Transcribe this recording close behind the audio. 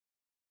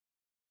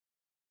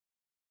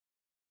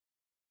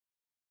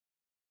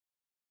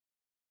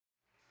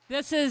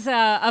This is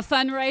a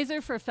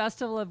fundraiser for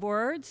Festival of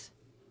Words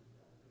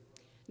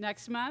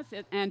next month.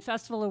 And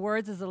Festival of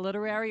Words is a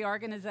literary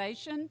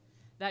organization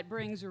that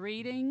brings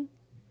reading,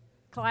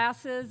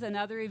 classes, and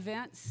other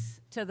events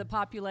to the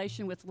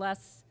population with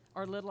less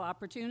or little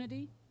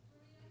opportunity.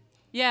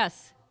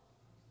 Yes.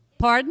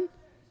 Pardon?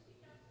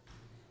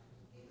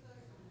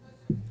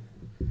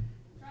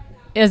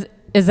 Is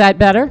that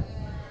better?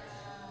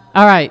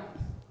 All right.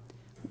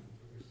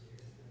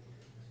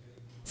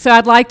 So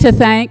I'd like to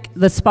thank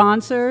the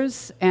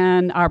sponsors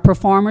and our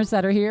performers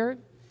that are here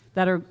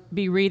that are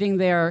be reading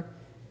their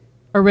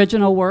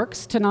original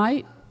works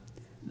tonight,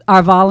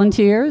 our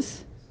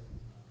volunteers,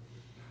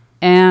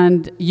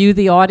 and you,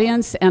 the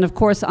audience, and of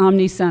course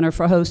Omni Center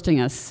for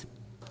hosting us.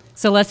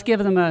 So let's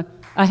give them a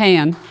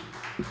hand.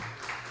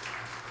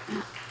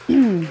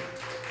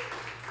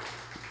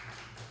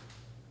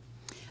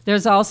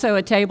 There's also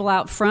a table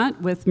out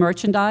front with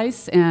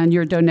merchandise, and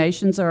your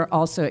donations are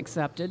also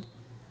accepted.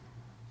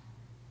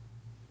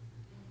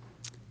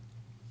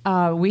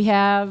 We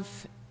have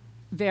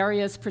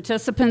various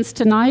participants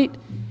tonight,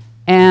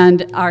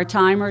 and our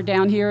timer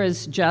down here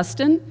is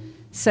Justin,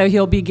 so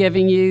he'll be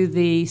giving you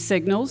the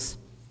signals,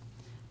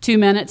 2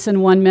 minutes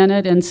and 1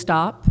 minute, and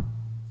stop.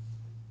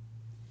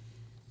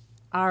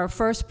 Our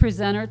first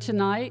presenter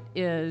tonight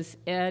is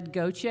Ed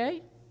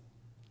Gauthier.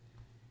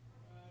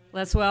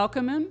 Let's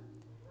welcome him.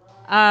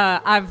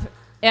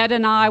 Ed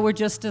and I were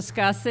just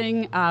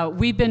discussing,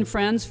 we've been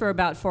friends for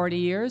about 40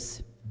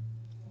 years.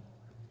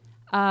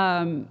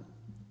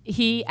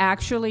 He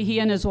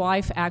and his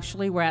wife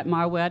actually were at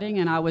my wedding,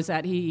 and I was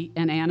at he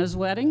and Anna's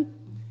wedding.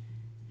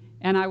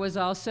 And I was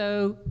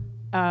also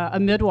a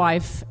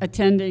midwife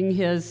attending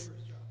his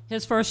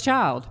first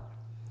child.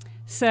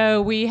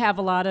 So we have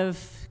a lot of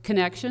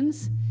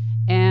connections,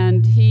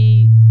 and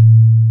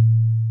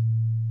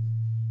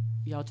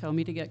y'all told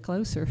me to get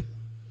closer.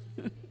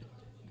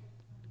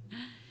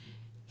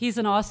 He's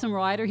an awesome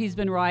writer. He's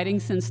been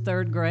writing since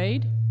 3rd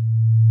grade.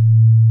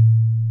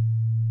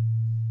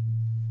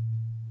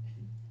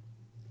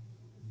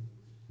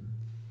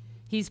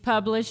 He's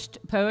published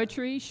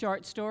poetry,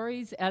 short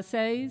stories,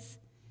 essays,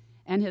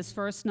 and his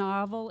first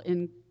novel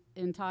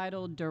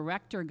entitled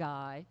Director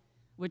Guy,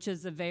 which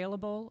is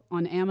available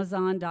on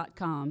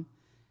Amazon.com.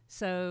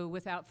 So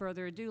without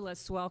further ado,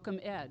 let's welcome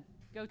Ed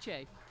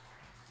Gauthier.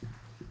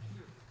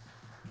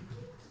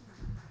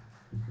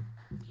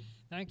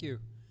 Thank you.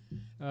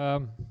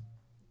 The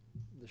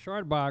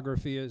short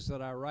biography is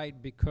that I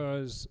write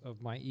because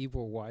of my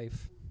evil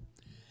wife.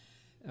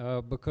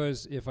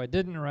 Because if I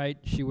didn't write,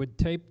 she would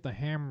tape the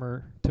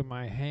hammer to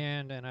my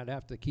hand and I'd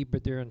have to keep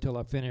it there until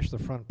I finished the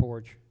front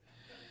porch.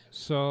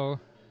 So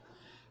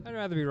I'd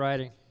rather be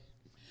writing.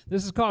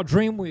 This is called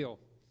Dream Wheel.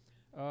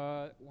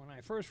 When I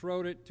first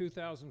wrote it,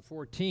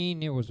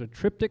 2014, it was a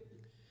triptych,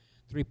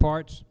 3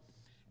 parts.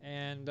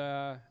 And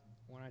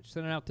when I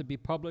sent it out to be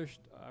published,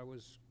 I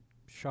was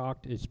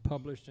shocked. It's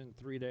published in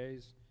 3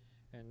 days.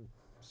 And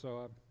so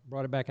I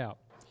brought it back out.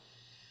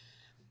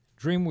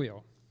 Dream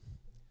Wheel.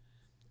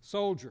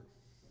 Soldier.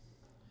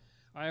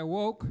 I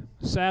awoke,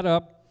 sat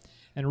up,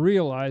 and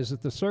realized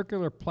that the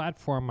circular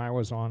platform I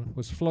was on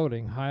was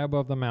floating high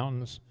above the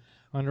mountains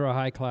under a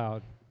high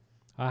cloud.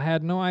 I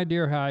had no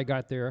idea how I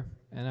got there,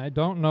 and I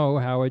don't know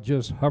how it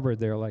just hovered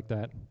there like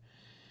that.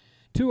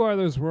 2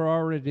 others were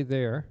already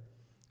there,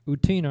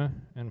 Utina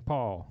and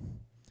Paul.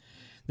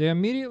 They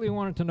immediately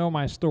wanted to know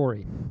my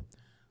story,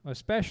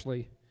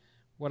 especially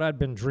what I'd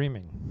been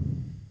dreaming.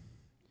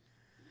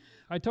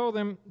 I told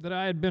them that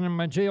I had been in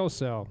my jail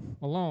cell,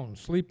 alone,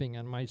 sleeping,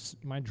 and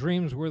my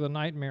dreams were the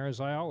nightmares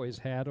I always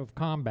had of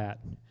combat.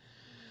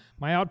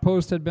 My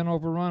outpost had been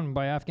overrun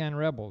by Afghan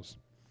rebels.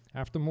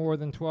 After more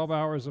than 12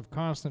 hours of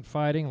constant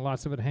fighting,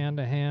 lots of it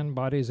hand-to-hand,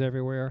 bodies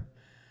everywhere,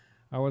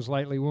 I was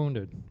lightly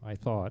wounded, I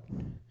thought.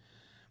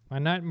 My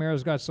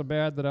nightmares got so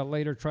bad that I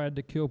later tried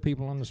to kill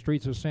people on the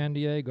streets of San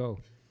Diego.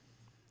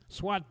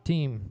 SWAT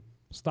team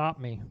stopped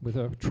me with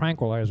a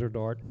tranquilizer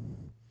dart.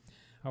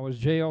 I was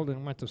jailed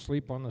and went to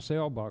sleep on the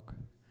sailbuck.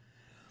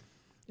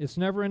 It's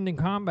never-ending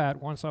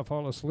combat once I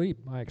fall asleep,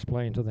 I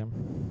explained to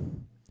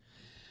them.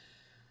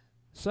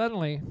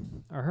 Suddenly,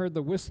 I heard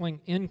the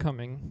whistling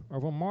incoming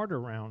of a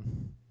mortar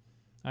round.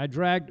 I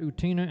dragged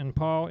Utina and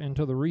Paul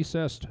into the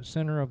recessed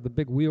center of the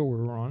big wheel we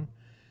were on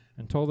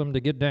and told them to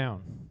get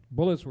down.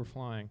 Bullets were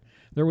flying.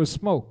 There was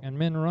smoke and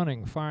men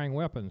running, firing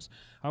weapons.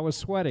 I was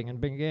sweating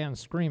and began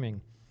screaming.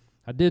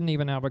 I didn't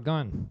even have a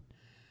gun.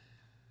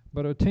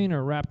 But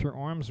Utina wrapped her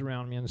arms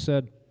around me and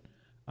said,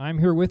 "I'm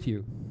here with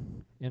you,"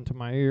 into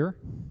my ear.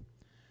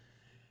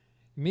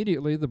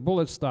 Immediately, the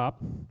bullets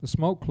stopped, the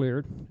smoke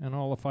cleared, and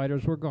all the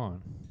fighters were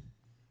gone.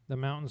 The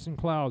mountains and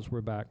clouds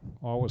were back.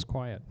 All was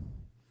quiet.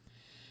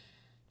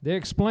 They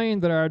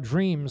explained that our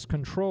dreams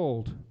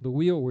controlled the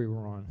wheel we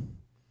were on.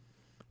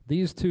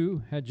 These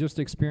 2 had just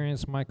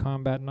experienced my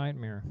combat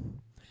nightmare.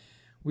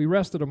 We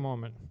rested a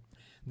moment.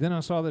 Then I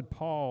saw that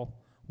Paul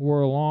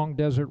wore a long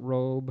desert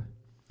robe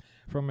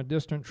from a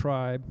distant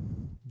tribe,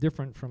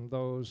 different from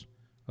those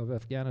of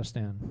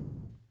Afghanistan.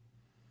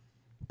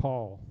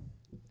 Paul.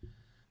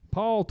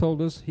 Paul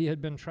told us he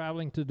had been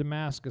traveling to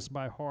Damascus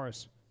by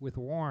horse with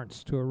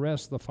warrants to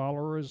arrest the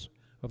followers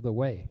of the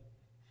way.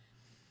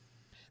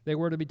 They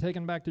were to be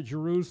taken back to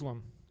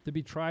Jerusalem to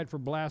be tried for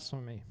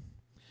blasphemy.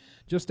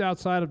 Just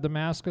outside of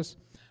Damascus,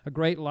 a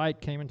great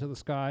light came into the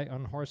sky,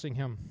 unhorsing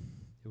him.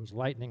 It was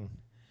lightning.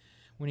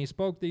 When he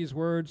spoke these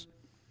words,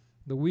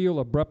 the wheel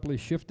abruptly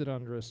shifted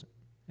under us,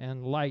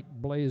 and light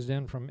blazed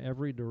in from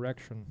every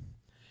direction.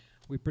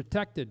 We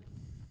protected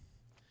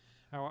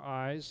our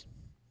eyes.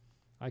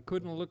 I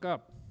couldn't look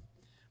up,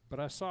 but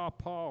I saw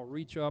Paul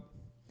reach up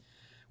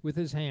with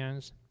his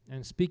hands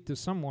and speak to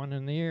someone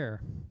in the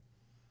air.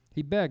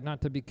 He begged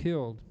not to be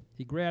killed.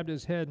 He grabbed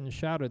his head and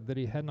shouted that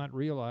he had not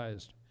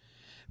realized.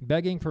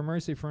 Begging for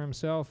mercy for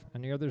himself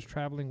and the others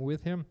traveling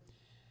with him,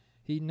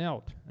 he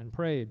knelt and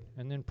prayed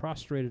and then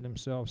prostrated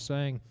himself,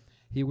 saying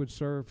he would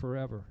serve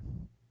forever.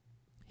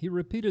 He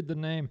repeated the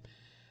name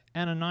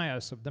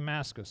Ananias of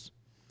Damascus,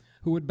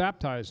 who would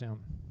baptize him.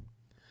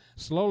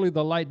 Slowly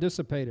the light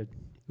dissipated.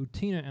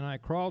 Utina and I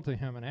crawled to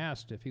him and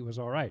asked if he was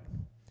all right.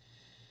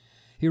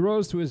 He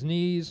rose to his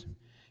knees,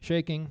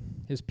 shaking,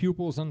 his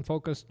pupils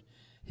unfocused.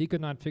 He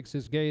could not fix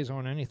his gaze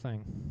on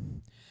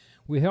anything.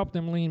 We helped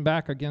him lean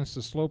back against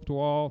the sloped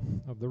wall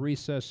of the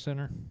recessed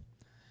center.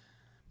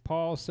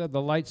 Paul said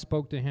the light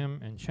spoke to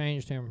him and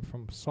changed him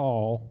from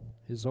Saul,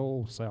 his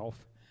old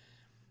self,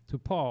 to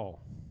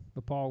Paul,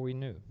 the Paul we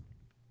knew.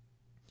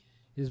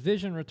 His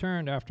vision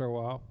returned after a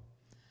while.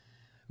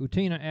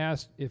 Utina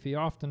asked if he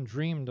often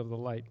dreamed of the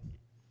light.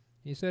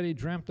 He said he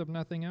dreamt of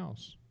nothing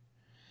else.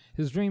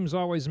 His dreams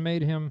always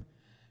made him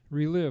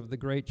relive the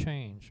great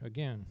change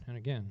again and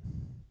again.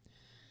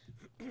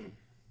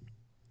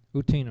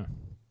 Utina.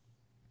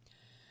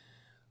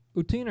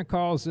 Utina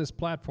calls this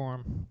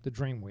platform the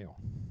Dream Wheel.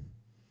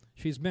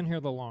 She's been here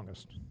the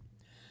longest.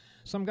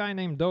 Some guy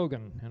named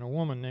Dogan and a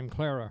woman named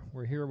Clara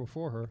were here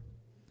before her.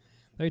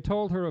 They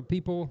told her of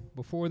people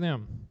before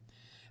them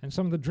and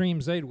some of the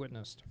dreams they'd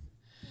witnessed.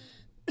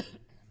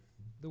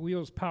 The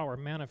wheel's power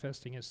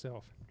manifesting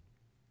itself.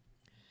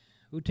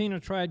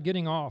 Utina tried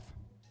getting off.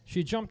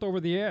 She jumped over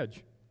the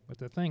edge, but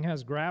the thing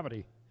has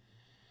gravity.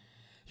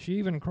 She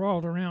even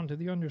crawled around to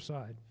the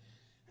underside.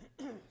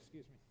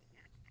 Excuse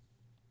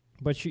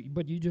me.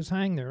 But you just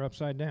hang there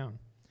upside down.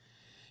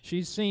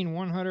 She's seen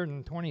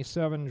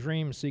 127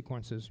 dream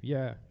sequences.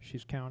 Yeah,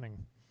 she's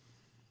counting.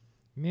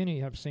 Many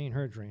have seen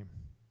her dream.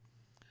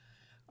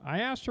 I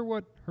asked her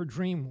what her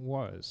dream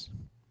was.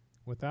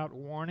 Without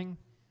warning,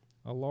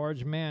 a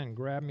large man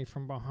grabbed me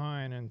from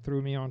behind and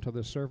threw me onto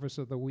the surface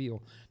of the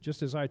wheel.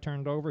 Just as I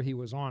turned over, he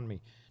was on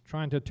me,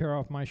 trying to tear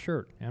off my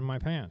shirt and my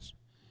pants.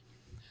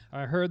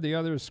 I heard the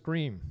others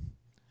scream.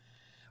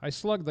 I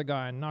slugged the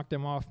guy and knocked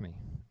him off me,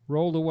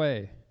 rolled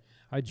away.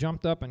 I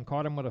jumped up and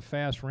caught him with a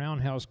fast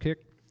roundhouse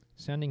kick,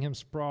 sending him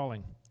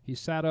sprawling. He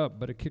sat up,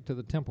 but a kick to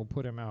the temple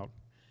put him out.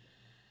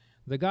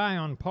 The guy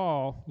on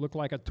Paul looked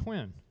like a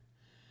twin.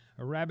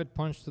 A rabbit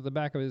punch to the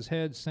back of his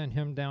head sent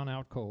him down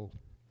out cold.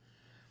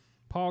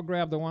 Paul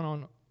grabbed the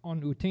one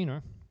on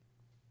Utina,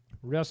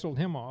 wrestled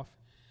him off.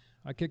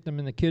 I kicked him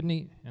in the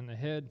kidney and the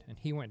head, and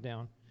he went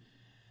down.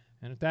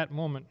 And at that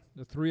moment,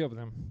 the three of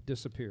them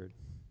disappeared.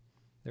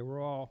 They were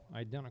all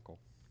identical.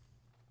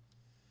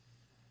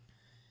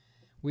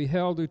 We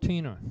held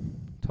Utina,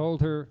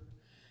 told her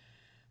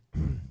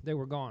they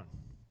were gone.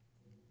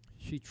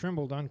 She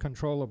trembled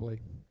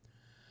uncontrollably.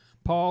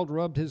 Paul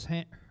rubbed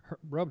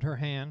her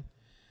hand.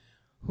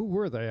 Who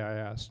were they, I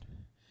asked.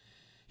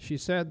 She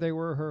said they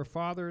were her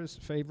father's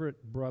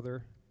favorite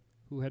brother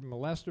who had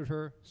molested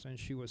her since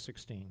she was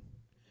 16,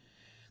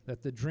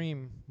 that the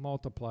dream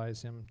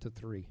multiplies him to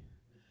 3.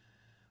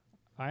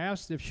 I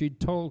asked if she'd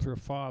told her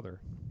father.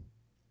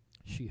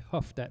 She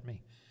huffed at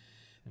me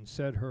and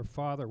said her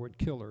father would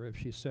kill her if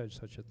she said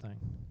such a thing.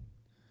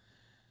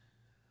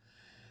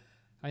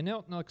 I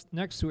knelt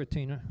next to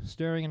Utina,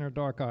 staring in her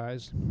dark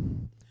eyes.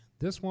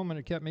 This woman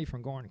had kept me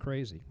from going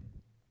crazy,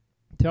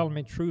 telling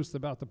me truths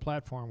about the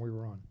platform we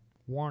were on,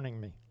 warning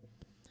me.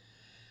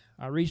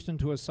 I reached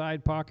into a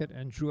side pocket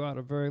and drew out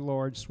a very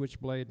large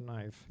switchblade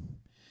knife,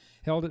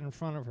 held it in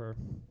front of her,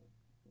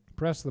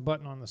 pressed the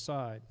button on the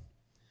side.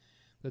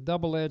 The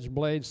double-edged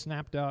blade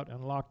snapped out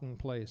and locked in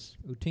place.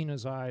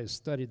 Utina's eyes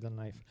studied the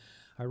knife.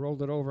 I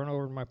rolled it over and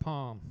over in my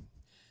palm,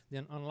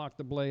 then unlocked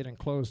the blade and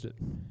closed it.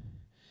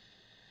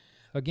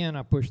 Again,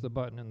 I pushed the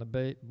button and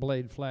the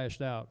blade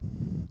flashed out.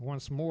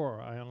 Once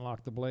more, I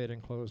unlocked the blade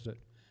and closed it.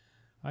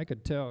 I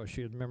could tell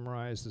she had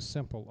memorized the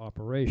simple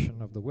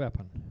operation of the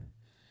weapon.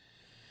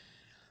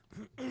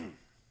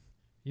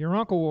 Your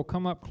uncle will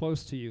come up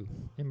close to you,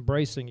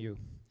 embracing you.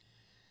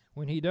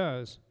 When he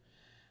does,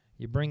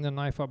 you bring the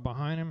knife up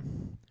behind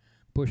him,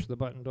 push the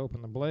button to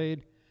open the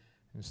blade,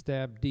 and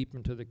stab deep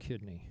into the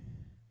kidney.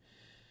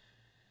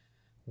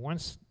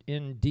 Once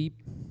in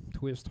deep,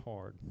 twist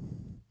hard.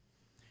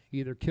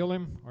 Either kill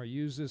him or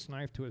use this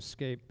knife to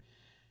escape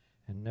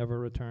and never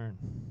return.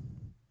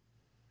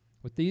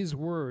 With these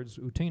words,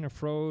 Utina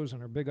froze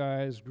and her big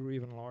eyes grew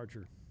even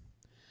larger.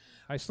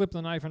 I slipped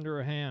the knife into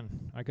her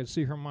hand. I could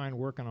see her mind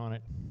working on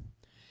it.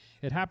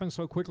 It happened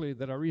so quickly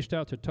that I reached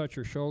out to touch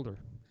her shoulder,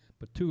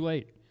 but too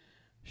late.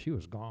 She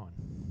was gone.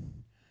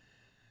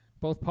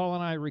 Both Paul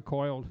and I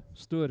recoiled,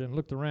 stood, and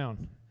looked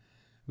around.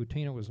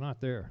 Utina was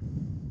not there.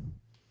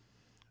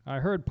 I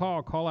heard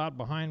Paul call out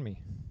behind me.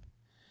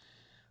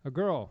 A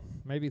girl,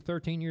 maybe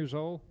 13 years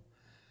old,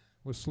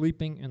 was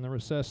sleeping in the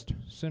recessed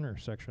center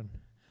section.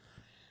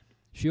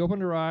 She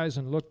opened her eyes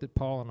and looked at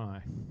Paul and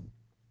I.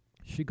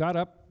 She got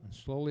up and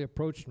slowly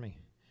approached me.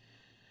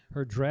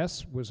 Her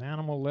dress was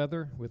animal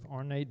leather with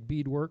ornate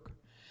beadwork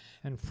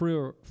and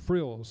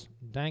frills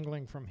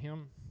dangling from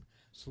hem,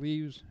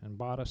 sleeves, and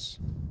bodice.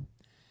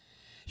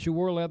 She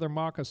wore leather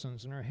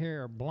moccasins, and her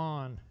hair,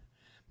 blonde,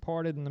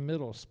 parted in the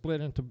middle,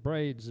 split into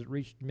braids that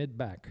reached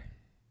mid-back.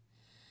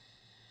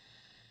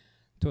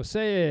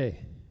 "Toseye,"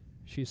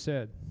 she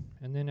said,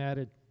 and then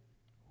added,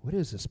 "What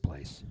is this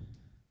place?"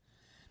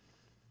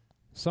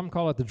 Some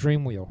call it the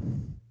dream wheel.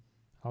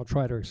 I'll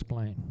try to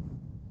explain.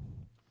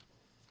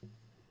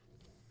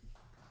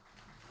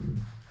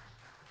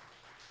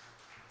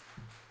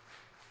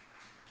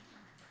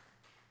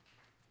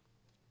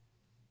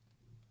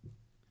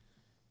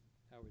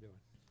 How are we doing?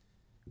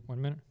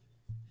 1 minute?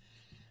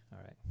 All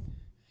right.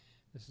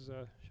 This is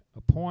a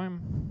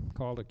poem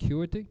called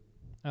Acuity.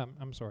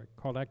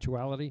 Called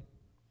Actuality.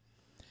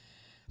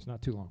 It's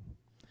not too long.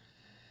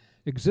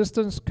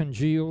 Existence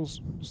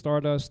congeals,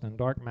 stardust and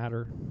dark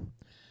matter,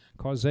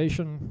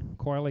 causation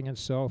coiling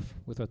itself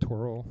with a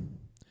twirl.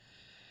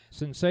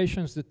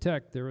 Sensations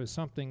detect there is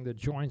something that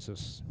joins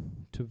us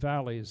to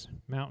valleys,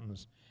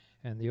 mountains,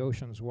 and the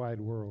ocean's wide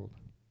world.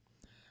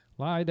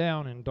 Lie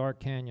down in dark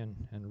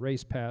canyon and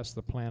race past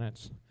the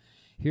planets.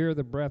 Hear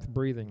the breath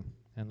breathing,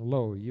 and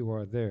lo, you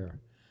are there.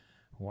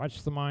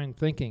 Watch the mind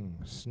thinking,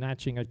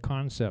 snatching at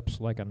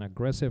concepts like an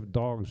aggressive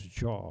dog's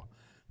jaw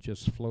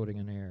just floating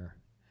in air.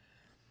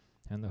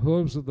 And the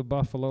hooves of the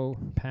buffalo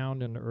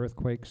pound into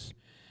earthquakes,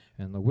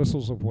 and the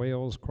whistles of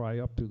whales cry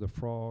up through the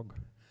frog.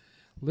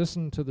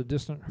 Listen to the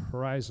distant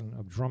horizon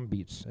of drum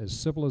beats as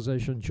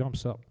civilization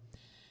jumps up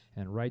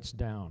and writes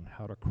down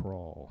how to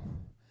crawl.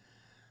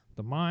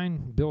 The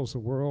mind builds the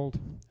world,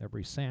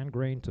 every sand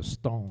grain to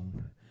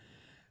stone,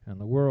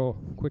 and the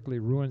world quickly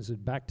ruins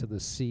it back to the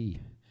sea.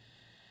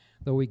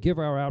 Though we give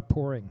our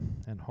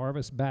outpouring and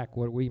harvest back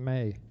what we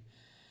may,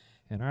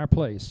 in our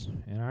place,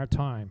 in our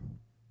time,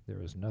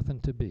 there is nothing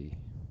to be.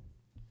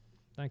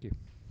 Thank you.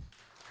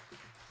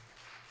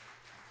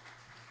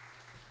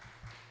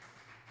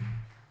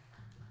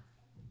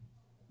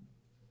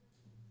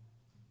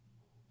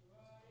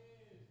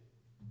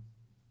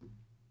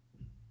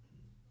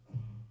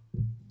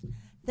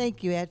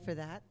 Thank you, Ed, for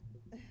that.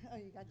 Oh,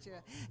 you got your...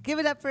 Give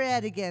it up for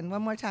Ed again,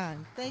 one more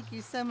time. Thank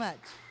you so much.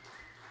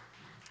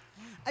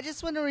 I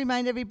just want to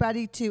remind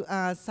everybody to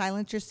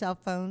silence your cell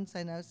phones.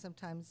 I know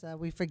sometimes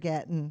we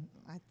forget, and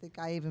I think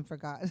I even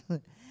forgot.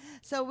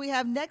 So we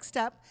have next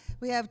up,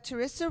 we have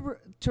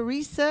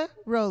Teresa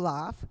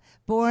Roloff,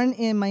 born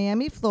in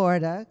Miami,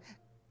 Florida.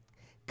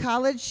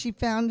 College she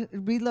found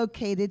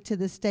relocated to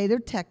the state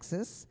of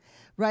Texas.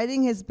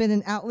 Writing has been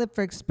an outlet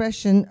for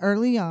expression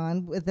early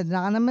on with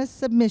anonymous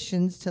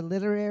submissions to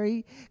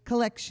literary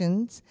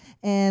collections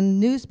and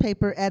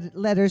newspaper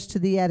letters to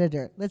the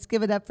editor. Let's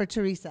give it up for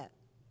Teresa.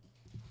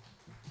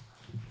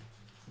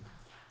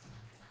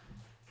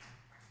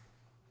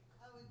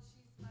 Oh, and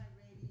she's my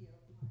radio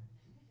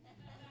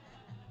partner.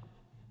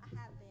 I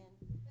have been.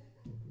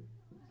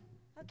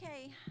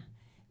 Okay,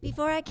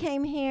 before I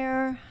came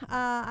here,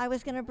 I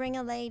was going to bring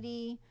a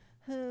lady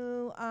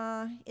who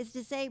is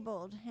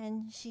disabled,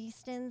 and she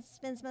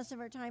spends most of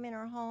her time in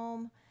her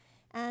home.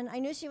 And I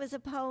knew she was a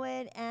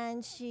poet,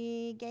 and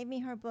she gave me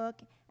her book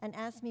and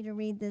asked me to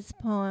read this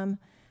poem.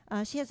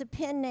 She has a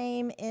pen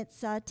name.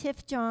 It's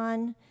Tiff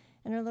John,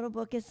 and her little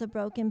book is The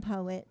Broken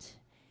Poet.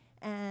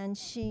 And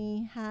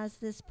she has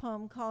this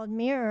poem called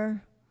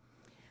Mirror.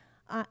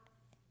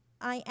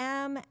 I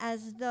am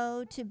as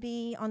though to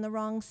be on the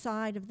wrong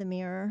side of the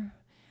mirror.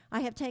 I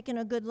have taken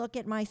a good look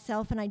at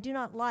myself, and I do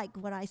not like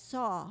what I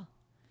saw.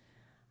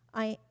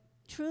 I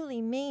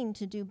truly mean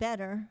to do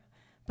better,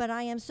 but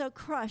I am so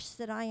crushed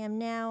that I am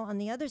now on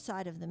the other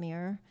side of the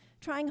mirror,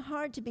 trying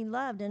hard to be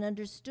loved and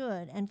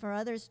understood, and for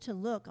others to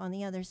look on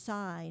the other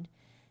side.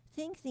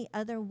 Think the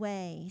other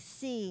way,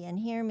 see and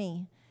hear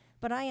me,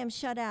 but I am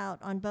shut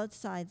out on both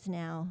sides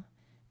now.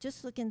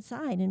 Just look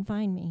inside and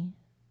find me.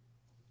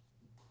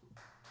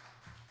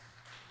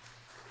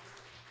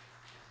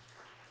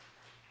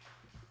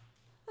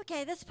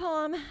 Okay, this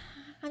poem,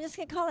 I'm just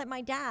going to call it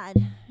My Dad,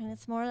 and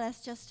it's more or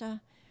less just a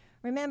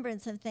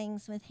remembrance of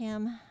things with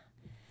him.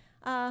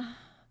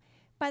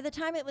 By the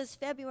time it was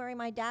February,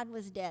 my dad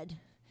was dead.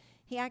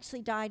 He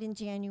actually died in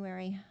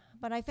January,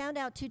 but I found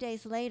out 2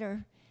 days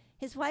later.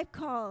 His wife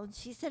called.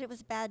 She said it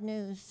was bad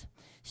news.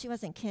 She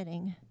wasn't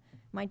kidding.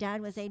 My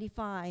dad was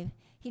 85.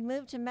 He'd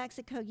moved to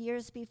Mexico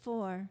years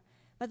before.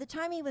 By the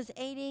time he was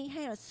 80,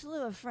 he had a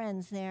slew of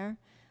friends there,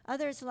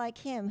 others like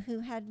him who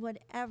had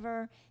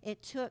whatever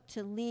it took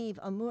to leave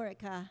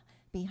Amurica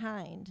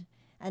behind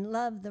and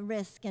loved the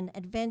risk and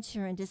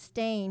adventure and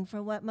disdain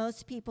for what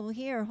most people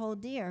here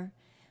hold dear.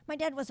 My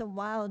dad was a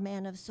wild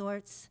man of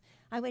sorts.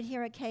 I would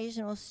hear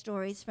occasional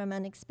stories from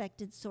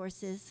unexpected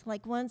sources.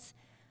 Like once,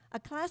 a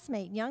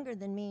classmate younger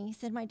than me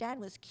said my dad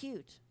was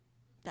cute.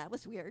 That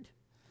was weird.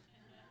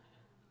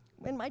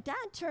 When my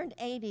dad turned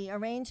 80,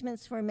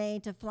 arrangements were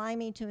made to fly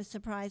me to a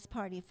surprise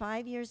party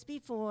 5 years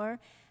before.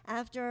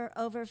 After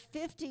over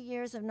 50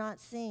 years of not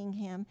seeing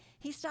him,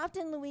 he stopped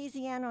in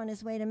Louisiana on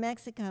his way to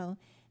Mexico.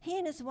 He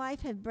and his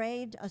wife had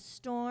braved a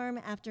storm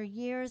after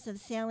years of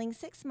sailing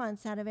 6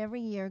 months out of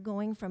every year,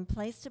 going from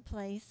place to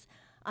place,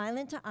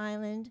 island to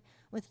island,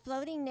 with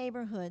floating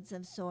neighborhoods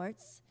of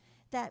sorts.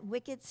 That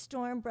wicked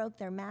storm broke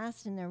their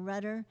mast and their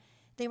rudder.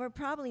 They were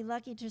probably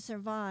lucky to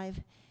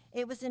survive.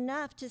 It was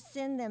enough to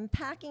send them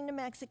packing to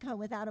Mexico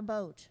without a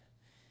boat.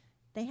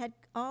 They had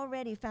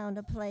already found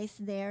a place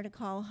there to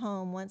call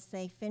home once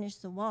they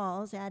finished the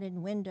walls, added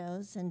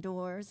windows and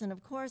doors, and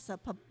of course a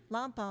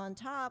lampa on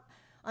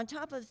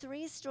top of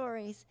 3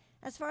 stories.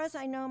 As far as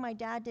I know, my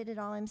dad did it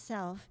all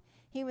himself.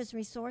 He was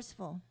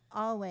resourceful,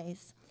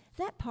 always.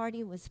 That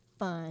party was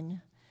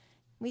fun.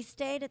 We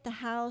stayed at the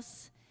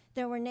house.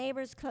 There were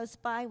neighbors close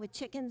by with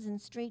chickens and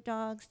street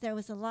dogs. There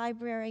was a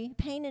library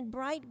painted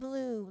bright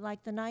blue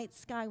like the night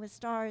sky with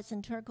stars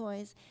and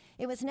turquoise.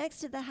 It was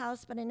next to the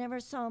house, but I never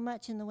saw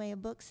much in the way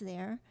of books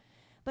there.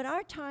 But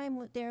our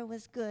time there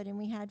was good, and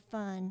we had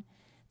fun.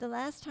 The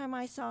last time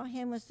I saw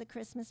him was the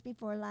Christmas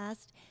before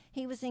last.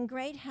 He was in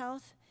great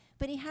health,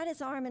 but he had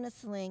his arm in a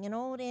sling, an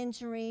old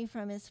injury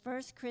from his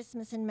first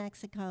Christmas in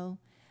Mexico.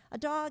 A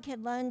dog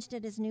had lunged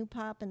at his new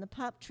pup, and the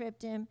pup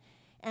tripped him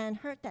and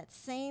hurt that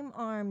same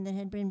arm that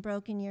had been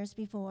broken years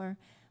before.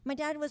 My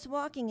dad was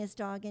walking his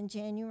dog in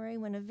January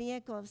when a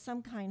vehicle of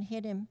some kind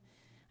hit him.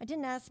 I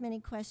didn't ask many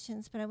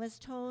questions, but I was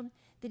told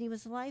that he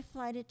was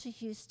life-flighted to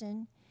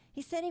Houston.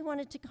 He said he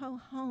wanted to go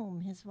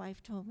home, his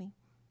wife told me.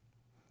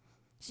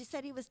 She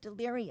said he was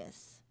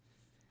delirious.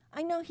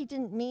 I know he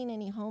didn't mean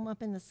any home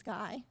up in the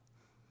sky.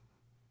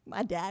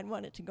 My dad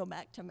wanted to go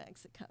back to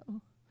Mexico,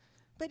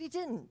 but he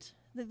didn't.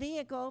 The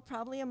vehicle,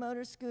 probably a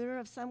motor scooter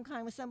of some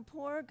kind, with some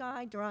poor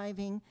guy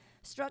driving,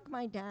 struck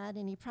my dad,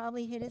 and he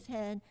probably hit his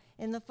head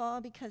in the fall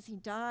because he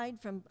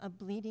died from a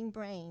bleeding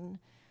brain,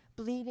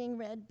 bleeding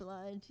red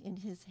blood in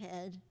his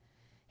head,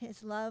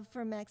 his love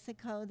for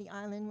Mexico, the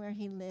island where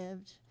he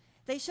lived.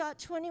 They shot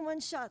 21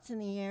 shots in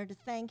the air to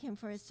thank him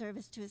for his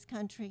service to his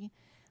country.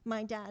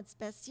 My dad's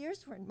best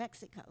years were in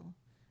Mexico,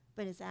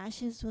 but his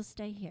ashes will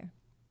stay here.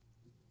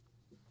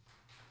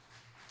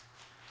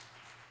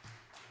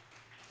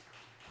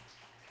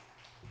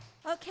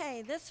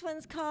 Okay, this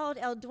one's called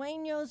El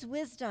Dueño's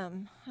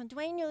Wisdom. El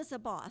Dueño is a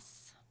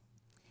boss.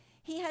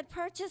 He had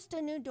purchased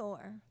a new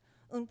door,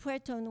 un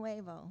puerto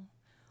nuevo,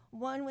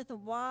 one with a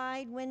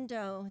wide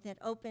window that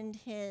opened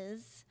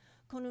his,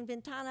 con una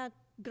ventana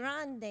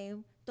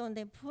grande,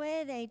 donde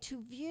puede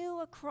to view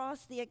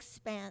across the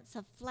expanse,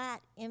 a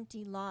flat,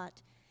 empty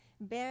lot,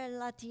 ver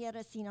la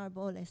tierra sin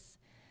árboles.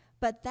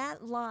 But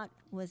that lot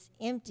was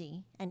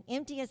empty, and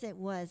empty as it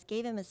was,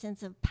 gave him a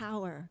sense of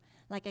power,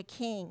 like a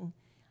king.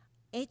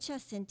 Ella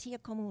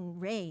sentía como un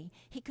rey.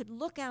 He could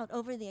look out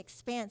over the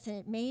expanse, and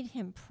it made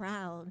him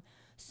proud.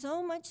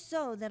 So much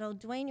so that el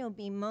dueño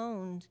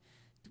bemoaned,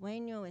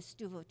 dueño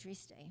estuvo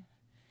triste.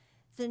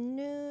 The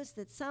news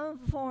that some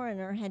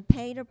foreigner had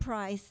paid a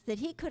price that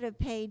he could have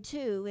paid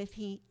too if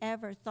he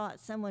ever thought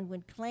someone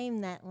would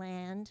claim that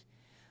land.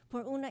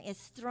 Por una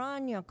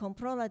extraña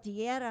compró la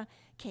tierra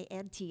que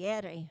él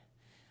tiere.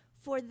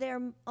 For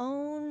their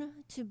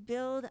own to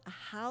build a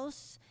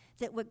house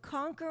that would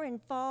conquer and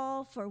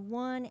fall for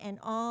one and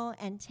all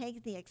and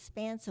take the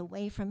expanse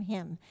away from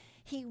him.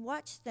 He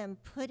watched them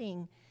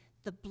putting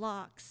the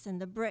blocks and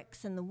the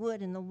bricks and the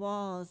wood in the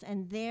walls,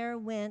 and there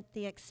went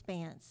the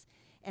expanse.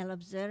 Él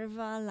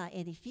observa la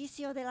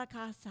edificio de la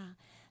casa.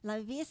 La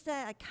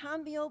vista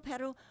cambió,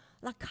 pero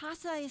la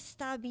casa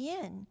está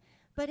bien.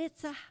 But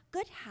it's a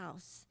good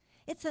house.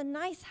 It's a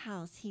nice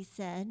house, he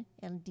said,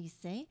 él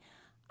dice.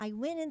 I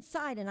went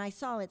inside and I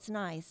saw it's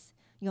nice.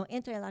 Yo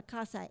entré a la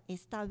casa,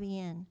 está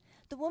bien.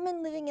 The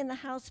woman living in the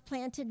house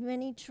planted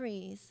many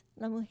trees.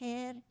 La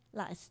mujer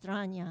la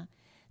extraña.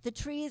 The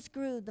trees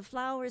grew, the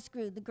flowers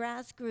grew, the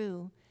grass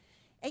grew.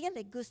 Ella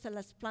le gusta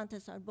las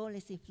plantas,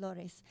 árboles y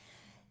flores.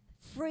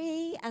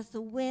 Free as the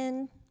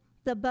wind,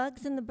 the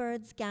bugs and the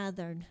birds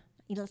gathered.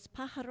 Y los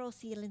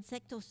pájaros y los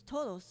insectos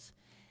todos.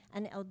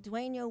 And el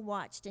dueño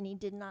watched, and he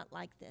did not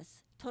like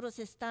this. Todos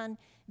están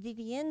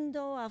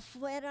viviendo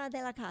afuera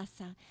de la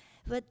casa.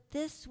 But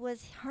this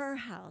was her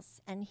house,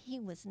 and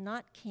he was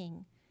not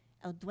king.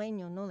 El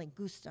dueño no le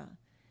gusta.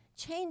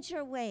 Change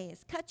your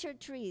ways, cut your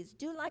trees,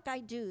 do like I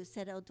do,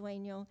 said el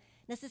dueño.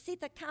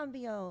 Necesita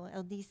cambio,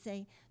 él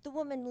dice. The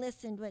woman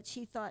listened, but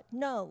she thought,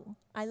 no,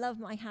 I love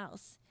my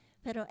house.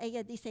 Pero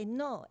ella dice,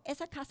 no,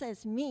 esa casa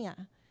es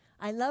mía.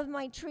 I love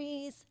my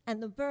trees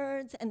and the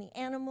birds and the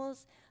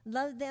animals,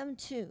 love them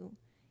too.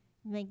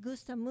 Me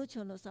gusta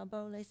mucho los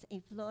árboles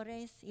y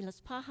flores y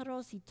los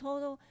pájaros y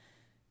todo.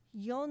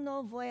 Yo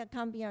no voy a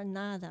cambiar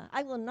nada.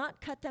 I will not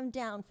cut them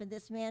down for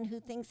this man who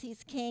thinks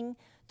he's king.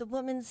 The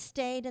woman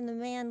stayed, and the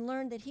man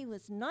learned that he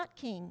was not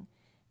king.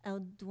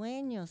 El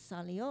dueño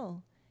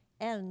salió,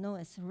 él no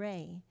es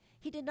rey.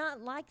 He did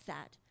not like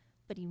that,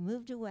 but he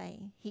moved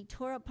away. He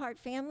tore apart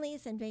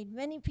families and made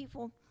many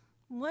people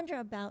wonder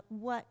about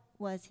what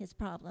was his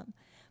problem.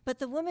 But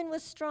the woman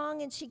was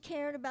strong, and she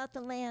cared about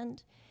the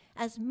land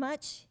as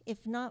much,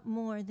 if not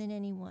more, than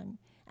anyone.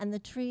 And the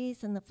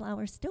trees and the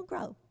flowers still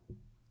grow.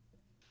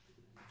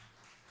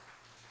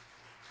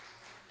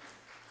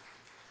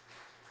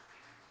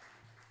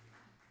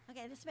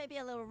 Okay, this may be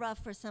a little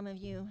rough for some of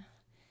you.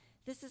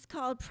 This is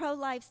called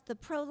the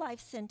pro-life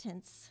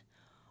sentence.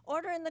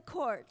 Order in the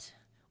court.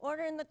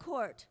 Order in the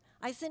court.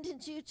 I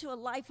sentence you to a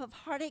life of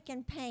heartache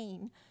and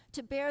pain,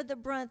 to bear the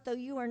brunt though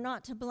you are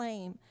not to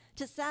blame,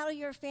 to saddle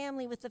your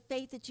family with the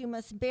faith that you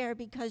must bear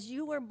because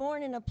you were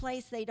born in a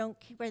place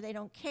where they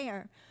don't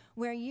care,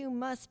 where you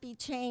must be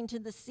chained to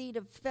the seed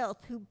of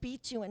filth who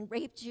beat you and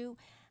raped you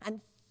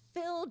and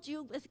filled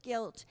you with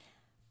guilt.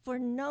 For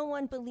no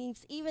one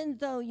believes, even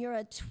though you're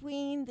a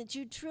tween, that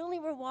you truly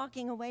were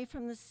walking away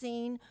from the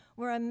scene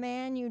where a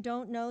man you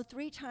don't know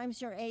 3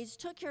 times your age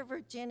took your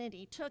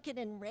virginity, took it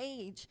in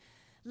rage,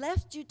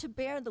 left you to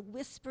bear the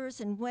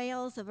whispers and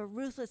wails of a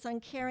ruthless,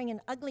 uncaring,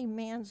 and ugly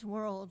man's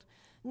world.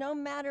 No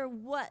matter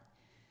what,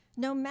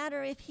 no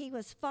matter if he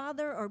was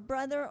father or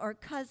brother or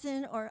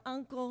cousin or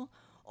uncle,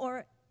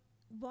 or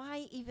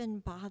why even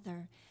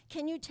bother?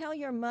 Can you tell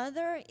your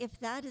mother if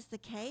that is the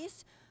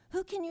case?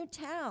 Who can you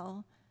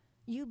tell?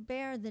 You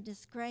bear the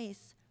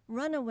disgrace.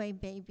 Run away,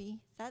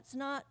 baby. That's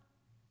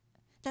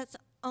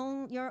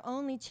your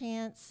only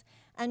chance.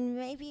 And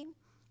maybe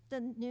the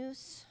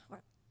noose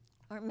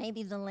or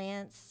maybe the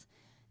lance.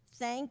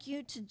 Thank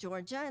you to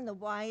Georgia and the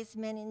wise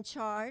men in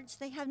charge.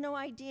 They have no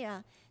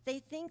idea. They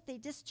think they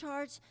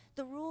discharge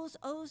the rules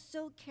oh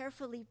so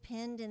carefully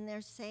penned in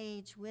their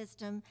sage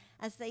wisdom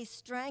as they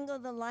strangle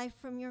the life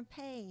from your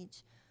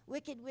page.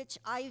 Wicked Witch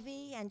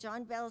Ivy and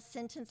John Bell's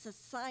sentence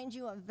assigned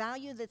you a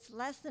value that's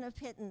less than a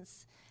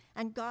pittance,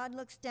 and God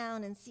looks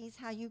down and sees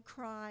how you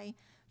cry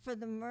for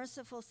the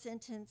merciful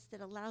sentence that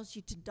allows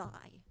you to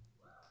die.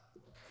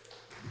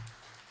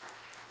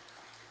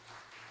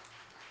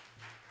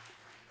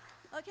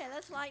 Okay,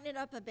 let's lighten it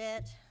up a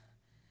bit.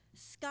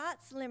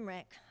 Scott's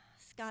Limerick.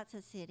 Scott's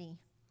a city.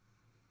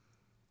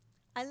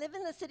 I live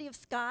in the city of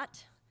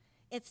Scott.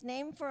 It's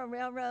named for a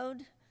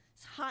railroad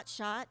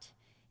hotshot.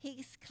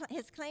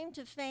 His claim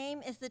to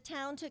fame is the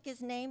town took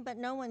his name, but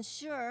no one's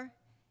sure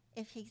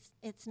if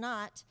it's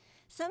not.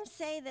 Some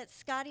say that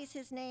Scotty's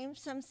his name.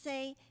 Some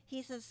say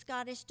he's of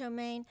Scottish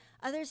domain.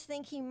 Others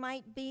think he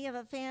might be of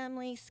a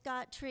family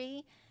Scott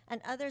tree,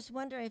 and others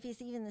wonder if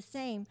he's even the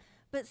same.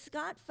 But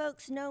Scott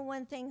folks know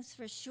one thing's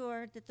for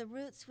sure, that the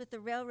roots with the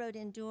railroad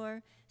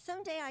endure.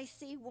 Someday I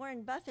see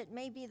Warren Buffett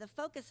may be the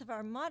focus of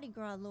our Mardi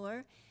Gras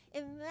lure.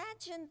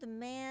 Imagine the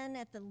man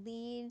at the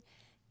lead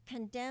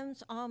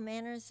condemns all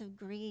manners of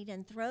greed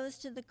and throws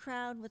to the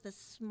crowd with a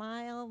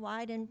smile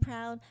wide and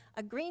proud,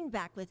 a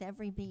greenback with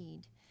every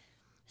bead.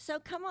 So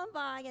come on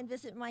by and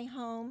visit my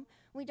home.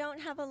 We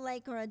don't have a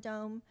lake or a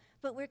dome,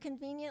 but we're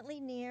conveniently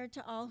near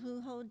to all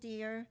who hold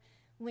dear.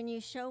 When you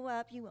show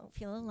up, you won't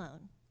feel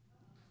alone.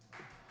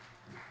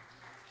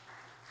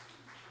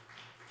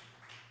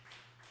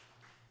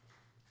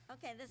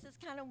 Okay, this is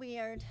kind of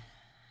weird.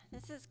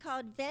 This is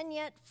called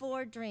Vignette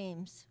 4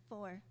 Dreams.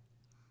 4.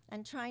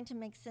 And trying to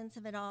make sense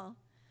of it all.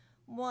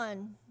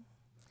 1.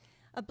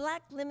 A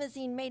black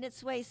limousine made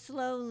its way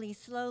slowly,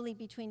 slowly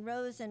between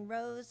rows and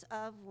rows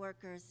of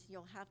workers.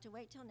 You'll have to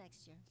wait till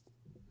next year.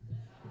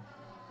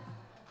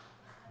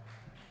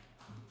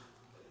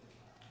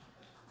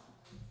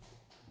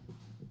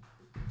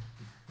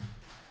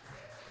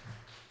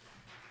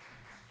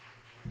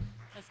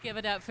 Let's give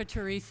it up for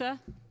Teresa.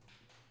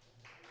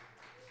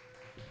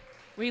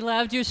 We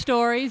loved your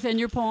stories and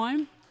your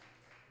poem.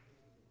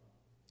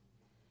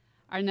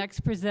 Our next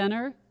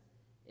presenter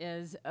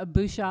is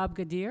Bushab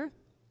Gadir.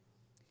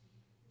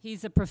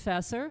 He's a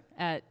professor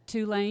at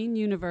Tulane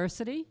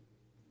University,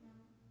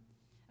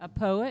 a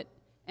poet,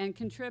 and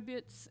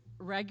contributes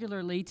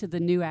regularly to the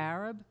New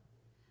Arab,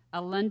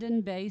 a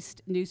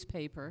London-based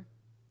newspaper.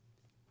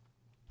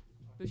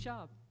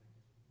 Bushab.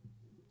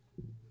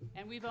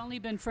 And we've only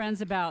been friends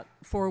about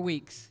 4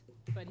 weeks,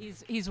 but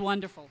he's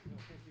wonderful.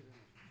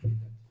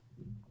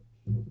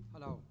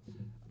 Hello.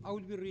 I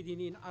will be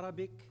reading in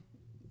Arabic,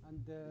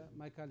 and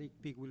my colleague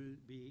Pig will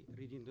be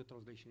reading the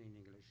translation in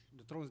English.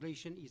 The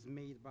translation is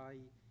made by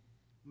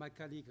my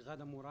colleague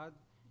Ghada Murad.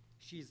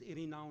 She is a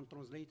renowned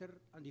translator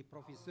and a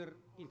professor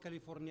in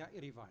California,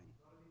 Irvine.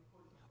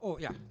 Oh,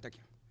 yeah, thank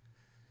you.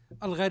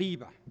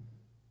 الغريبة.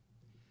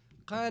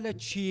 قالت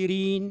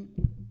شيرين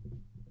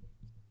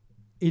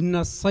إن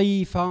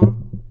الصيف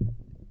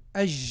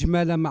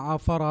أجمل مع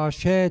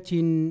فراشات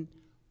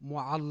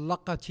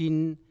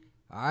معلقة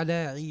على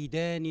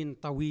عيدان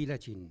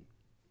طويلة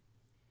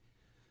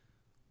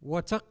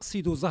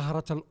وتقصد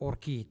زهرة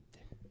الأوركيد.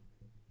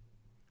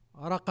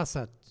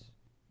 رقصت،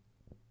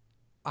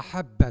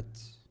 أحبت،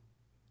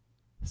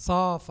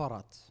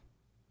 سافرت،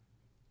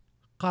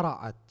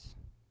 قرأت،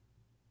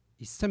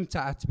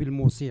 استمتعت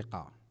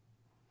بالموسيقى،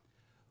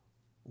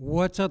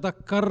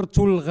 وتذكرت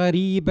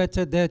الغريبة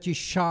ذات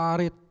الشعر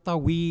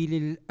الطويل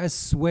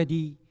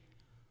الأسود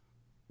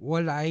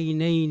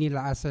والعينين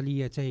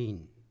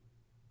العسليتين.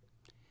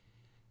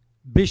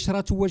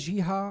 بشرة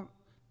وجهها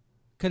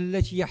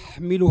كالتي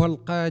يحملها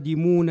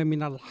القادمون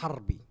من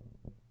الحرب،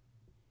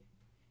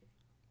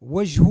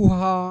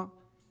 وجهها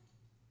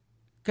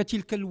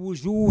كتلك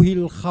الوجوه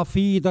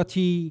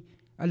الخفيضة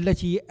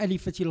التي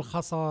ألفت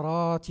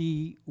الخسارات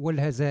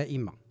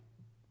والهزائم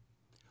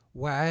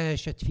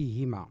وعاشت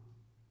فيهما.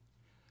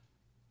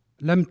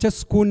 لم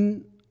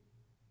تسكن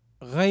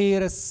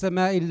غير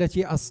السماء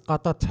التي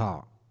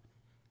أسقطتها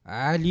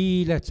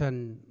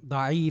عليلة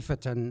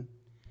ضعيفة،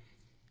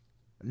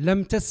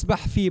 لم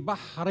تسبح في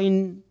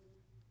بحر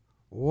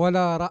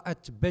ولا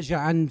رأت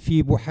بجعا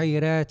في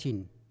بحيرات،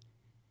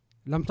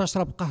 لم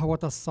تشرب قهوة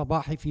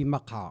الصباح في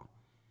مقهى،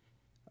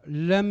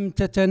 لم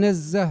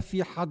تتنزه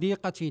في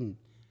حديقة،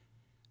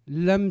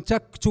 لم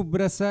تكتب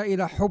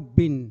رسائل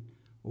حب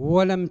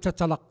ولم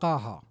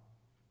تتلقاها.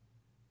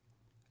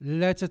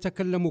 لا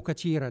تتكلم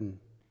كثيرا،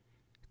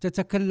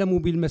 تتكلم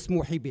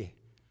بالمسموح به،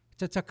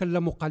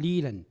 تتكلم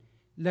قليلا،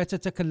 لا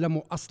تتكلم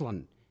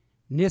أصلا.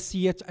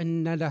 نسيت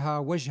أن لها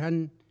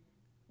وجها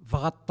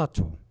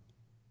فغطته.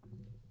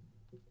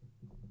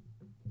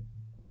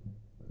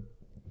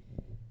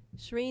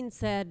 Shireen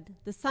said,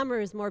 "The summer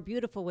is more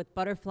beautiful with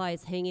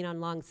butterflies hanging on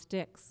long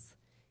sticks."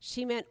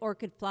 She meant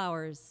orchid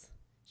flowers.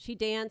 She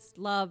danced,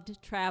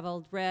 loved,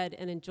 traveled, read,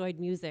 and enjoyed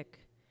music,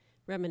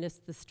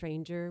 reminisced the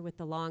stranger with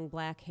the long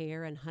black hair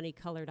and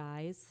honey-colored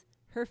eyes.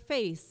 Her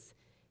face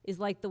is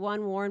like the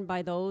one worn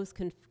by those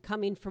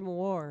coming from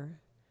war.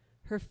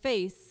 Her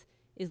face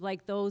is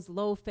like those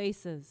low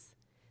faces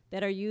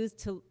that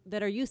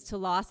are used to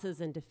losses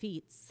and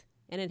defeats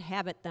and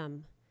inhabit them.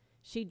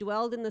 She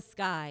dwelled in the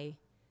sky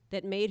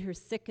that made her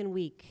sick and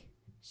weak.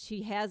 She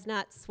has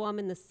not swum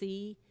in the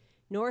sea,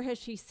 nor has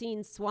she seen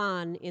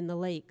swan in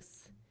the lakes.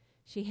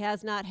 She has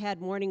not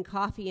had morning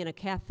coffee in a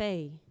cafe.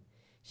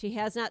 She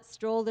has not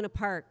strolled in a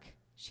park.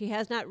 She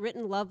has not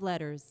written love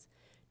letters,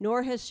 nor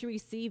has she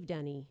received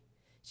any.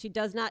 She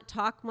does not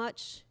talk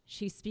much.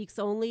 She speaks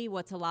only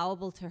what's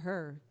allowable to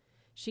her.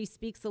 She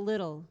speaks a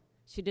little.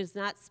 She does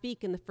not speak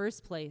in the first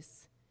place.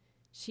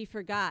 She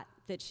forgot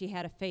that she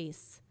had a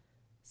face,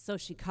 so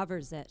she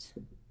covers it.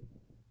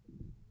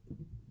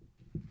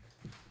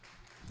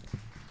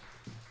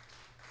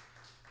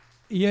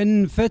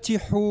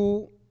 ينفتح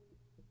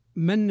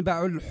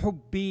منبع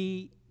الحب،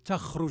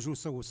 تخرج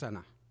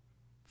سوسنة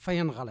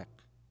فينغلق.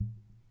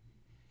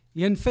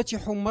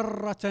 ينفتح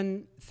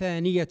مرة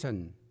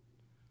ثانية،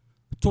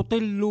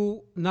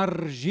 تطل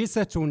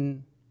نرجسة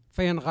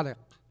فينغلق.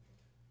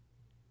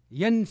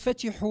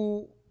 ينفتح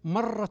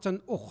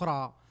مرة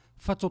أخرى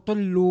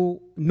فتطل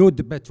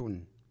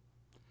ندبة.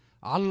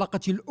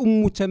 علقت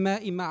الأم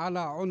تمائم على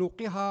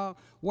عنقها،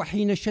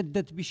 وحين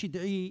شدت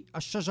بشدع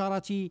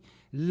الشجرة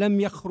لم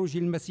يخرج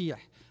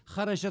المسيح.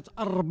 خرجت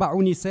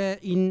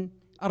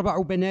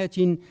 4 بنات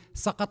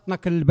سقطن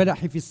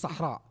كالبلح في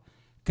الصحراء.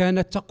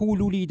 كانت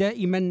تقول لي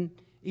دائما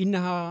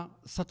إنها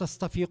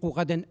ستستفيق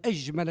غدا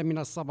أجمل من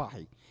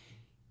الصباح.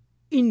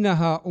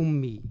 إنها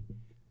أمي،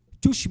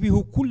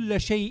 تشبه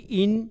كل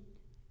شيء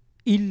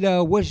إلا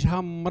وجه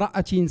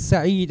امرأة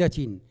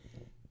سعيدة.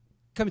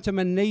 كم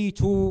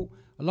تمنيت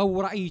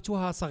لو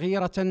رأيتها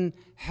صغيرة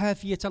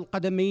حافية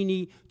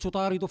القدمين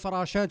تطارد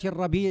فراشات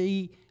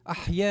الربيع،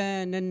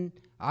 أحيانا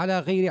على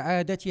غير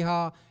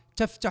عادتها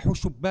تفتح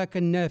شباك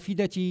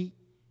النافذة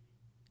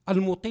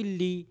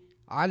المطل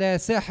على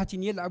ساحة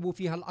يلعب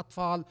فيها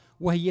الأطفال،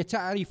 وهي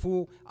تعرف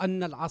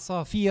أن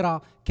العصافير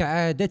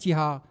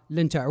كعادتها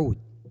لن تعود.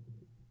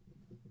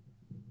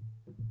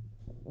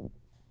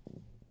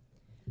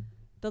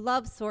 The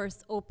love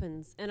source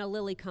opens and a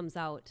lily comes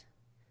out,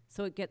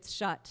 so it gets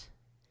shut.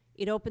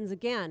 It opens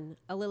again,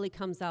 a lily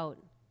comes out,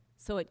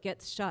 so it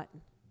gets shut.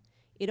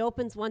 It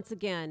opens once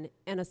again,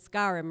 and a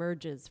scar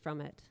emerges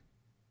from it.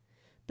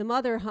 The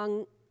mother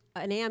hung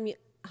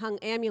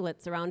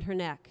amulets around her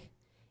neck,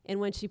 and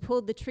when she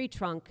pulled the tree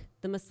trunk,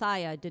 the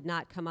Messiah did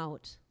not come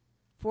out.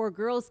 4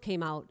 girls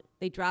came out.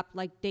 They dropped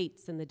like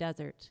dates in the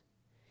desert.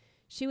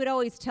 She would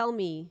always tell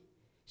me,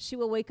 "She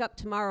will wake up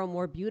tomorrow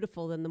more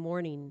beautiful than the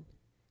morning."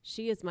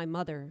 She is my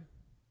mother.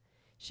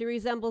 She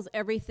resembles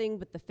everything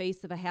but the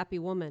face of a happy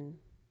woman.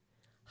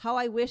 How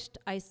I wished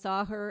I saw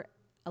her,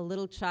 a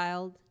little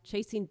child,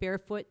 chasing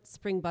barefoot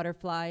spring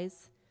butterflies.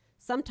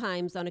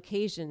 Sometimes, on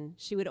occasion,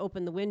 she would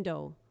open the window,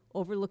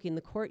 overlooking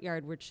the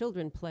courtyard where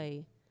children play,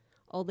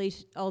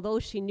 although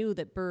she knew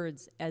that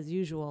birds, as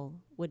usual,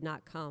 would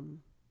not come.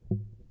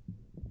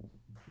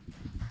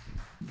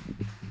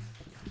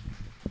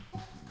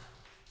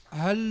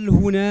 هل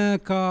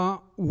هناك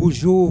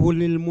وجوه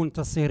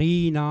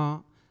للمنتصرين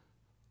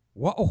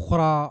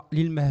وأخرى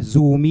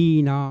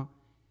للمهزومين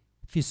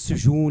في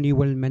السجون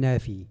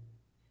والمنافي؟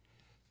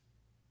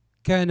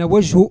 كان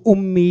وجه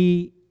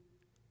أمي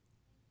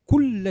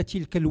كل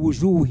تلك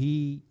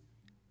الوجوه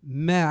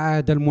ما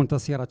عاد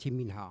المنتصرة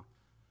منها.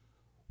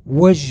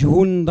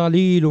 وجه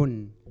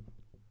ضليل،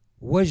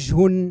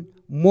 وجه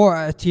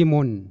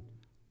معتم،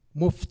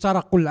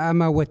 مفترق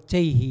العمى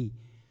والتيه،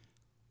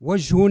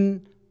 وجه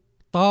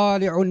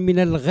طالع من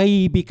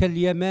الغيب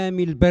كاليمام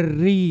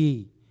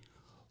البري،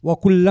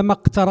 وكلما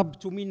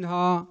اقتربت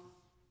منها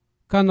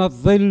كان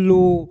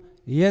الظل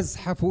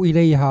يزحف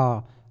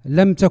إليها،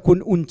 لم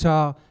تكن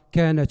أنت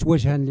كانت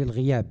وجها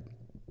للغياب.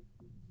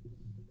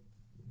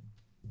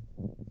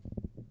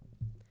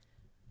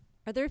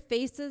 Are there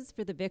faces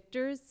for the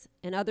victors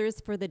and others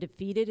for the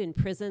defeated in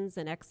prisons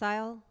and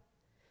exile?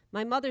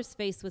 My mother's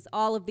face was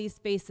all of these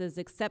faces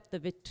except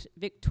the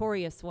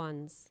victorious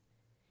ones.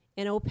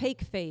 An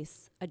opaque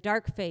face, a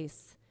dark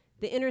face,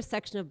 the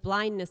intersection of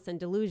blindness and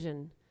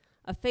delusion,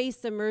 a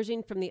face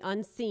emerging from the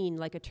unseen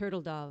like a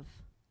turtle dove.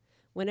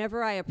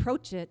 Whenever I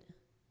approach it,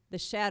 the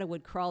shadow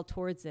would crawl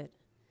towards it.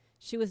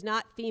 She was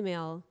not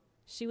female,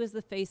 she was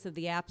the face of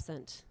the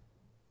absent.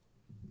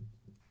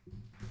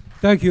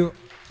 Thank you.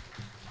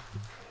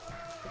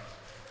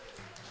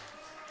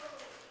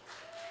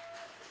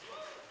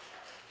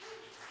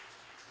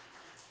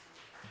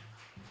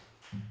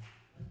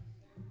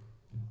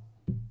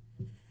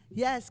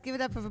 Yes, give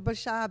it up for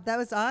Bashab. That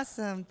was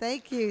awesome.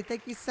 Thank you.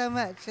 Thank you so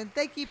much. And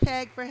thank you,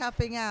 Peg, for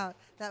helping out.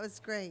 That was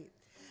great.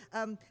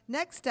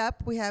 Next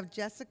up, we have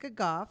Jessica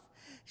Goff.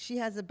 She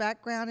has a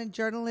background in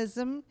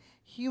journalism,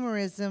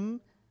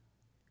 humorism,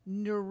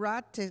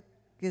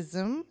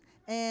 neuroticism,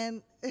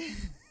 and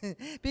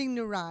being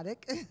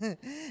neurotic,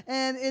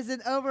 and is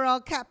an overall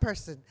cat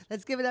person.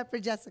 Let's give it up for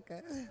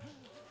Jessica.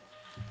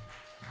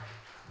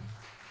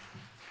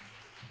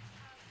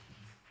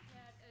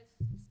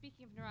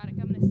 Speaking of neurotic,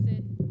 I'm going to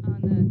sit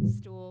on the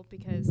stool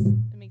because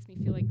it makes me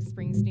feel like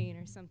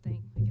Springsteen or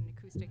something, like an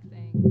acoustic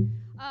thing.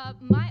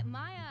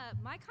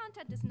 My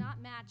content does not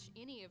match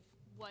any of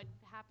what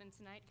happened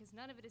tonight because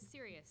none of it is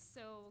serious.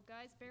 So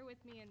guys, bear with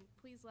me and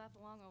please laugh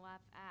along or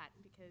laugh at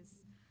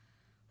because,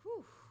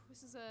 whew,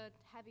 this is a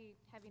heavy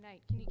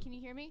night. Can you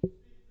hear me?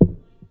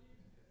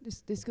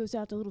 This goes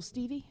out to little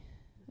Stevie.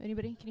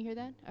 Anybody? Can you hear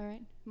that? All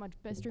right, my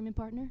best dreaming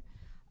partner.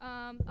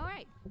 All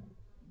right.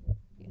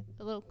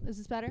 A little. Is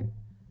this better?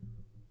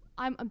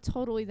 I'm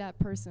totally that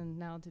person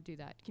now to do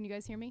that. Can you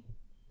guys hear me?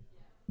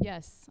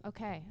 Yes.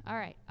 Okay. All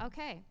right.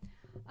 Okay.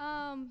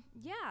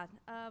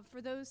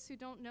 For those who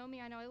don't know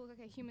me, I know I look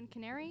like a human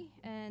canary,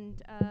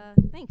 and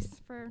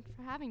thanks for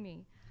having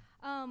me.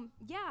 I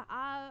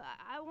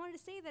wanted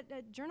to say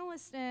that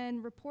journalists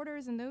and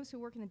reporters and those who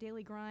work in the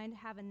daily grind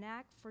have a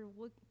knack for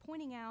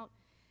pointing out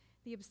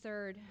the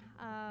absurd.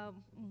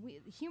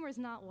 Humor is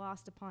not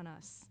lost upon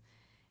us.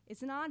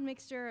 It's an odd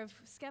mixture of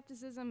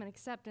skepticism and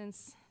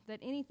acceptance that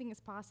anything is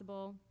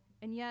possible,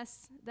 and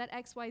yes, that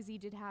XYZ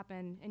did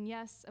happen, and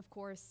yes, of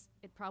course,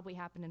 it probably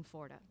happened in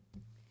Florida.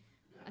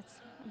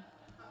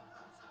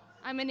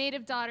 I'm a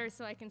native daughter,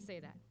 so I can say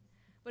that.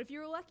 But if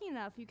you're lucky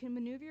enough, you can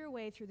maneuver your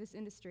way through this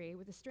industry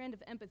with a strand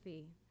of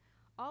empathy,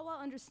 all while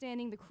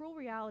understanding the cruel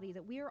reality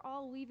that we are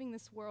all leaving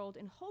this world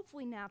in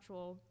hopefully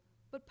natural,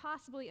 but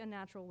possibly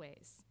unnatural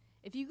ways.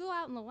 If you go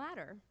out on the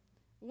ladder,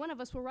 one of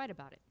us will write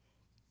about it.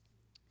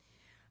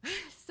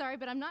 Sorry,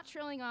 but I'm not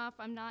trailing off.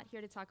 I'm not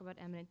here to talk about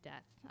imminent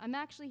death. I'm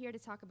actually here to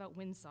talk about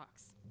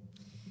windsocks.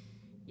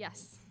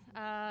 Yes,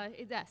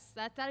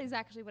 that is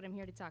actually what I'm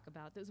here to talk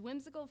about. Those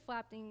whimsical,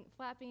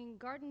 flapping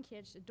garden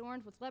kitsch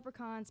adorned with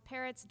leprechauns,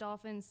 parrots,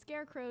 dolphins,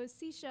 scarecrows,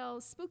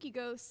 seashells, spooky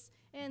ghosts,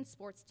 and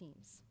sports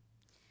teams.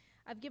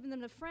 I've given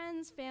them to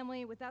friends,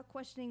 family, without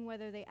questioning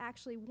whether they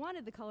actually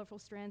wanted the colorful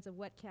strands of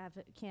wet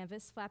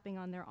canvas flapping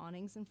on their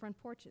awnings and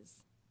front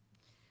porches.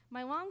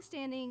 My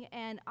long-standing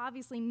and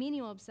obviously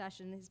menial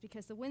obsession is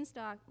because the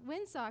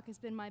windsock has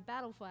been my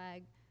battle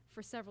flag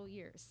for several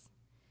years,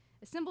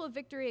 a symbol of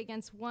victory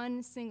against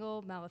one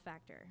single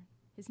malefactor.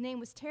 His name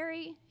was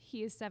Terry.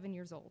 He is 7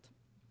 years old.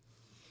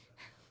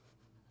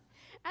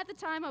 At the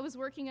time, I was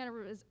working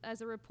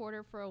as a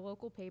reporter for a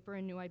local paper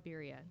in New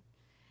Iberia.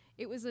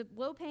 It was a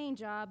low-paying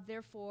job,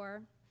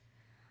 therefore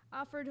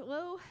offered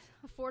low,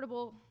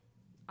 affordable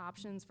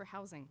options for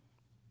housing.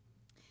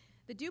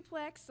 The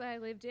duplex I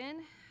lived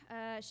in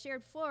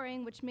shared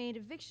flooring, which made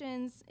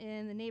evictions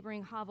in the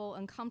neighboring hovel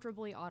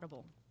uncomfortably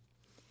audible.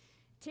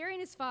 Terry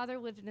and his father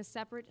lived in a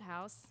separate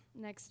house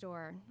next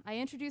door. I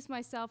introduced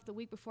myself the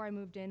week before I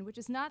moved in, which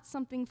is not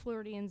something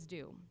Floridians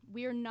do.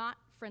 We are not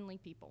friendly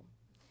people.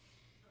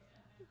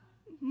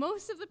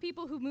 Most of the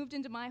people who moved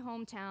into my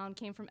hometown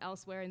came from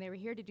elsewhere, and they were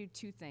here to do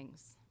two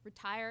things: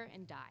 retire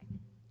and die.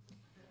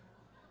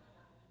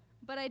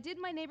 But I did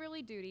my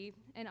neighborly duty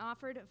and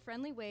offered a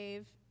friendly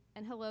wave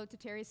and hello to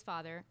Terry's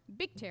father,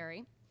 Big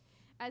Terry,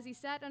 as he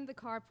sat under the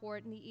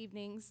carport in the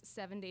evenings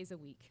 7 days a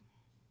week.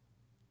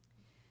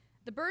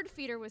 The bird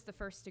feeder was the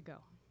first to go.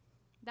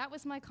 That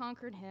was my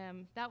conquered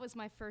hymn. That was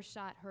my first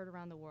shot heard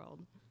around the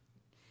world.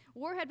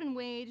 War had been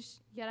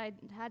waged, yet I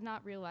had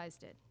not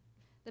realized it.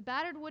 The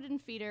battered wooden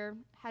feeder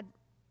had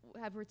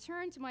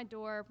returned to my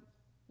door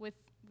with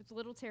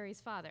little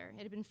Terry's father.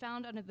 It had been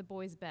found under the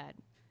boy's bed.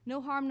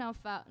 No harm, no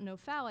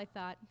foul, I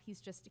thought.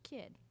 He's just a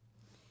kid.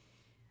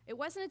 It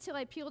wasn't until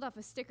I peeled off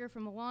a sticker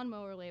from a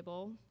lawnmower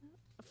label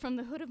from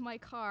the hood of my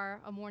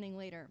car a morning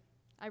later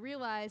I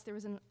realized there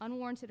was an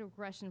unwarranted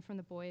aggression from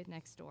the boy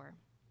next door.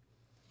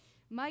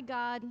 My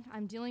God,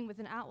 I'm dealing with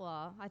an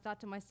outlaw, I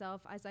thought to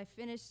myself as I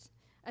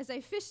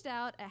fished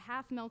out a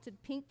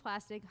half-melted pink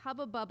plastic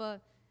Hubba Bubba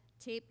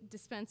tape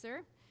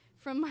dispenser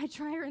from my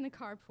dryer in the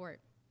carport.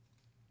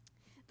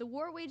 The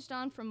war waged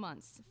on for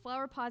months.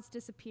 Flower pots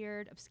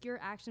disappeared, obscure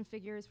action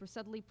figures were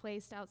suddenly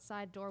placed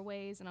outside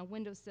doorways and on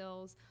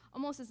windowsills,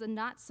 almost as a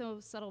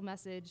not-so-subtle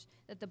message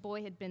that the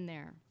boy had been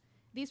there.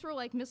 These were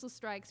like missile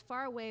strikes,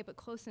 far away but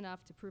close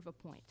enough to prove a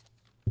point.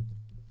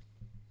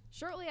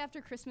 Shortly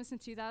after Christmas in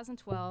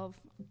 2012,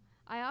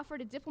 I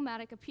offered a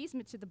diplomatic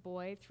appeasement to the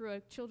boy through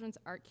a children's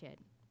art kit.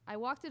 I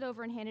walked it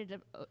over and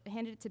handed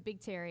it to Big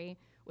Terry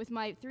with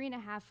my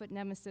 3.5-foot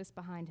nemesis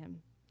behind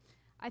him.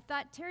 I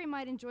thought Terry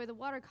might enjoy the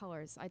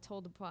watercolors, I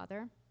told the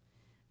father,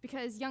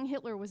 because young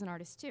Hitler was an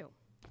artist too,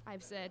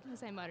 I've said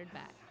as I muttered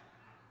back.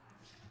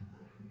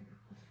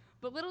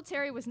 But little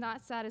Terry was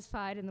not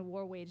satisfied and the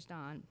war waged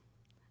on.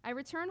 I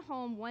returned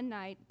home one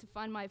night to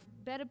find my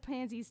bed of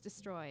pansies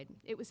destroyed.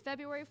 It was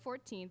February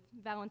 14th,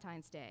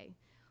 Valentine's Day,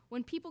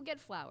 when people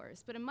get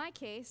flowers, but in my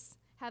case,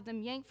 have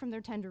them yanked from their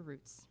tender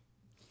roots.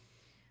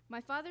 My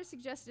father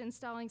suggested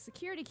installing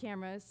security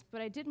cameras,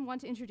 but I didn't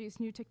want to introduce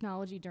new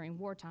technology during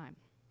wartime.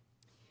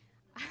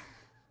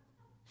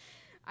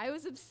 I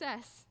was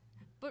obsessed,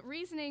 but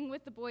reasoning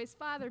with the boy's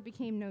father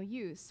became no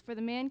use, for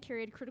the man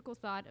carried critical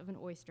thought of an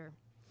oyster.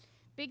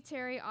 Big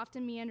Terry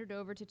often meandered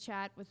over to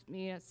chat with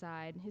me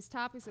outside. His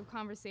topics of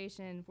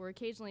conversation were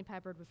occasionally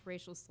peppered with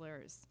racial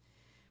slurs.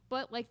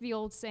 But like the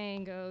old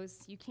saying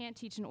goes, you can't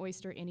teach an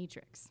oyster any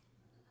tricks.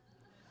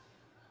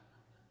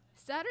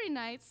 Saturday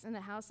nights in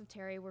the house of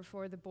Terry were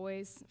for the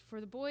boys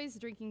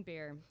drinking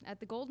beer. At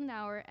the golden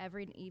hour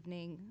every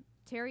evening,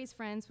 Terry's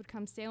friends would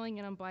come sailing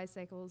in on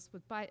bicycles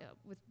with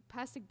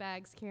plastic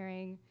bags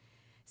carrying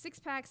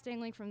six-packs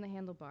dangling from the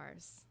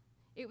handlebars.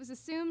 It was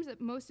assumed that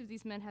most of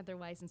these men had their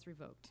license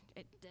revoked.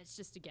 That's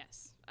just a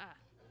guess.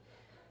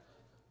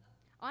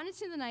 On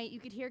into the night, you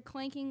could hear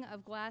clanking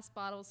of glass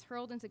bottles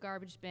hurled into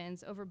garbage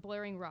bins over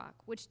blaring rock,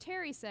 which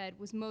Terry said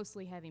was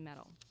mostly heavy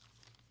metal.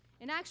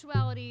 In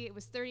actuality, it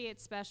was 38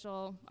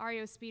 Special,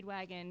 REO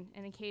Speedwagon,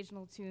 and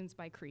occasional tunes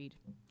by Creed.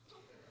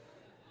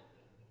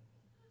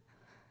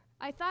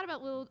 I thought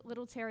about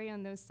little Terry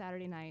on those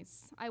Saturday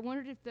nights. I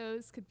wondered if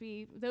those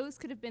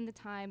could have been the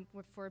time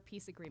for a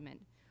peace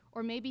agreement.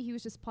 Or maybe he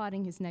was just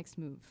plotting his next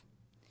move.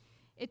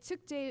 It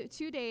took 2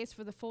 days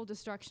for the full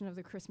destruction of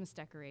the Christmas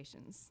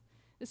decorations.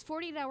 This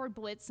 48-hour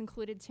blitz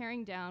included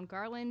tearing down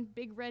garland,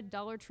 big red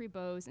Dollar Tree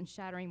bows, and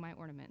shattering my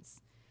ornaments.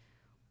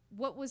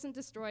 What wasn't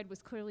destroyed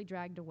was clearly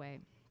dragged away.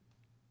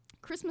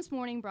 Christmas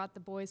morning brought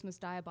the boys'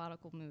 most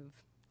diabolical move.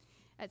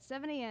 At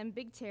 7 a.m.,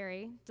 Big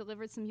Terry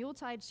delivered some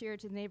Yuletide cheer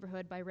to the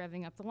neighborhood by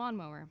revving up the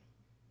lawnmower.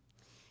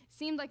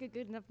 Seemed like a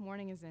good enough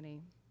morning as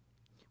any.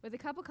 With a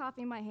cup of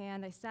coffee in my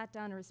hand, I sat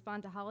down to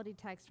respond to holiday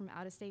texts from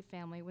out-of-state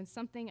family when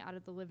something out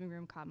of the living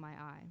room caught my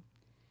eye.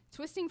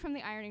 Twisting from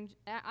the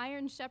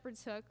iron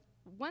shepherd's hook,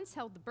 once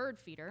held the bird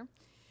feeder,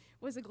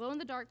 was a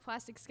glow-in-the-dark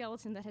plastic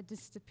skeleton that had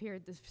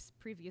disappeared this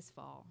previous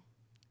fall.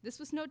 This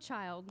was no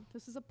child.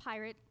 This was a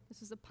pirate. This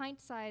was a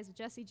pint-sized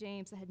Jesse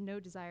James that had no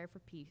desire for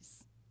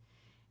peace.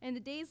 In the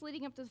days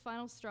leading up to the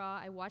final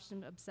straw, I watched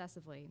him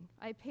obsessively.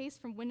 I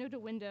paced from window to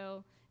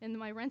window in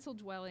my rental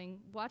dwelling,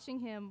 watching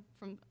him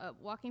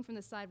walking from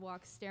the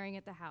sidewalk, staring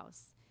at the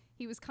house.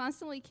 He was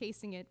constantly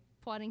casing it,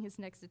 plotting his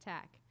next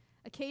attack,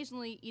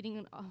 occasionally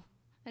eating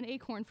an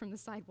acorn from the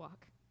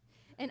sidewalk.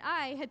 And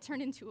I had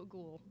turned into a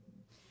ghoul.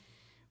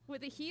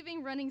 With a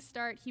heaving running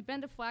start, he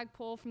bent a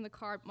flagpole from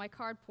my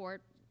carport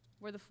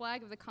where the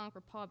flag of the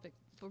Conquered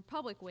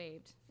Republic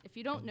waved. If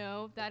you don't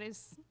know, that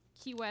is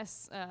Key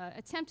West's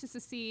attempt to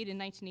secede in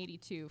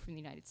 1982 from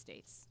the United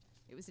States.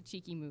 It was a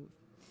cheeky move.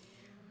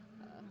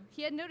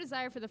 He had no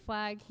desire for the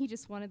flag, he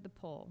just wanted the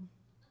pole.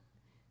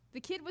 The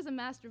kid was a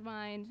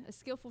mastermind, a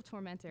skillful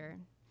tormentor.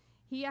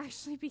 He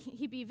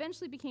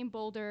eventually became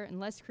bolder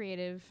and less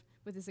creative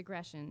with his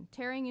aggression,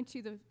 tearing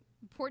into the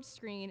porch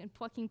screen and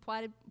plucking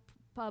potted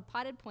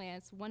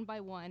plants one by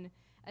one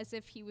as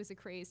if he was a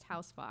crazed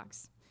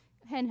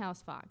hen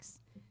house fox.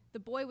 The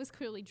boy was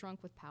clearly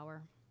drunk with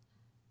power.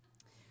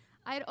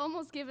 I had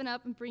almost given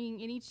up on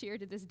bringing any cheer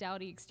to this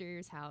dowdy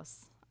exterior's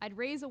house. I'd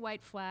raise a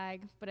white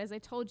flag, but as I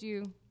told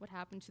you, what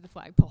happened to the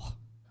flagpole?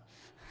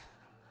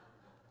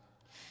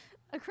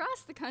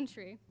 Across the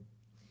country,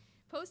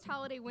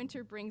 post-holiday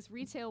winter brings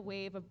retail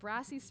wave of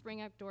brassy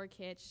spring outdoor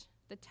kitsch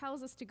that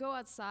tells us to go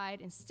outside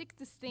and stick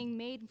this thing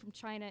made from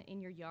China in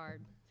your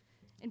yard.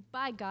 And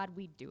by God,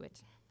 we'd do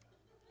it.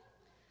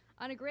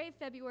 On a gray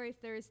February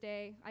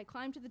Thursday, I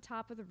climbed to the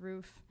top of the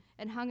roof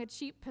and hung a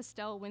cheap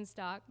pastel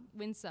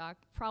windsock,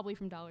 probably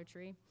from Dollar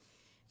Tree,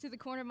 to the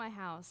corner of my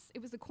house.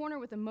 It was the corner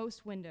with the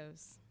most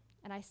windows,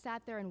 and I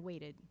sat there and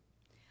waited.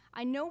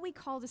 I know we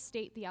call the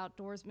state the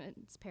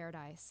outdoorsman's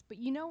paradise, but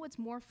you know what's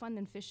more fun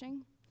than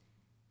fishing?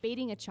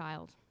 Baiting a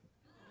child.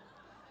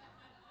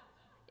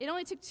 It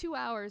only took 2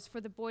 hours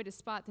for the boy to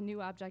spot the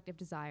new object of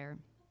desire.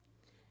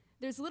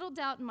 There's little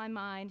doubt in my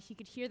mind he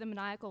could hear the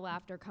maniacal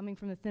laughter coming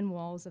from the thin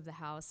walls of the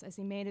house as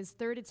he made his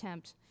third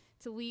attempt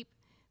to leap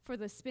for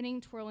the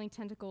spinning, twirling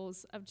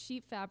tentacles of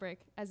cheap fabric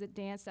as it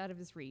danced out of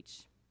his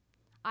reach.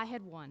 I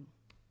had won.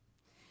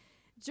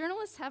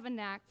 Journalists have a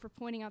knack for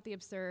pointing out the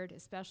absurd,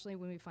 especially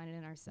when we find it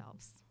in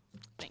ourselves.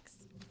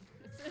 Thanks.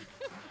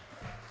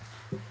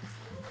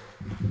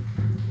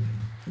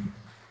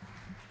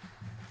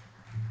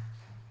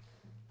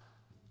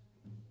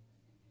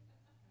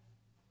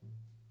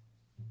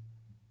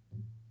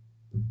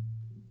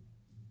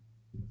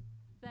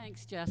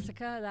 Thanks,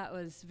 Jessica. That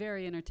was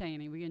very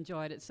entertaining. We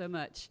enjoyed it so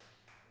much.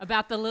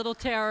 About the little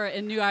terror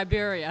in New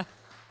Iberia.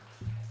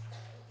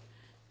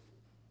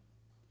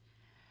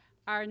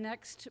 Our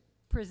next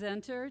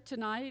presenter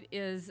tonight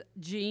is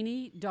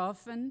Jeannie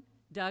Dolphin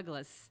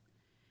Douglas.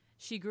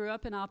 She grew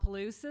up in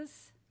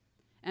Opelousas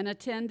and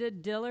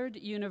attended Dillard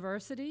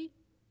University.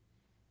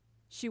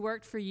 She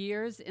worked for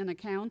years in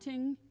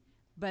accounting,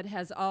 but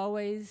has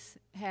always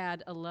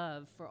had a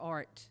love for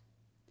art.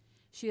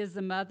 She is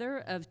the mother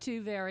of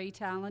two very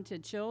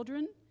talented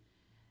children,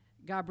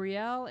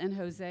 Gabrielle and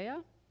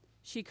Hosea.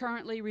 She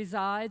currently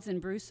resides in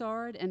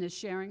Broussard and is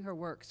sharing her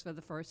works for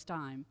the first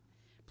time.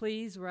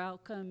 Please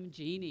welcome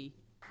Jeannie.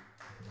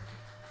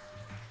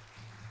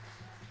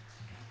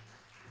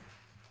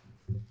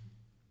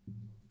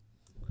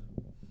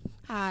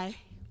 Hi.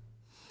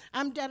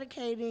 I'm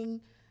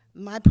dedicating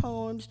my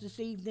poems this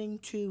evening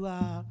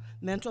to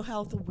mental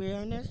health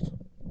awareness.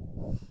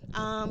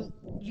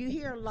 You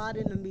hear a lot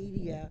in the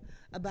media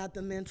about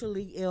the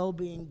mentally ill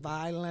being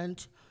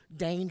violent,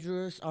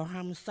 dangerous, or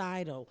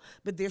homicidal,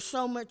 but there's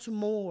so much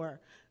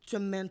more to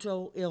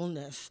mental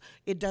illness.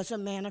 It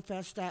doesn't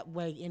manifest that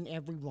way in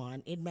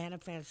everyone. It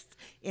manifests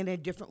in a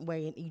different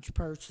way in each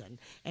person.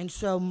 And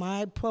so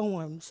my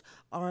poems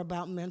are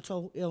about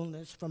mental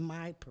illness from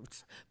my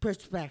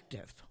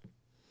perspective.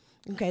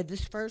 Okay,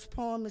 this first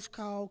poem is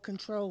called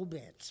Control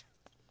Bitch.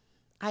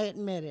 I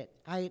admit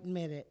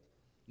it,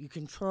 you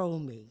control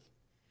me.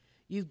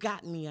 You've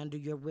got me under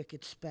your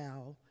wicked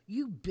spell.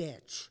 You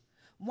bitch.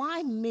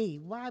 Why me?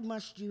 Why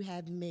must you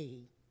have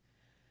me?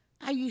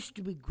 I used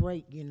to be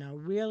great, you know,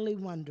 really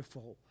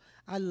wonderful.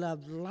 I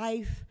loved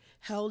life,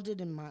 held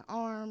it in my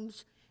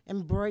arms,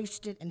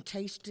 embraced it and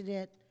tasted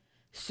it,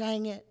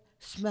 sang it,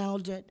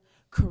 smelled it,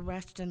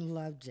 caressed and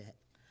loved it.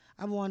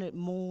 I wanted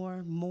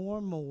more,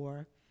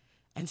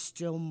 and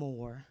still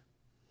more.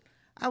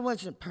 I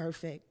wasn't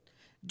perfect.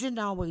 Didn't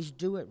always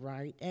do it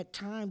right. At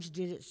times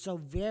did it so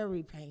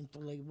very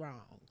painfully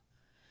wrong.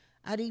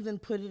 I'd even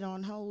put it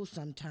on hold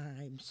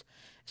sometimes,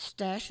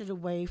 stash it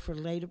away for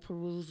later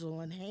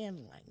perusal and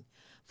handling,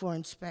 for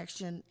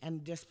inspection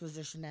and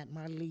disposition at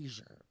my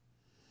leisure.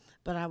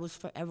 But I was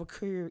forever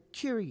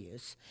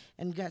curious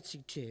and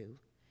gutsy too,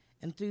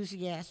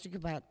 enthusiastic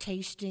about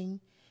tasting,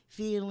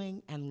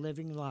 feeling, and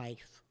living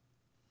life.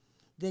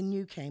 Then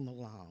you came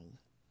along.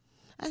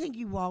 I think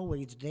you were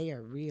always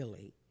there,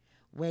 really,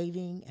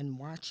 waiting and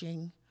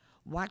watching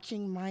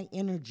my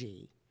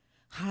energy,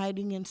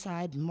 hiding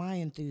inside my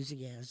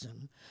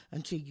enthusiasm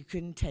until you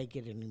couldn't take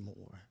it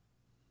anymore.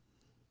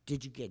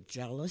 Did you get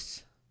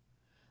jealous?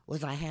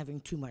 Was I having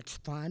too much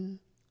fun?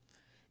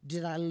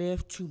 Did I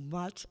live too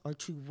much or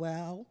too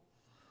well?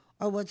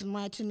 Or was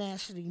my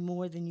tenacity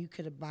more than you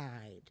could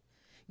abide?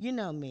 You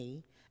know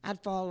me,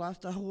 I'd fall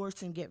off the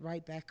horse and get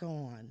right back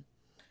on.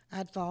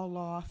 I'd fall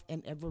off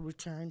and ever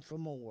return for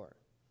more.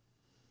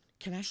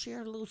 Can I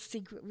share a little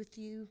secret with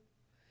you?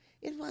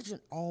 It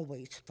wasn't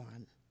always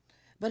fun,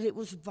 but it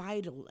was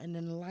vital and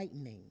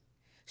enlightening,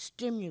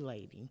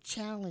 stimulating,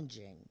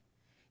 challenging.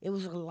 It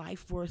was a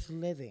life worth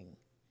living.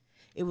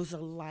 It was a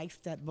life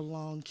that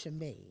belonged to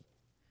me.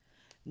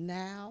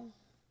 Now,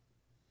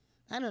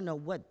 I don't know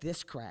what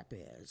this crap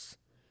is.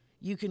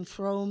 You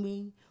control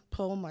me,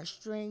 pull my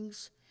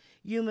strings.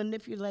 You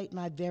manipulate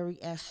my very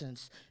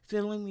essence,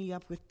 filling me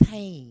up with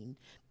pain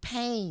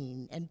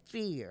and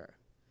fear.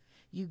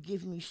 You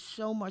give me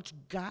so much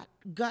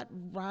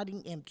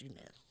gut-rotting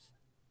emptiness.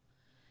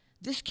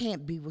 This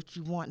can't be what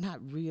you want, not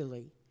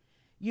really.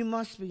 You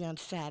must be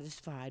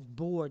unsatisfied,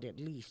 bored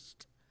at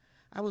least.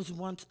 I was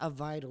once a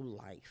vital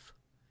life.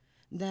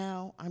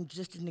 Now I'm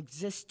just an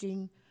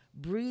existing,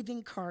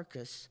 breathing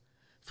carcass,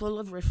 full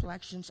of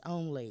reflections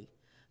only,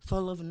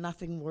 full of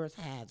nothing worth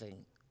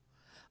having.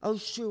 Oh,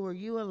 sure,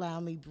 you allow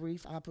me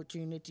brief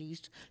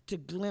opportunities to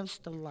glimpse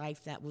the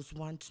life that was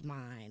once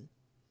mine.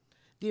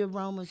 The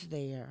aroma's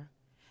there,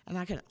 and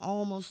I can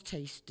almost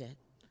taste it,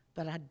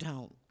 but I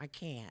don't, I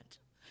can't.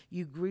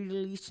 You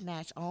greedily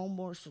snatch all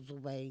morsels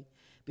away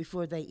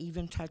before they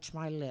even touch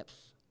my lips.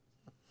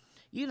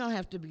 You don't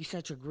have to be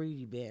such a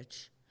greedy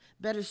bitch.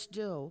 Better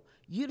still,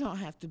 you don't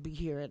have to be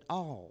here at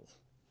all.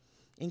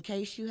 In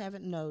case you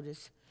haven't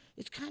noticed,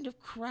 it's kind of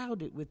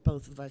crowded with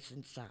both of us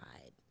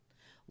inside.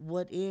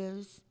 What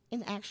is,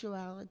 in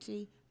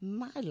actuality,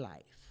 my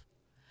life.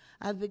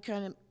 I've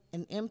become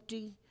an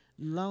empty,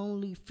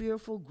 lonely,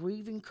 fearful,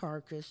 grieving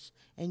carcass,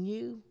 and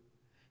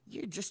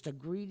you're just a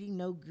greedy,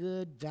 no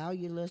good,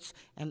 valueless,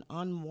 and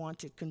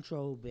unwanted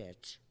control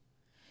bitch.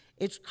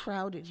 It's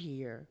crowded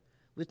here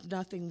with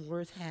nothing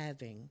worth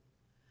having.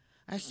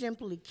 I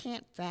simply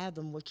can't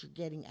fathom what you're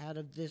getting out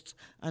of this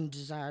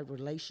undesired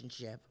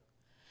relationship.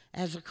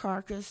 As a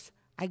carcass,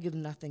 I give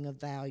nothing of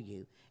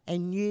value.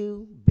 And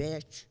you,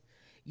 bitch,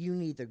 you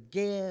neither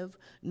give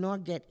nor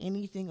get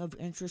anything of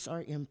interest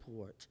or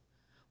import.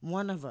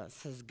 One of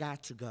us has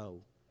got to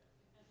go.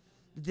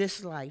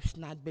 This life's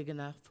not big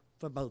enough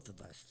for both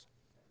of us.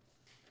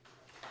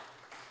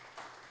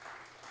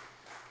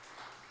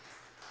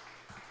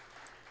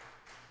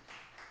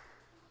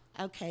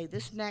 Okay,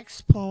 this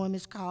next poem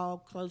is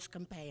called Close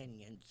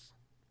Companions.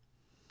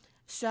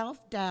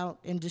 Self-doubt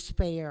and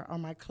despair are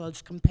my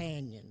close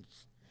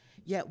companions,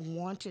 yet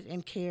wanted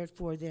and cared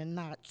for they're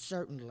not,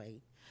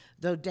 certainly.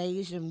 Though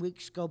days and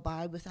weeks go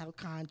by without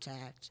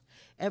contact,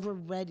 ever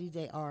ready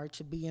they are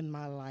to be in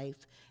my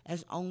life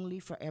as only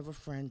forever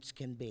friends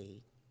can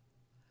be.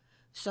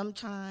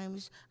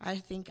 Sometimes I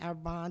think our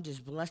bond is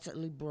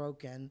blessedly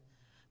broken,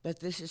 but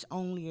this is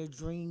only a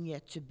dream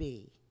yet to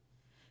be.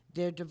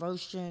 Their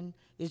devotion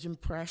is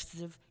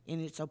impressive in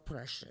its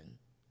oppression.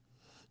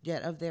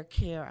 Yet of their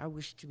care I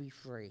wish to be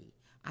free.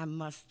 I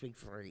must be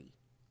free.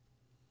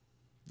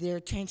 Their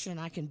attention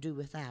I can do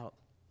without.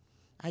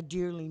 I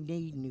dearly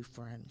need new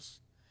friends.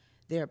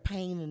 They're a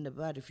pain in the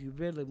butt if you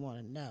really want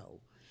to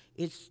know.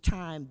 It's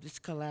time this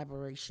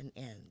collaboration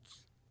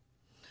ends.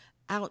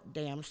 Out,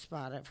 damn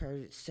spot, I've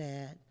heard it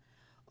said.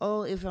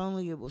 Oh, if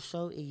only it was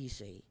so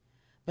easy.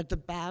 But the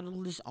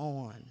battle is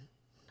on.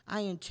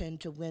 I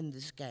intend to win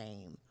this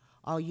game.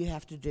 All you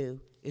have to do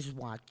is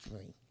watch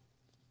me.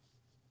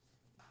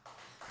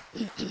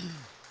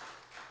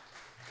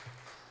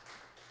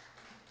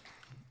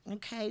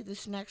 Okay,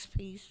 this next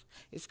piece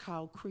is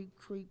called Creep,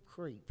 Creep,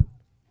 Creep.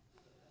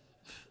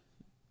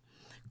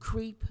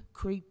 Creep,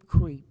 creep,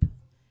 creep.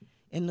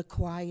 In the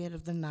quiet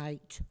of the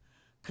night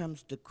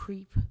comes the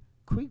creep,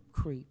 creep,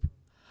 creep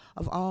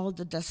of all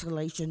the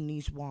desolation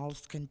these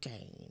walls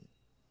contain.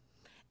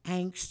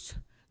 Angst,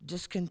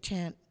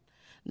 discontent,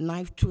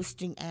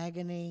 knife-twisting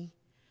agony,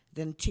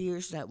 then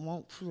tears that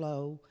won't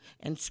flow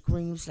and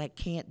screams that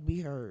can't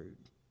be heard.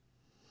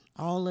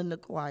 All in the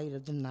quiet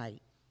of the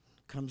night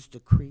comes the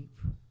creep,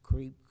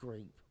 creep,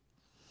 creep.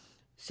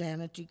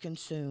 Sanity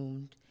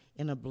consumed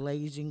in a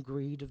blazing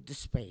greed of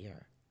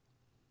despair.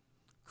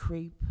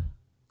 Creep,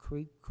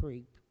 creep,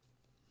 creep.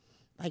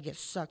 I get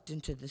sucked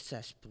into the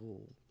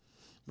cesspool,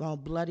 while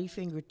bloody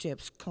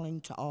fingertips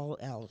cling to all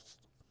else,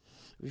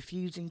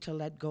 refusing to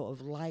let go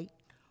of light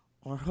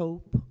or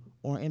hope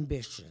or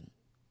ambition.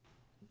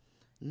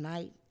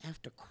 Night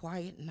after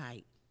quiet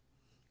night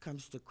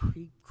comes the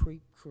creep,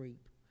 creep,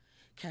 creep,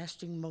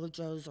 casting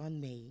mojos on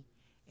me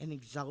in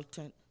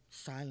exultant,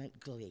 silent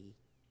glee.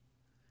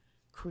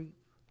 Creep,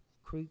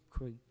 creep,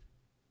 creep,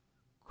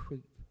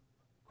 creep,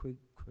 creep,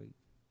 creep,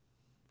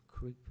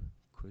 creep,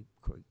 creep,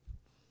 creep.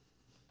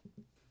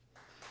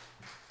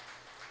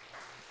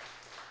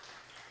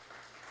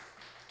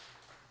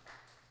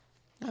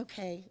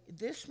 Okay,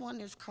 this one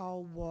is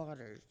called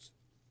Waters.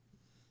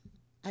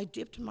 I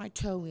dipped my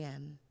toe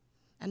in,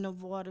 and the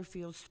water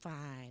feels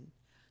fine,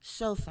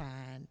 so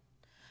fine.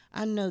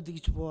 I know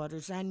these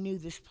waters. I knew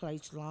this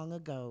place long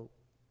ago,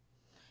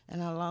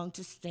 and I long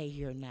to stay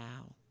here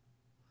now.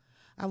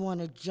 I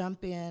want to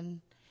jump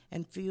in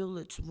and feel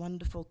its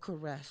wonderful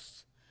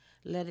caress,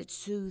 let it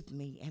soothe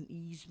me and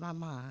ease my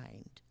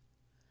mind.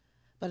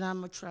 But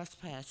I'm a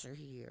trespasser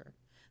here.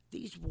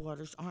 These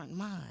waters aren't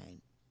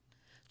mine,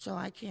 so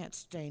I can't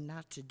stay,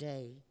 not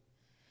today.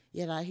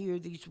 Yet I hear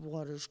these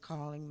waters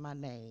calling my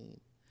name,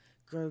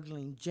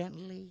 gurgling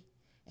gently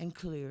and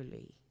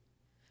clearly,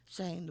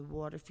 saying the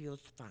water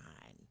feels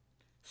fine,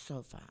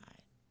 so fine.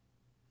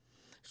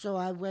 So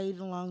I wade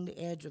along the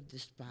edge of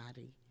this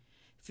body,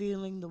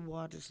 feeling the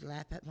waters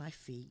lap at my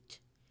feet,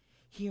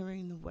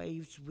 hearing the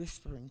waves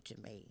whispering to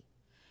me,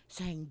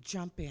 saying,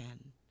 jump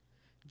in,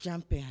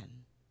 jump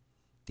in.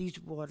 These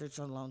waters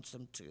are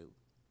lonesome too.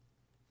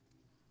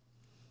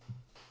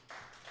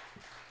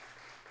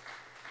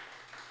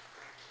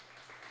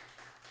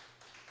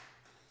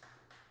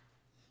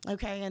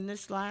 Okay, and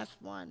this last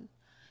one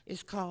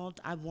is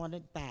called I Want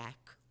It Back.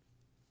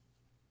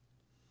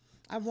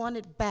 I want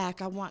it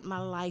back. I want my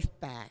life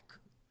back.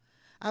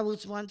 I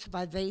was once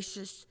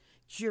vivacious,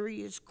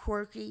 curious,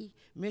 quirky,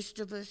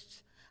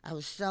 mischievous. I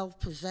was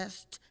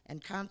self-possessed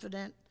and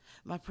confident.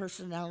 My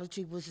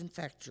personality was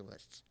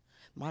infectious.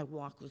 My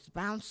walk was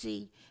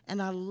bouncy,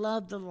 and I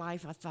loved the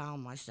life I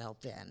found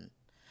myself in.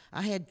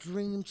 I had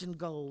dreams and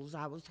goals.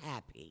 I was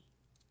happy.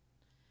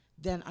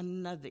 Then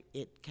another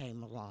it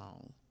came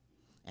along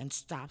and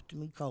stopped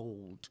me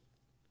cold.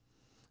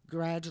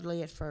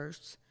 Gradually at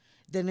first,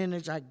 then in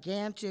a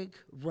gigantic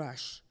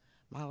rush,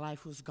 my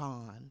life was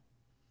gone,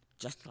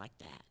 just like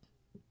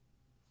that.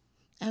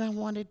 And I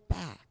want it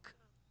back.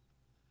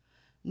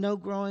 No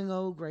growing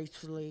old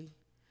gracefully,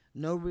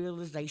 no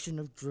realization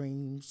of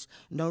dreams,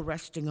 no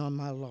resting on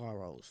my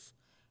laurels.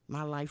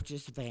 My life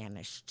just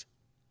vanished.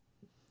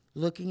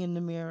 Looking in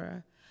the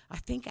mirror, I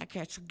think I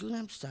catch a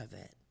glimpse of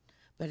it,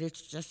 but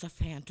it's just a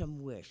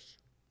phantom wish.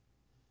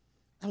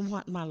 I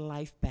want my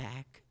life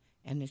back,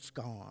 and it's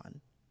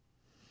gone.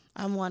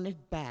 I want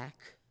it back,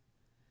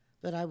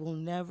 but I will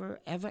never,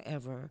 ever,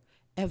 ever,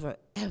 ever,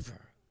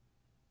 ever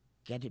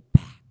get it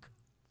back.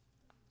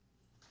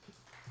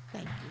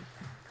 Thank you.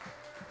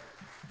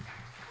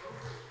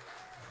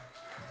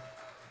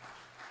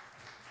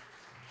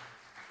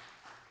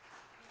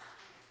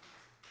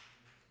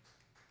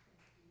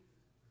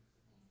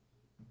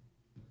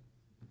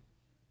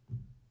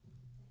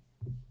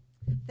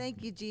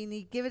 Thank you,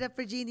 Jeannie. Give it up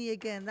for Jeannie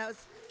again. That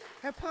was,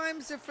 her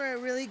poems are for a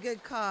really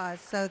good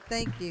cause, so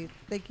thank you.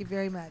 Thank you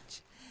very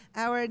much.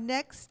 Our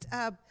next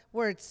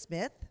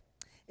wordsmith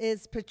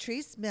is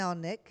Patrice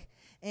Melnick,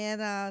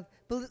 and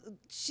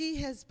she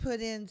has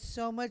put in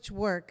so much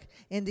work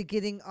into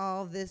getting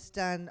all this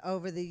done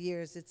over the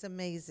years. It's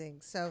amazing.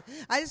 So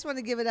I just want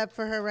to give it up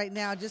for her right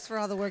now, just for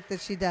all the work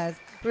that she does.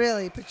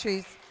 Really,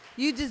 Patrice,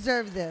 you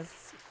deserve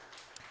this.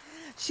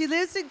 She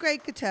lives in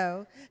Great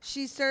Coteau.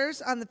 She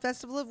serves on the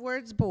Festival of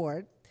Words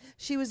board.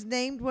 She was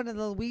named one of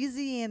the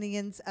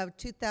Louisianians of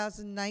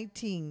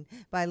 2019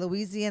 by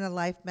Louisiana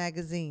Life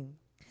magazine.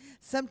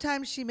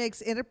 Sometimes she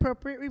makes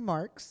inappropriate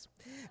remarks.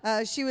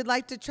 She would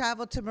like to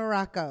travel to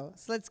Morocco.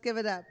 So let's give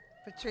it up,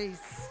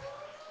 Patrice.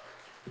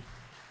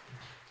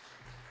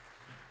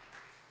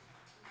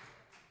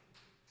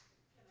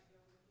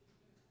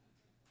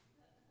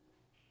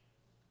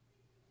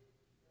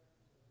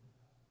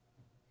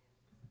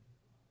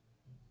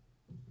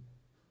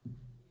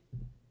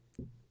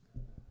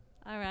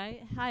 All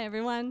right. Hi,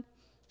 everyone.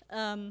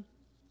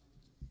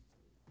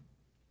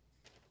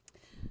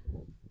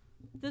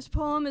 This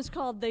poem is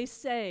called They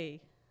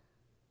Say.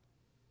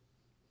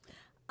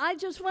 I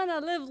just want to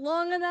live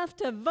long enough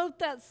to vote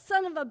that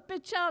son of a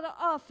bitch out of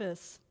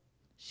office.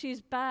 She's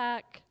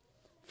back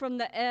from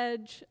the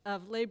edge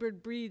of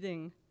labored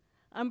breathing,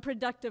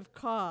 unproductive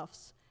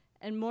coughs,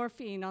 and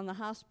morphine on the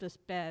hospice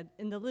bed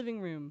in the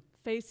living room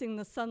facing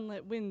the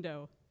sunlit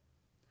window.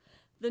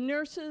 The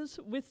nurses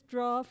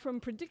withdraw from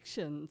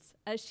predictions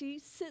as she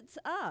sits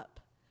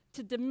up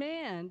to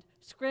demand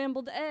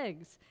scrambled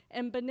eggs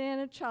and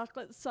banana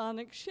chocolate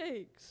Sonic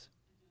shakes.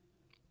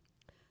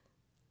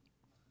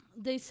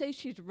 They say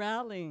she's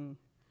rallying,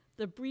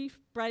 the brief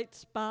bright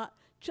spot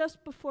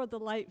just before the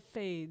light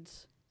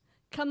fades.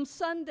 Come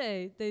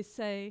Sunday, they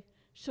say,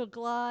 she'll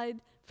glide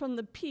from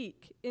the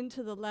peak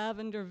into the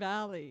lavender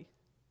valley.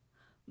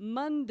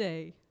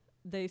 Monday,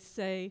 they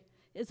say,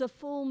 is a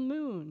full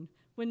moon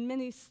when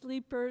many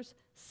sleepers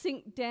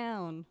sink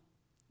down.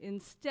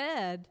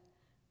 Instead,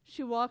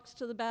 she walks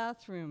to the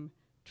bathroom,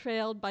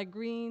 trailed by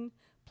green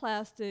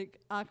plastic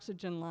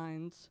oxygen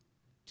lines.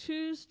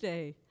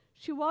 Tuesday,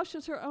 she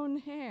washes her own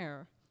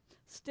hair,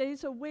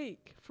 stays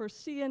awake for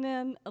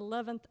CNN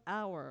 11th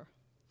hour,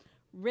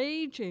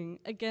 raging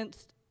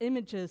against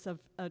images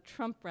of a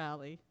Trump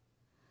rally.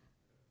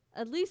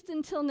 At least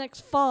until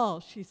next fall,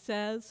 she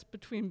says,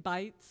 between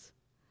bites.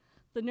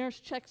 The nurse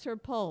checks her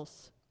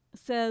pulse,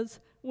 says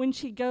when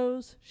she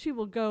goes, she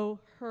will go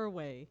her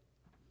way.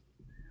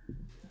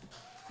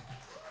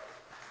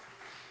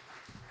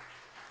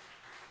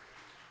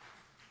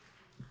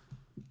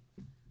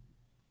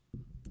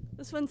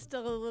 This one's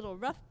still a little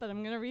rough, but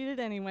I'm going to read it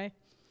anyway.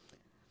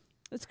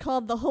 It's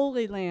called The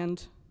Holy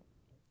Land.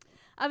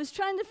 I was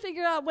trying to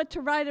figure out what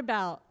to write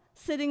about,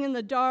 sitting in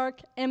the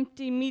dark,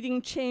 empty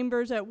meeting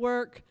chambers at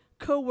work,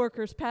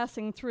 co-workers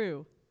passing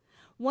through.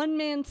 One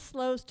man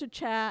slows to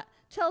chat,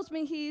 tells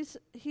me he's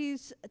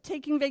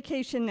taking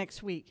vacation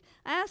next week.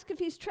 I ask if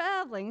he's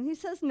traveling, and he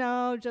says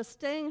no, just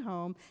staying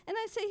home. And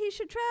I say he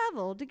should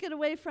travel to get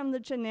away from the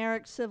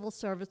generic civil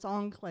service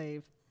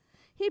enclave.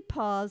 He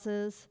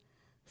pauses,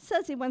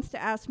 says he wants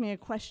to ask me a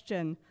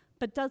question,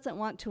 but doesn't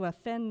want to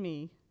offend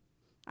me.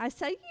 I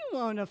say, you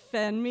won't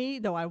offend me,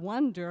 though I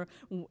wonder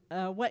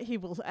what he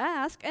will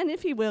ask, and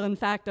if he will, in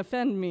fact,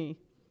 offend me.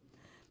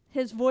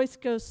 His voice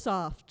goes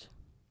soft.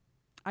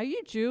 Are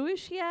you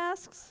Jewish, he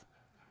asks.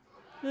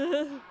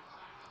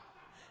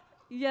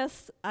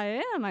 Yes,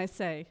 I am, I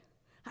say.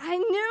 I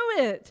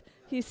knew it,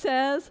 he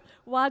says.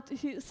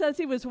 He says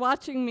he was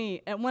watching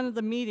me at one of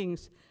the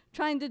meetings,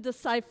 trying to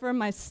decipher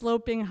my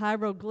sloping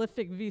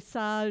hieroglyphic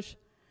visage.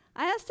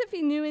 I asked if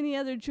he knew any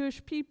other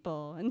Jewish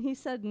people, and he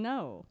said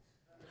no.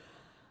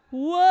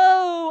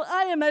 Whoa,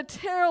 I am a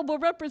terrible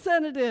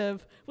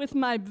representative with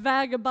my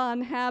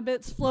vagabond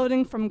habits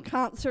floating from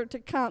concert to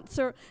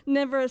concert,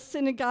 never a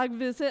synagogue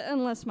visit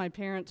unless my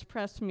parents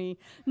press me.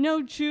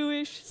 No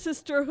Jewish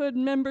sisterhood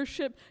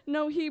membership,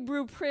 no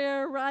Hebrew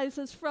prayer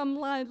rises from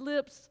my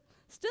lips.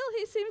 Still,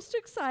 he seems too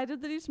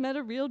excited that he's met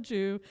a real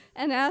Jew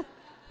and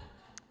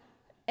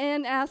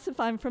asks if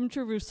I'm from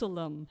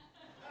Jerusalem.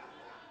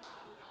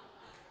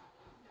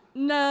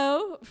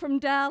 No, from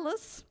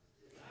Dallas.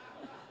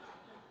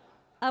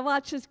 I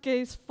watch his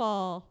gaze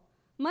fall.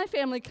 My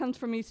family comes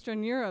from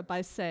Eastern Europe,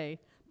 I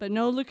say, but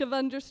no look of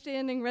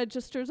understanding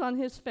registers on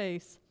his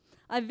face.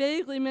 I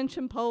vaguely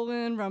mention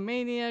Poland,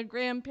 Romania,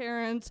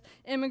 grandparents,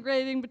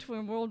 immigrating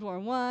between World War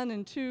I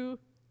and II.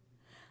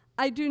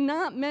 I do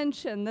not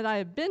mention that I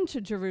have been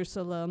to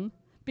Jerusalem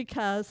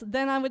because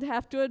then I would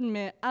have to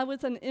admit I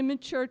was an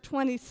immature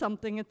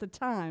 20-something at the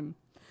time.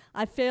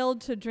 I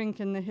failed to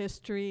drink in the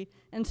history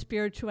and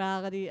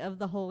spirituality of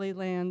the Holy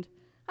Land.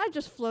 I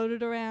just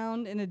floated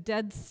around in a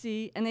dead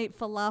sea and ate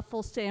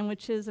falafel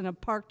sandwiches in a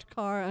parked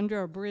car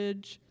under a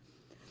bridge.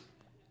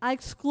 I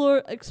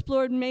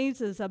explored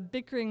mazes of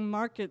bickering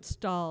market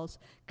stalls,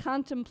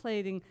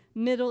 contemplating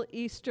Middle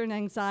Eastern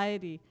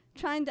anxiety,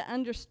 trying to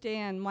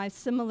understand why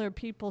similar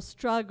people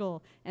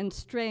struggle and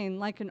strain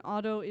like an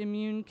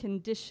autoimmune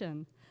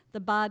condition, the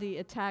body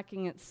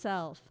attacking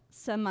itself,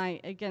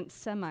 Semite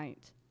against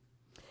Semite.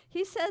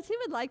 He says he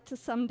would like to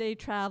someday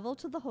travel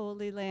to the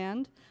Holy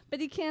Land, but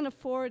he can't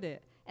afford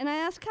it. And I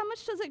ask, how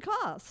much does it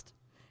cost?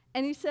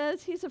 And he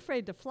says he's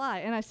afraid to fly.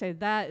 And I say,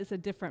 that is a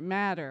different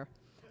matter.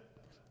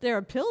 There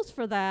are pills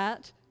for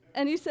that.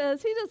 And he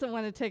says he doesn't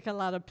want to take a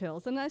lot of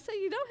pills. And I say,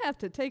 you don't have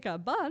to take a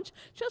bunch,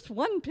 just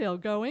one pill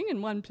going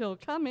and one pill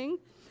coming.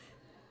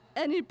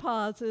 And he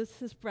pauses,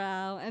 his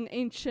brow an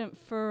ancient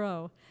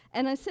furrow.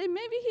 And I say,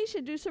 maybe he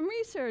should do some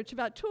research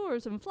about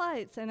tours and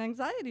flights and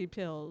anxiety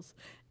pills.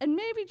 And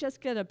maybe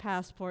just get a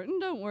passport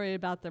and don't worry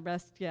about the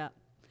rest yet.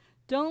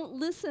 Don't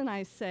listen,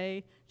 I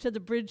say, to the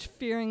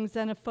bridge-fearing,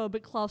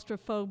 xenophobic,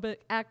 claustrophobic,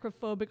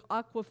 acrophobic,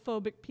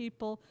 aquaphobic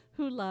people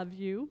who love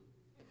you.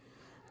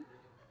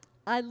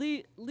 I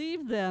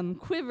leave them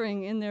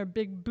quivering in their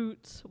big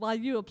boots while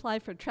you apply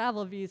for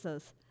travel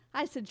visas.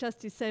 I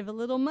suggest you save a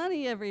little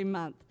money every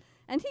month.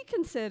 And he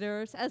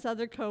considers, as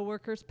other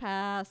coworkers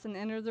pass and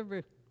enter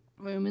the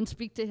room and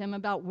speak to him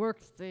about work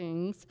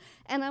things,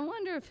 and I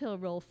wonder if he'll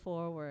roll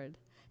forward.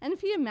 And if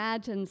he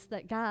imagines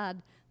that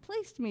God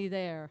placed me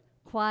there,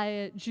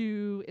 quiet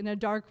Jew in a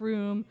dark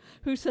room,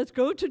 who says,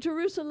 go to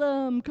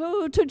Jerusalem,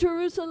 go to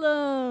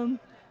Jerusalem.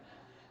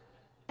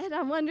 And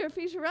I wonder if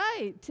he's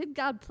right. Did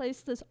God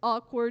place this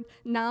awkward,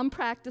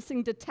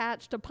 non-practicing,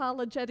 detached,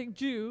 apologetic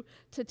Jew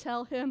to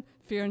tell him,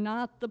 fear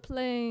not the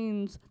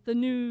plains, the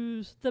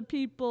news, the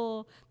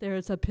people. There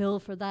is a pill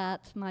for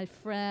that, my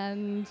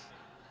friend.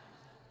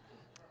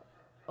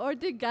 Or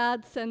did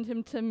God send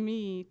him to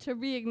me to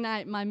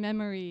reignite my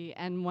memory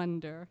and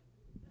wonder?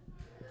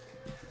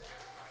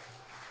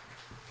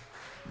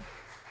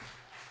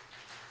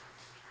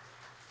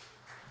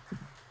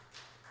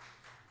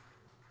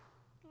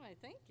 Why,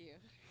 thank you.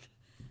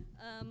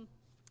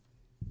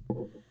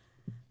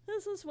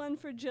 This is one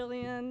for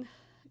Jillian.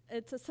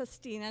 It's a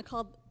sestina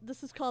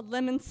this is called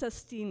lemon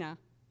sestina.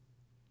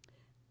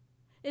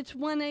 It's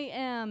 1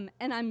 a.m.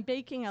 and I'm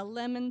baking a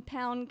lemon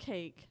pound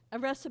cake, a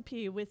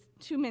recipe with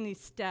too many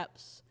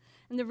steps.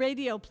 And the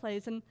radio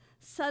plays and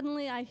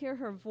suddenly I hear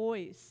her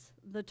voice,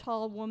 the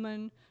tall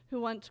woman who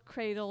once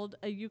cradled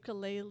a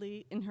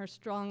ukulele in her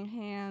strong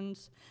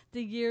hands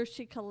the year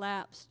she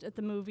collapsed at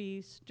the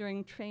movies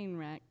during train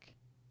wreck.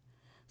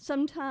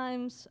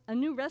 Sometimes a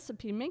new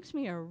recipe makes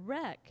me a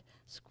wreck.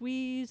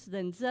 Squeeze,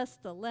 then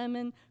zest the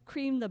lemon,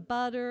 cream the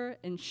butter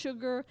and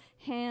sugar,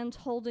 hands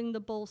holding the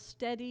bowl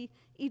steady.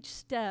 Each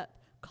step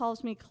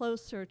calls me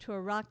closer to a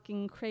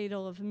rocking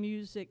cradle of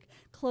music,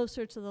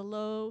 closer to the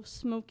low,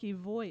 smoky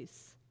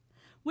voice.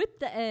 Whip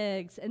the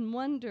eggs and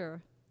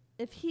wonder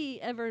if he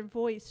ever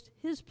voiced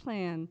his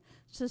plan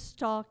to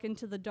stalk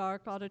into the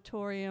dark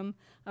auditorium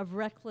of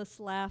reckless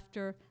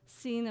laughter,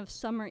 scene of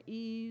summer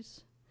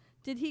ease.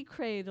 Did he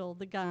cradle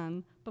the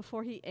gun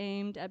before he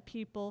aimed at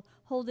people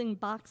holding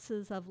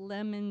boxes of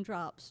lemon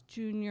drops,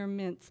 junior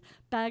mints,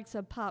 bags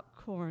of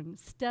popcorn,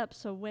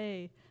 steps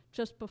away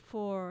just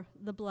before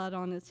the blood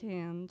on his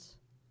hands?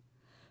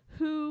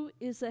 Who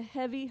is a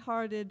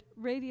heavy-hearted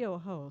radio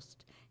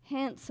host,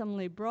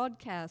 handsomely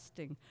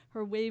broadcasting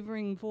her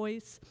wavering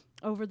voice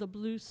over the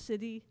blue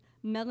city,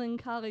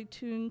 melancholy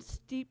tunes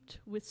steeped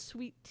with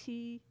sweet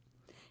tea?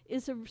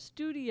 Is a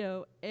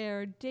studio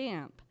air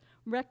damp,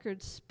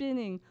 records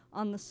spinning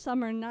on the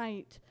summer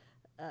night,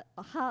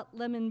 a hot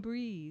lemon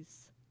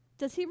breeze?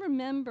 Does he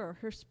remember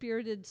her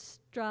spirited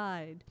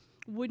stride,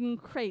 wooden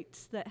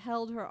crates that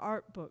held her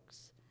art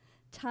books,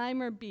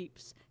 timer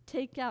beeps,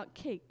 take-out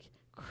cake,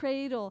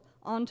 cradle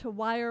onto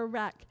wire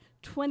rack,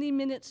 20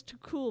 minutes to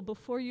cool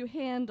before you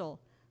handle,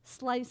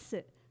 slice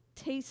it,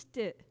 taste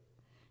it?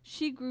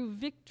 She grew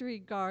victory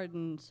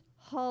gardens,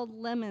 hauled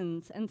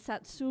lemons and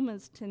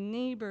satsumas to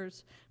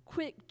neighbors,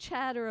 quick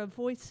chatter of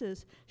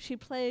voices. She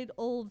played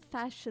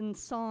old-fashioned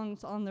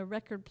songs on the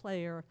record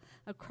player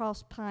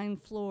across pine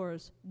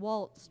floors,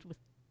 waltzed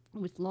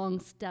with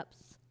long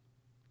steps.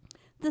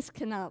 This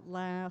cannot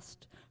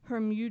last. Her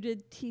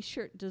muted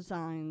T-shirt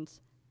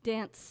designs,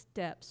 dance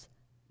steps,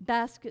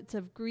 baskets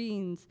of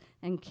greens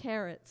and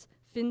carrots,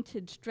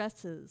 vintage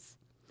dresses.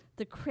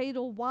 The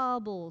cradle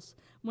wobbles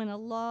when a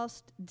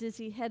lost,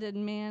 dizzy-headed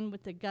man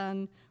with a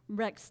gun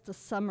wrecks the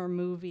summer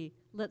movie,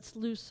 lets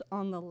loose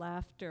on the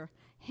laughter.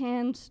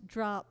 Hands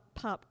drop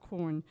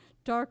popcorn,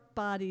 dark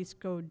bodies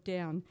go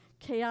down,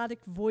 chaotic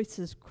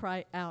voices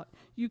cry out,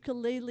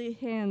 ukulele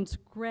hands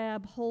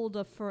grab hold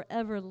of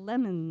forever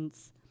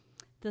lemons.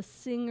 The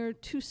singer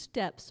 2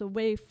 steps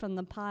away from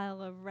the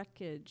pile of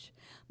wreckage,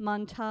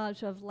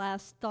 montage of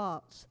last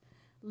thoughts,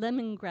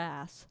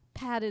 lemongrass,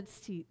 padded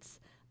seats,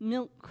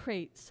 milk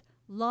crates,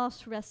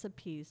 lost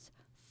recipes,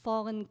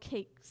 fallen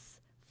cakes,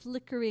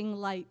 flickering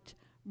light,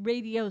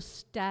 radio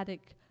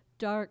static,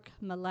 dark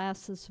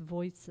molasses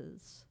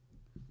voices.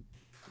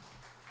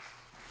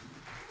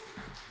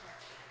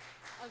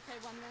 Okay,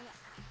 1 minute.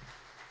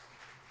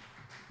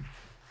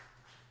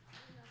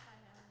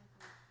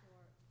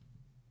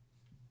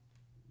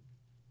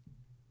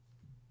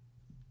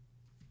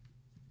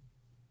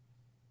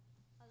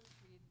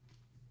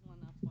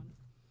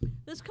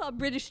 This is called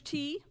British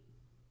Tea.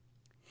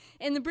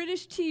 In the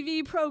British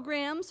TV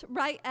programs,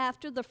 right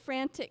after the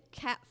frantic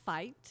cat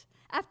fight,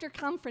 after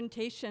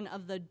confrontation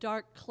of the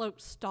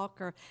dark-cloaked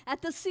stalker,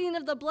 at the scene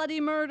of the bloody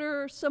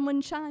murder,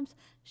 someone chimes,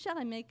 "Shall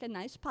I make a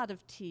nice pot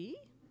of tea?"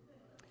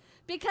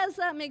 Because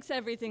that makes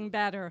everything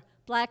better.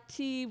 Black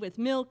tea with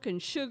milk and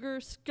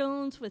sugar,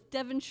 scones with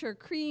Devonshire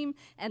cream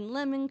and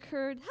lemon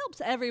curd helps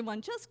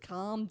everyone just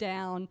calm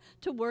down,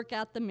 to work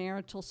out the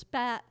marital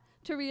spat,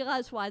 to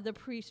realize why the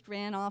priest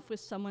ran off with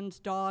someone's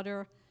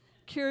daughter,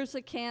 cures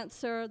a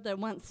cancer that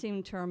once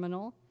seemed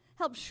terminal,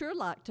 helps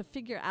Sherlock to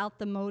figure out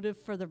the motive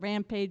for the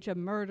rampage of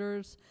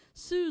murders,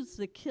 soothes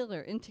the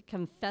killer into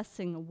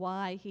confessing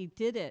why he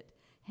did it,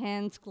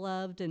 hands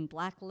gloved in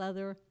black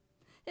leather.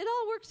 It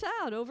all works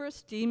out over a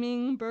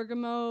steaming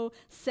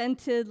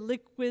bergamot-scented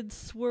liquid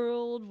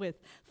swirled with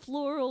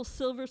floral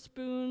silver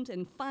spoons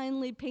and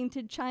finely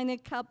painted china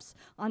cups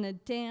on a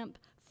damp,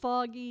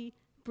 foggy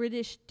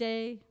British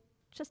day.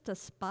 Just a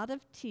spot of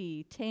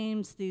tea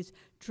tames these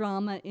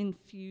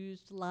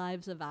drama-infused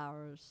lives of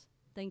ours.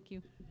 Thank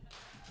you.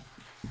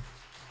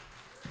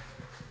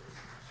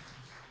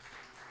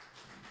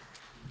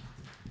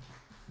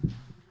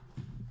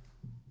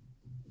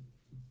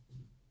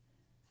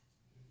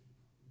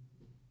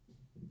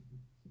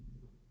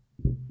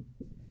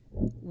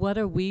 What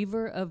a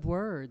weaver of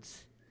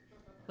words.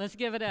 Let's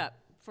give it up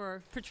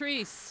for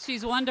Patrice.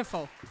 She's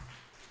wonderful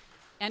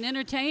and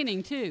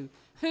entertaining, too.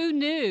 Who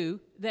knew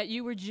that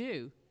you were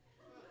Jew?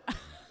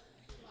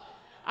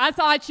 I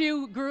thought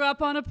you grew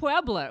up on a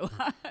pueblo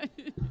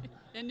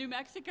in New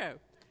Mexico.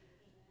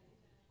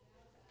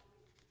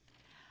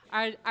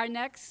 Our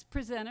next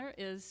presenter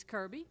is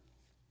Kirby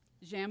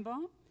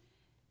Jambon.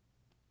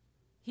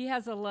 He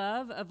has a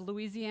love of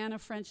Louisiana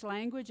French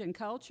language and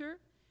culture,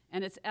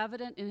 and it's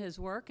evident in his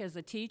work as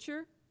a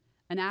teacher,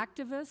 an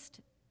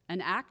activist,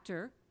 an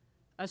actor,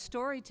 a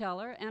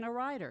storyteller, and a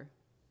writer.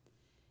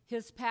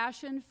 His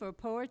passion for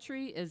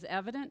poetry is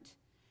evident,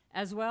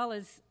 as well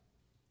as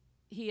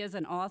he is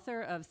an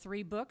author of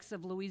 3 books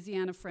of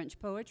Louisiana French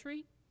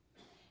poetry,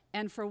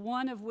 and for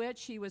one of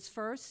which he was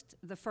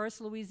the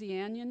first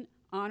Louisianian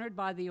honored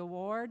by the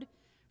award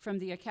from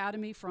the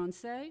Académie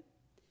Française.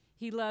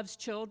 He loves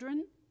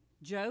children,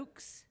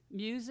 jokes,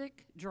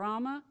 music,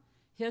 drama,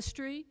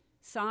 history,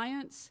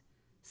 science,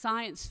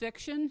 science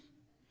fiction,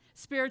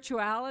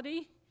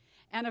 spirituality,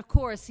 and of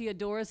course, he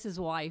adores his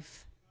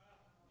wife,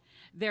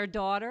 their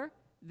daughter,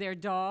 their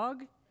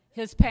dog,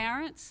 his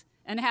parents,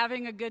 and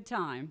having a good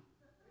time.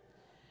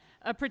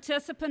 A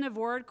participant of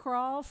Word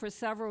Crawl for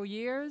several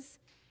years,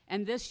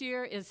 and this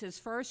year is his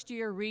first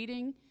year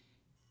reading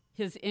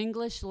his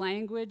English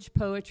language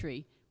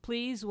poetry.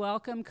 Please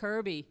welcome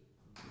Kirby.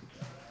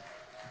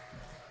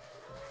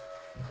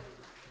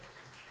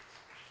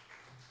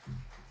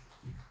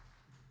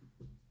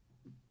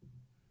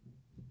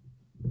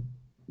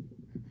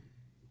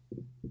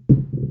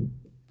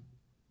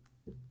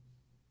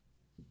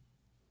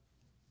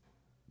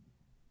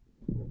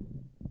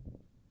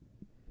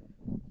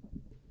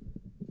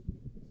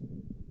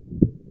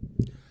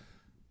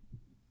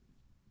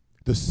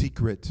 The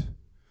secret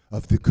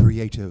of the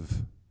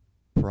creative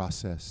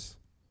process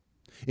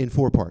in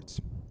 4 parts.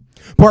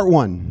 Part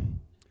 1,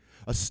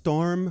 a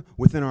storm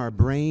within our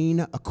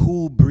brain, a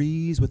cool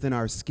breeze within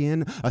our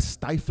skin, a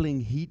stifling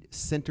heat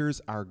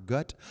centers our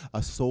gut,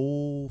 a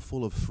soul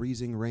full of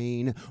freezing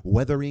rain,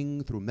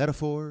 weathering through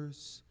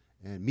metaphors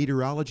and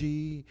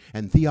meteorology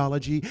and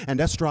theology and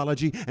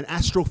astrology and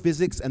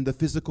astrophysics and the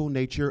physical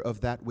nature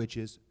of that which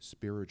is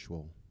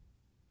spiritual.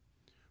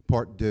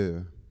 Part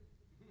 2.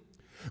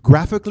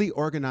 Graphically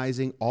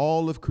organizing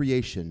all of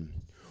creation,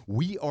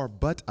 we are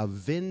but a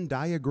Venn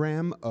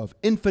diagram of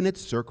infinite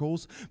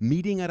circles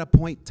meeting at a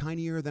point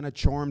tinier than a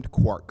charmed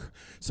quark,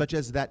 such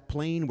as that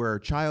plane where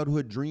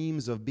childhood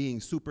dreams of being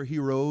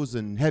superheroes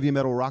and heavy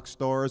metal rock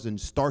stars and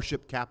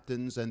starship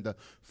captains and the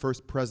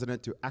first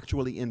president to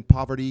actually end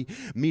poverty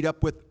meet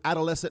up with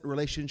adolescent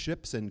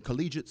relationships and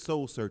collegiate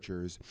soul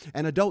searchers,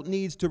 and adult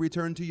needs to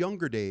return to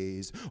younger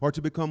days or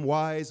to become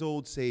wise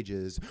old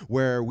sages,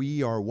 where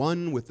we are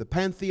one with the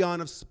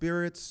pantheon of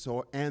spirits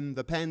and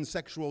the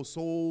pansexual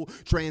soul,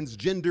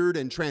 transgendered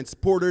and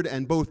transported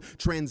and both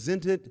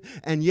transcendent,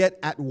 and yet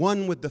at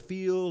one with the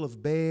feel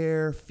of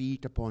bare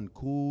feet upon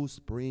cool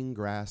spring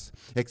grass,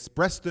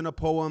 expressed in a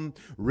poem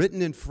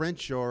written in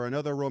French or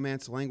another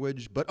Romance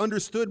language, but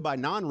understood by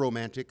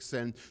non-romantics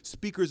and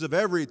speakers of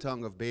every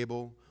tongue of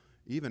Babel,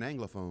 even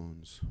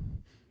Anglophones.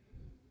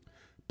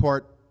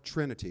 Part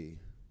Trinity.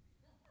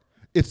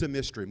 It's a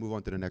mystery. Move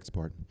on to the next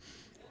part.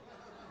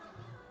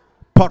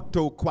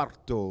 Parto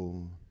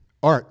quarto.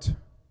 Art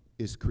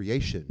is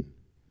creation.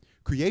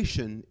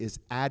 Creation is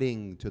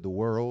adding to the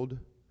world,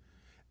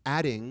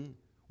 adding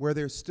where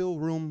there's still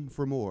room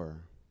for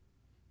more.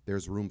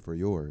 There's room for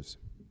yours.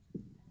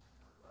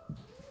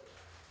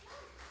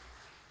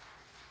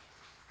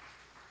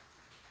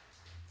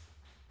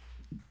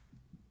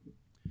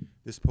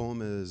 This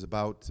poem is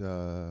about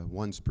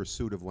one's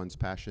pursuit of one's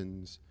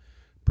passions,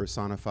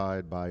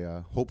 personified by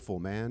a hopeful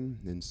man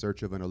in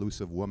search of an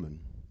elusive woman.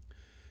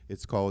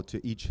 It's called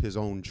To Each His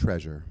Own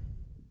Treasure.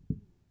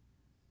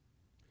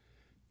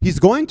 He's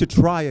going to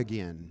try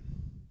again.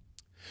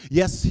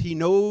 Yes, he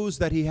knows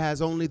that he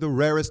has only the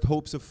rarest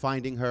hopes of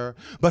finding her,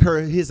 but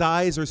his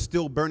eyes are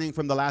still burning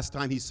from the last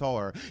time he saw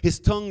her. His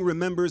tongue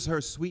remembers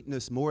her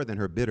sweetness more than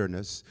her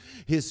bitterness.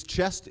 His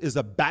chest is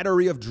a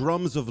battery of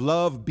drums of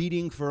love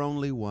beating for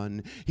only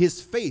one.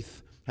 His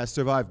faith has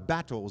survived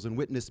battles and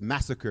witnessed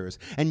massacres,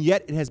 and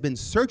yet it has been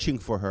searching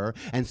for her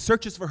and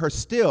searches for her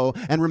still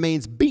and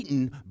remains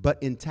beaten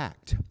but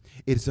intact.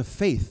 It is a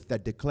faith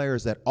that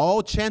declares that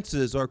all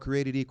chances are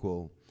created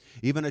equal,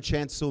 even a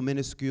chance so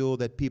minuscule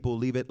that people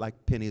leave it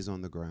like pennies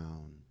on the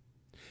ground.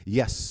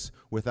 Yes,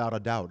 without a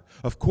doubt.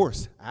 Of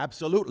course,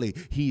 absolutely,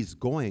 he's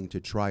going to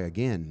try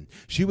again.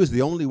 She was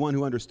the only one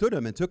who understood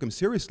him and took him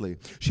seriously.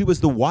 She was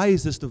the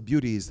wisest of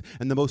beauties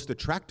and the most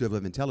attractive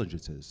of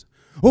intelligences.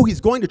 Oh, he's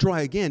going to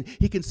try again.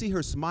 He can see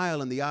her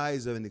smile in the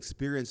eyes and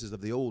experiences of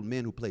the old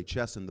men who play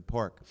chess in the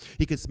park.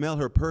 He can smell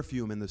her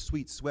perfume in the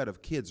sweet sweat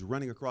of kids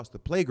running across the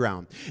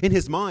playground. In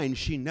his mind,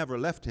 she never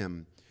left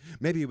him.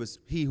 Maybe it was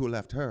he who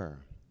left her.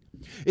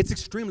 It's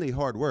extremely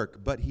hard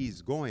work, but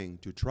he's going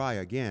to try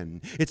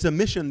again. It's a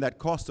mission that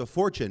costs a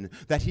fortune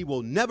that he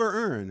will never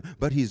earn,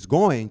 but he's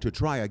going to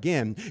try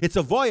again. It's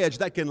a voyage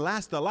that can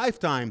last a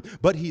lifetime,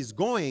 but he's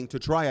going to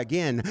try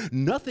again.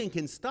 Nothing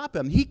can stop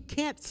him. He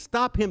can't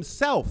stop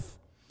himself.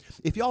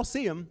 If y'all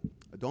see him,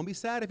 don't be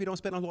sad if he don't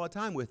spend a lot of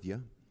time with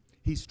you.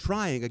 He's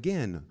trying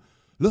again.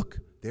 Look,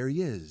 there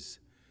he is,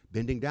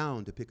 bending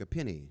down to pick a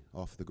penny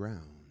off the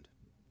ground.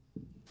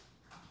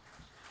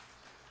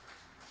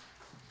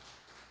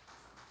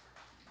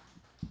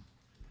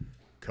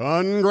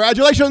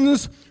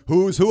 Congratulations!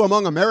 Who's Who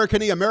Among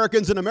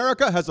Americans in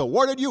America has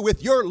awarded you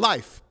with your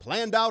life,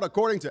 planned out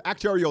according to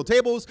actuarial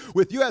tables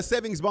with U.S.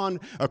 Savings Bond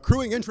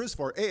accruing interest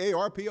for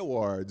AARP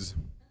awards.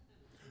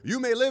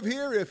 You may live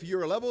here if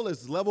your level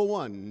is level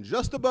 1,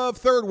 just above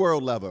third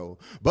world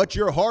level, but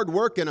your hard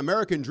work and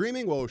American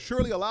dreaming will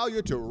surely allow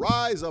you to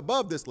rise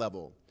above this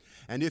level.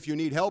 And if you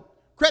need help,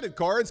 credit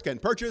cards can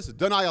purchase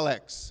Denial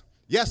X.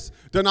 Yes,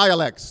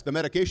 Denial X, the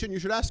medication you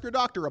should ask your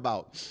doctor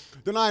about.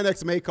 Denial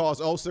X may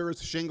cause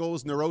ulcers,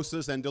 shingles,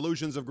 neurosis, and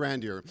delusions of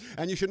grandeur.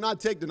 And you should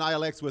not take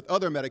Denial X with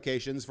other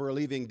medications for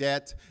relieving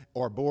debt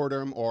or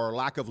boredom or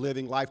lack of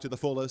living life to the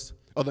fullest.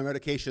 Other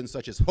medications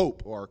such as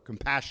hope or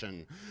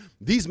compassion.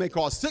 These may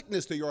cause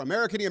sickness to your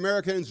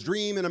American's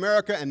dream in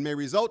America and may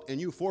result in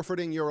you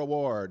forfeiting your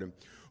award.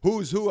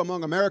 Who's Who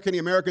Among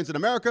Americans in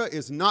America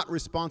is not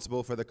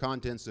responsible for the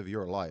contents of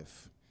your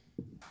life.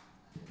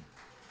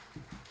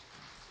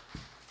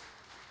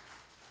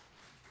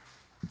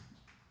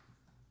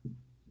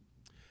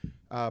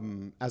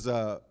 As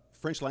a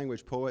French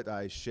language poet,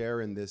 I share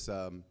in this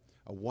a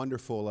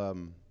wonderful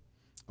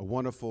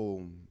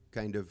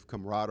kind of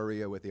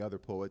camaraderie with the other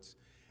poets.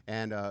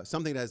 And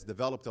something that has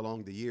developed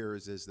along the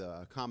years is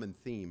a common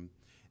theme.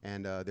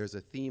 And there's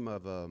a theme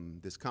of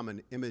this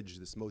common image,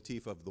 this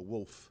motif of the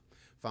wolf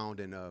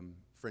found in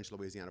French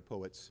Louisiana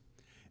poets.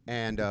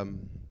 And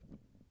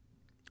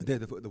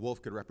the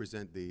wolf could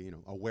represent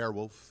a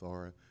werewolf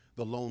or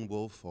the lone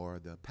wolf or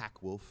the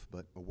pack wolf,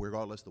 but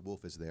regardless, the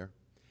wolf is there.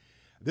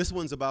 This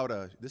is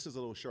a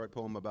little short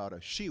poem about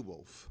a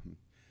she-wolf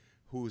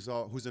who's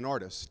an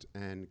artist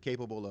and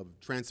capable of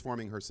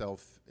transforming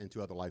herself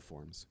into other life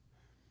forms.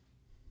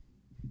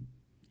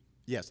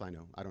 Yes, I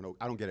know. I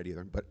don't get it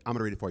either, but I'm going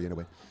to read it for you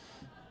anyway.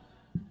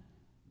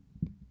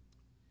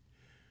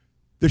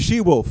 The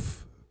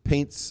she-wolf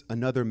paints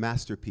another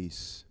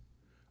masterpiece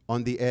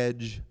on the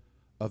edge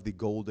of the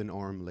Golden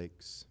Arm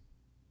Lakes,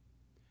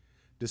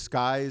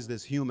 disguised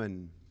as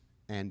human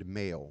and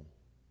male.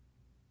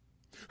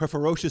 Her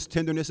ferocious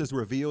tenderness is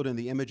revealed in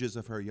the images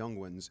of her young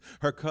ones.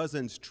 Her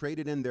cousins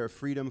traded in their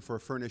freedom for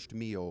furnished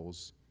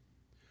meals,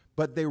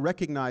 but they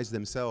recognize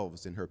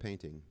themselves in her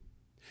painting.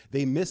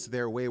 They miss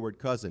their wayward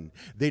cousin.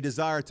 They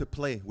desire to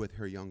play with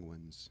her young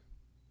ones.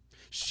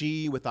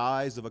 She, with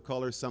eyes of a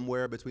color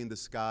somewhere between the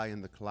sky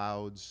and the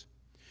clouds,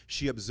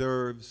 she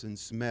observes and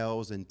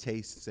smells and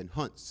tastes and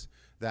hunts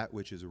that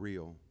which is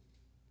real.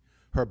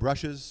 Her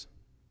brushes,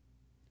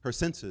 her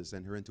senses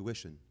and her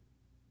intuition,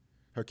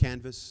 her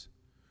canvas,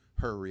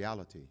 her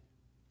reality.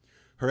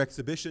 Her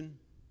exhibition,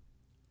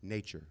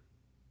 nature.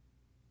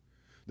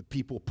 The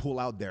people pull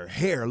out their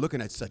hair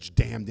looking at such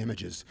damned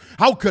images.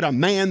 How could a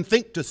man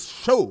think to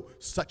show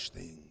such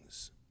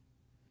things?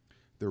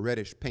 The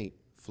reddish paint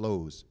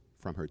flows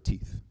from her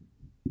teeth.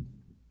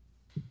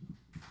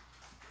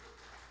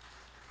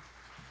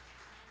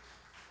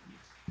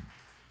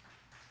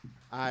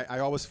 I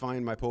always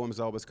find my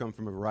poems always come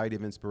from a variety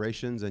of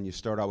inspirations, and you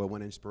start out with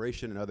one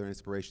inspiration and other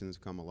inspirations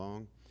come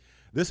along.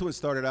 This one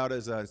started out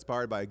as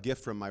inspired by a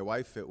gift from my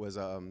wife. It was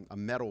a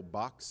metal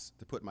box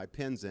to put my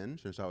pens in,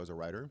 since I was a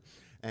writer.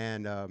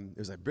 And it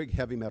was a big,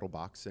 heavy metal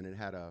box, and it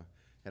had a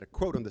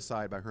quote on the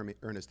side by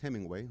Ernest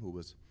Hemingway, who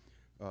was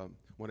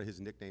one of his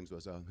nicknames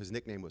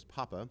was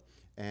Papa.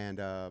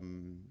 And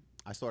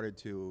I started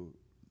to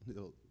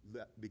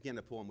begin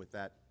a poem with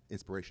that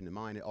inspiration in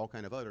mind. All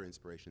kind of other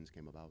inspirations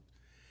came about.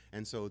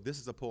 And so this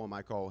is a poem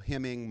I call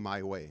Hemming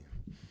My Way.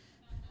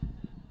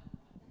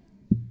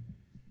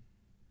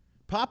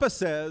 Papa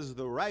says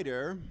the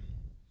writer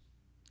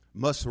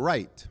must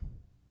write,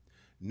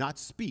 not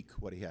speak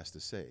what he has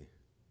to say.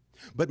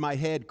 But my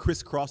head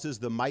crisscrosses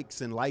the mics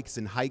and likes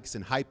and hikes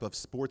and hype of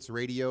sports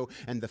radio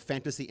and the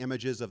fantasy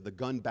images of the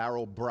gun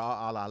barrel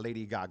bra a la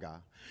Lady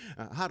Gaga.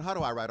 How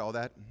do I write all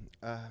that?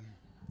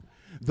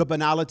 The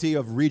banality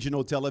of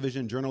regional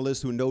television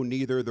journalists who know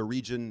neither the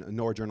region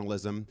nor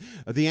journalism.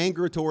 The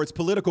anger towards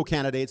political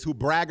candidates who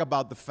brag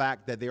about the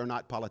fact that they are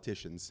not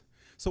politicians.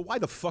 So why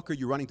the fuck are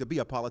you running to be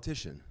a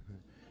politician?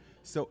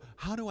 So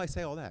how do I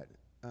say all that?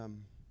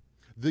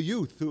 The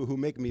youth who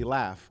make me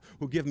laugh,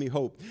 who give me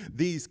hope.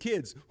 These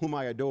kids whom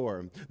I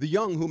adore. The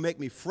young who make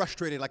me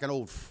frustrated like an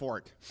old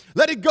fart.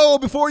 Let it go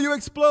before you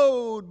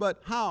explode.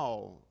 But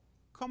how?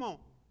 Come on.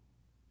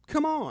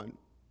 Come on.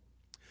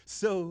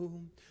 So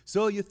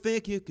you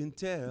think you can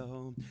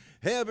tell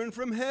heaven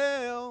from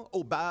hell.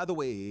 Oh, by the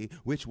way,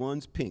 which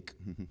one's pink?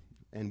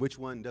 And which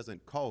one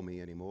doesn't call me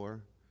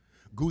anymore?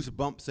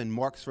 Goosebumps and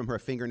marks from her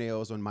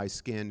fingernails on my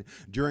skin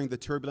during the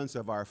turbulence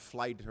of our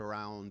flight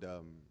around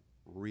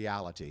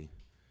reality.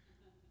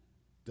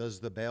 Does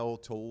the bell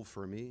toll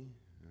for me?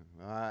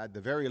 At the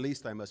very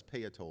least, I must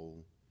pay a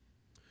toll.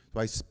 So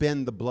I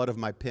spend the blood of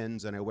my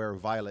pens and I wear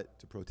violet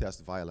to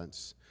protest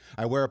violence.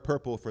 I wear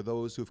purple for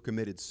those who've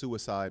committed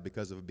suicide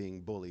because of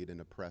being bullied and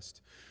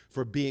oppressed,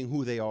 for being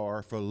who they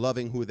are, for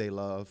loving who they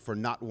love, for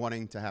not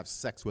wanting to have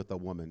sex with a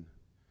woman.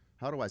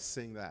 How do I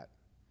sing that?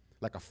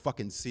 Like a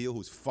fucking seal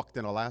who's fucked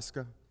in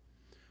Alaska?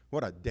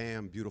 What a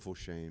damn beautiful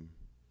shame.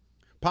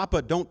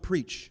 Papa, don't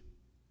preach,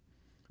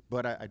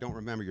 but I don't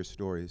remember your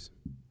stories.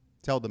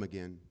 Tell them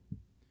again.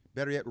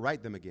 Better yet,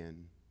 write them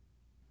again.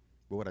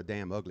 But what a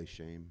damn ugly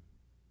shame.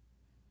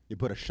 You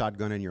put a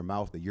shotgun in your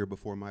mouth the year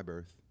before my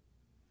birth.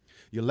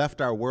 You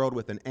left our world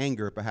with an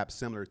anger perhaps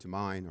similar to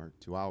mine or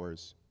to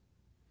ours.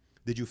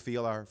 Did you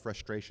feel our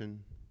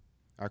frustration,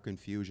 our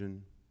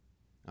confusion,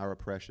 our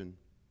oppression?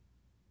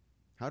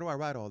 How do I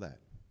write all that?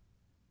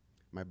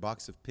 My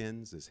box of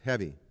pens is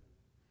heavy,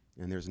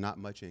 and there's not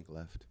much ink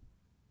left.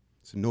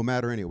 So no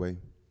matter anyway.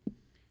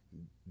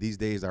 These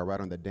days I write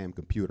on that damn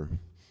computer.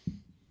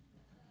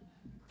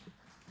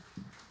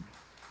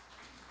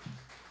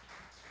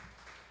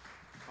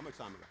 How much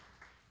time we got?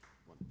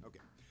 One. Okay.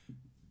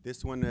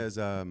 This one is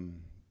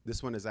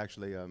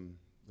actually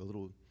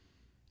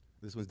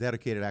this one's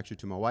dedicated actually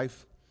to my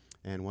wife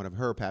and one of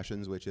her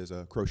passions, which is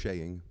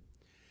crocheting.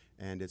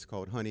 And it's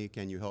called, Honey,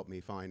 Can You Help Me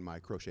Find My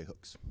Crochet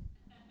Hooks?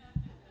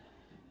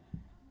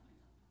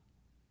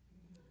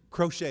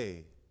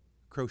 Crochet,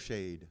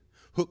 crocheted,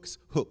 hooks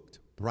hooked,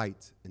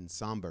 bright and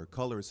somber,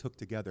 colors hooked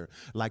together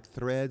like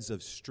threads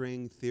of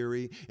string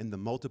theory in the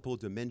multiple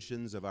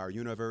dimensions of our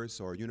universe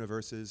or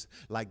universes,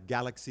 like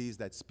galaxies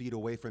that speed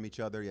away from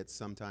each other yet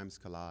sometimes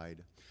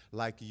collide,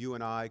 like you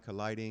and I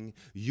colliding,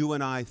 you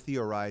and I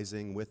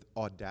theorizing with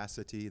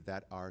audacity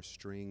that our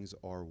strings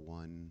are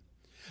one.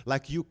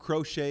 Like you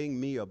crocheting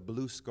me a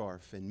blue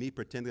scarf and me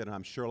pretending that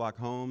I'm Sherlock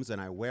Holmes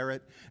and I wear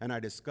it and I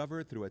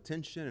discover through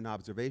attention and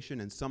observation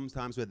and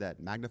sometimes with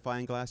that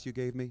magnifying glass you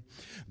gave me,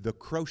 the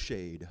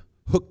crocheted,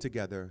 hooked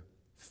together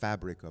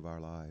fabric of our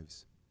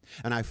lives.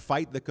 And I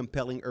fight the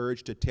compelling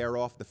urge to tear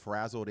off the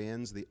frazzled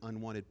ends, the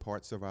unwanted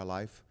parts of our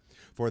life,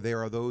 for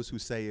there are those who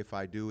say if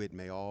I do, it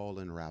may all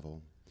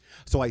unravel.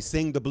 So I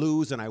sing the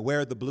blues and I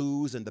wear the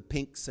blues and the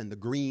pinks and the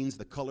greens,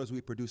 the colors we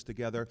produce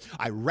together.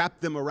 I wrap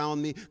them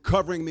around me,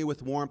 covering me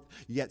with warmth,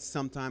 yet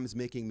sometimes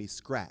making me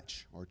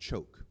scratch or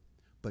choke.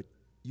 But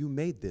you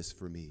made this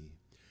for me,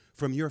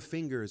 from your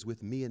fingers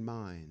with me in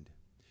mind,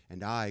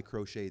 and I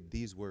crocheted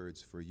these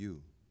words for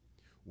you.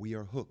 We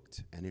are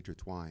hooked and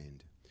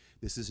intertwined.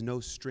 This is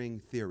no string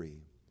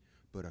theory,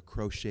 but a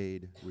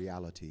crocheted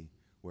reality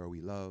where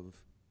we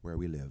love, where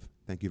we live.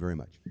 Thank you very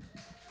much.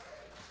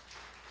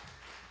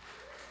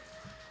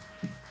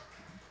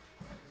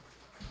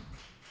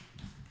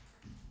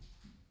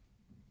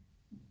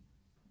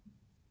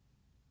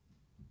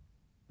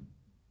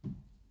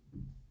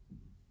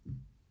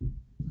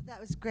 That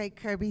was great,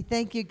 Kirby.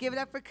 Thank you. Give it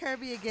up for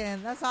Kirby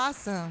again. That's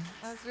awesome.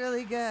 That's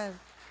really good.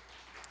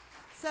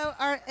 So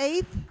our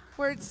 8th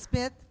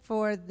wordsmith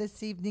for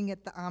this evening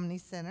at the Omni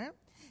Center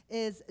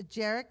is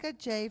Jerica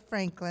J.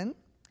 Franklin,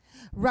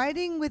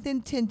 writing with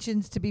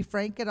intentions to be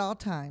frank at all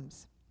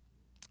times.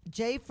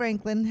 J.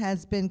 Franklin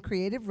has been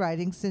creative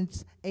writing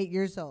since 8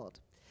 years old.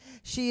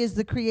 She is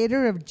the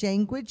creator of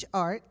Janguage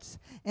Arts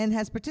and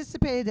has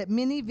participated at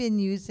many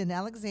venues in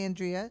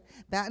Alexandria,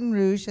 Baton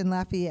Rouge, and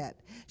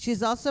Lafayette. She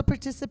has also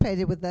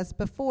participated with us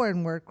before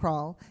in Word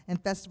Crawl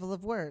and Festival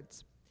of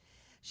Words.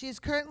 She is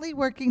currently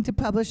working to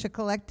publish a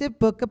collective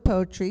book of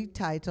poetry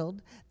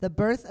titled The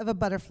Birth of a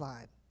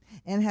Butterfly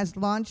and has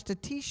launched a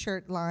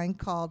t-shirt line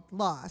called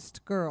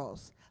Lost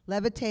Girls,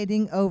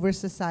 Levitating Over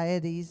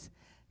Society's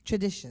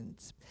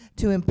Traditions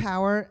to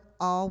empower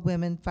all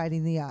women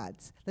fighting the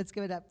odds. Let's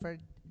give it up for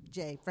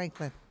Jay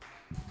Franklin.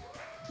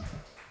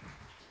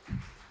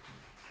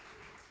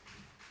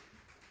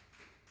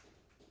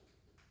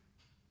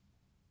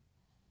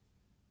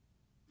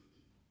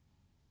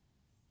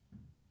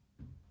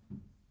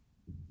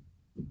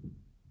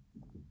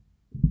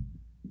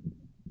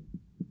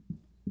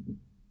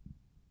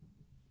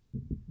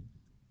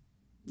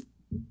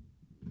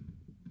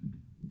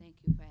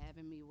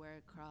 having me,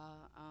 Word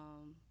Crawl.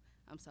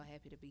 I'm so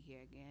happy to be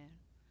here again.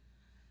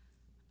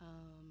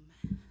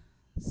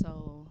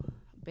 So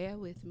bear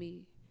with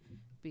me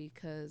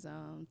because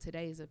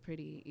today is a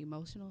pretty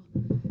emotional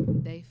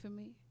day for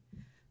me.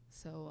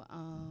 So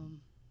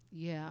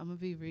yeah, I'm gonna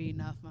be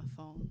reading off my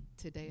phone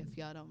today if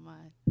y'all don't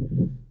mind.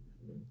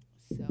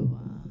 So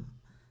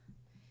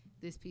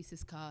this piece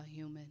is called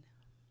Human.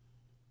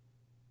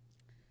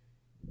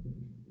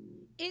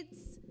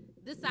 It's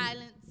the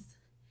silence.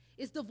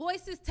 It's the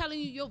voices telling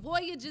you your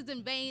voyage is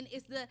in vain.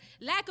 It's the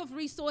lack of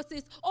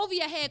resources, over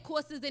your head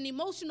courses, and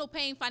emotional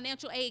pain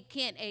financial aid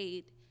can't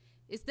aid.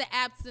 It's the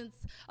absence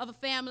of a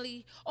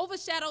family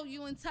overshadow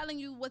you and telling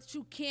you what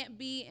you can't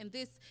be, and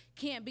this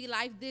can't be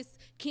life, this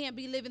can't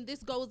be living.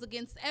 This goes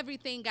against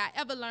everything I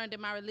ever learned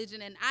in my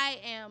religion, and I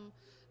am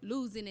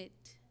losing it.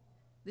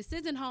 This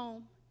isn't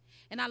home,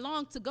 and I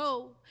long to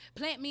go.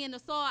 Plant me in the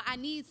soil. I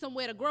need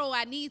somewhere to grow.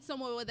 I need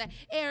somewhere where the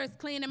air is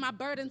clean and my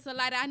burdens are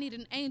lighter. I need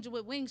an angel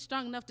with wings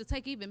strong enough to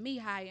take even me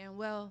higher. And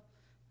well,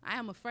 I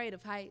am afraid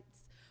of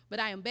heights, but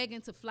I am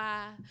begging to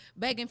fly,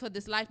 begging for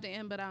this life to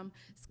end, but I'm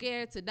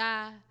scared to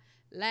die.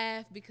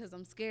 Laugh because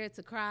I'm scared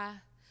to cry,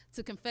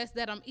 to confess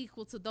that I'm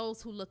equal to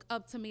those who look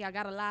up to me. I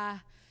gotta lie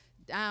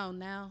down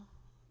now,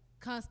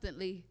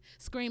 constantly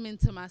screaming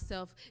to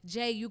myself,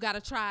 Jay, you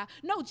gotta try.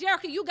 No,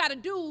 Jericho, you gotta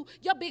do.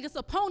 Your biggest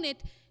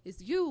opponent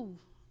is you.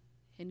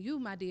 And you,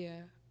 my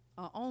dear,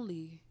 are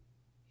only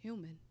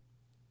human.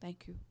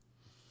 Thank you.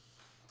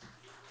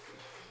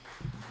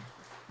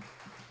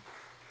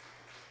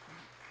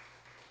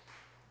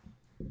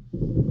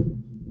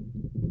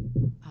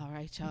 All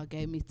right, y'all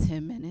gave me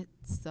 10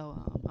 minutes,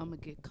 so I'm gonna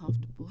get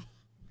comfortable.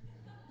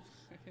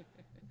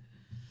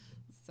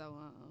 So,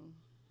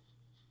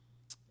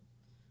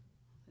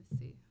 let's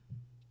see.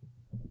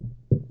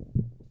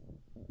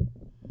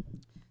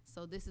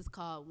 So this is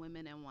called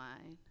Women and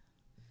Wine.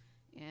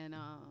 And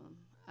I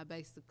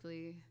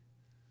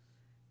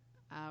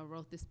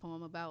wrote this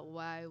poem about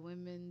why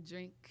women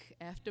drink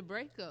after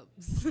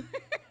breakups.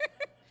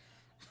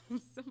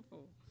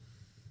 Simple.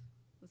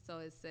 So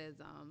it says,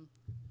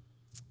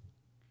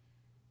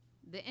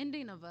 the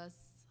ending of us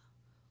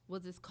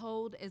was as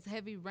cold as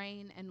heavy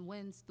rain and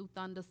winds through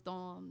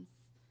thunderstorms.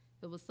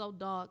 It was so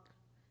dark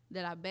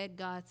that I begged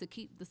God to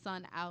keep the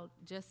sun out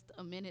just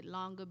a minute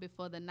longer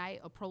before the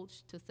night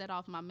approached to set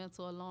off my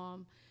mental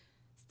alarm.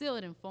 Still,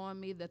 it informed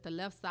me that the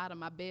left side of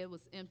my bed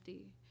was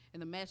empty,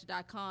 and the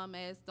Match.com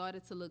ad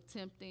started to look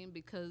tempting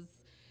because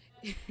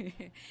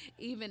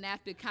even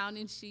after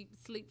counting sheep,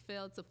 sleep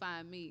failed to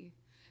find me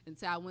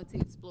until I went to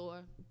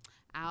explore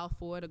aisle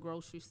 4 at a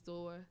grocery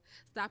store,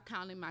 stopped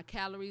counting my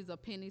calories or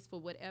pennies for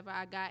whatever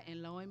I got,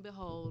 and lo and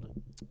behold,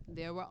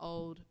 there were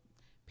old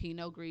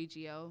Pinot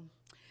Grigio.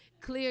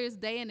 Clear as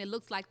day, and it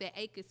looks like that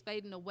ache is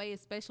fading away,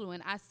 especially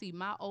when I see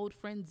my old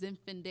friend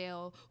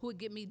Zinfandel, who would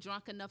get me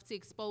drunk enough to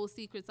expose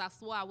secrets I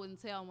swore I wouldn't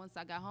tell once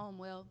I got home.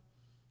 Well,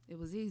 it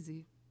was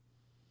easy.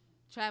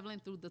 Traveling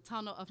through the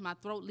tunnel of my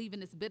throat,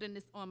 leaving this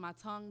bitterness on my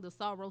tongue, the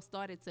sorrow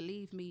started to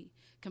leave me,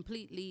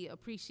 completely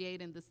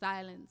appreciating the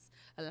silence,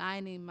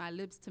 aligning my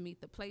lips to meet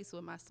the place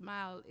where my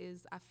smile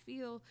is. I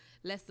feel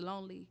less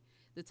lonely.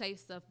 The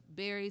taste of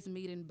berries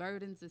meeting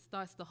burdens, it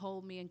starts to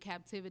hold me in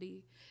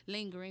captivity,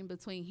 lingering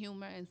between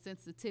humor and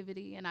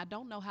sensitivity, and I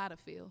don't know how to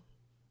feel.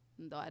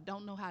 And though I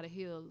don't know how to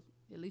heal,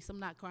 at least I'm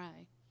not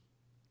crying.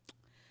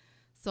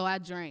 So I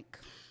drank,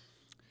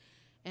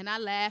 and I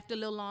laughed a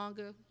little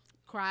longer,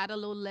 cried a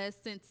little less,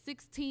 sent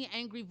 16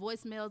 angry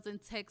voicemails and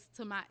texts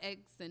to my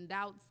ex, and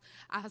doubts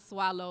I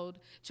swallowed,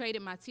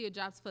 traded my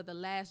teardrops for the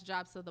last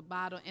drops of the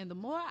bottle, and the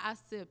more I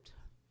sipped,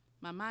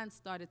 my mind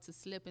started to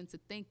slip into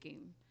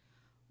thinking,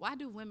 why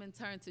do women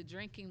turn to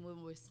drinking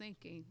when we're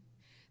sinking?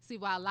 See,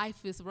 while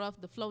life is rough,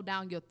 the flow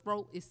down your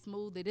throat is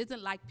smooth. It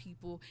isn't like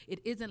people. It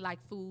isn't like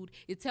food.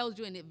 It tells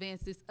you in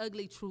advance this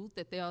ugly truth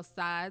that there are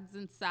sides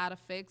and side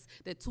effects,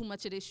 that too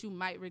much of this you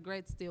might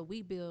regret. Still,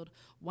 we build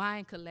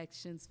wine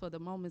collections for the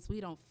moments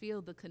we don't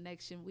feel the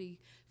connection. We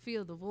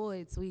feel the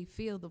voids. We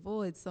feel the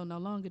voids, so no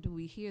longer do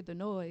we hear the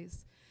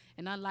noise.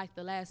 And unlike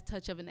the last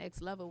touch of an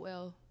ex-lover,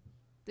 well,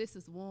 this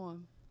is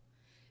warm.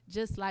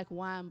 Just like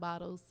wine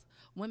bottles,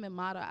 women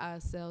model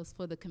ourselves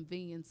for the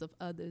convenience of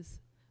others,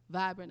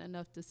 vibrant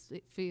enough to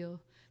feel,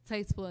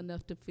 tasteful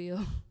enough to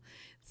feel,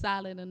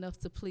 silent enough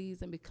to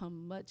please, and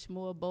become much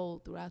more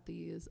bold throughout the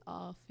years,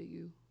 all for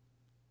you.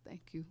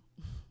 Thank you.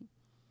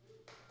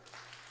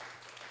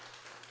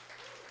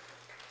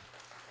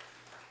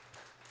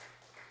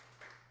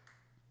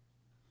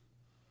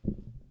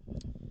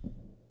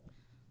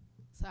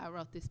 So I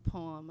wrote this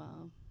poem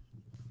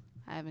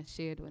I haven't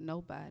shared with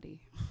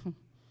nobody.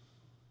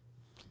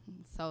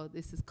 So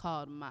this is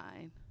called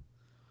Mine.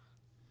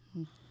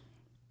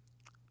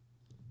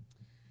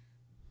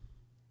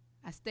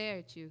 I stare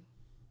at you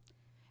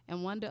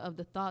and wonder of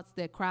the thoughts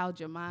that crowd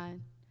your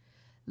mind,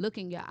 look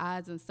in your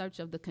eyes in search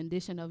of the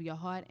condition of your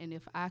heart, and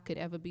if I could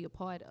ever be a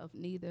part of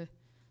neither,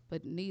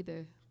 but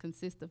neither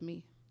consists of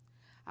me.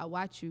 I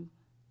watch you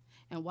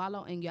and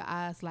wallow in your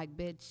eyes like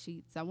bed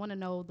sheets. I want to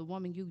know the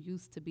woman you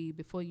used to be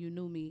before you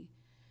knew me,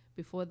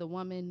 before the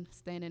woman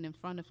standing in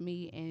front of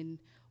me, and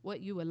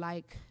what you were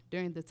like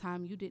during the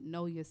time you didn't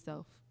know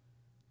yourself.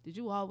 Did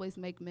you always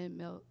make men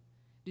melt?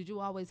 Did you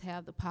always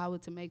have the power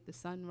to make the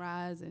sun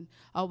rise and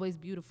always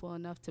beautiful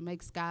enough to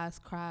make skies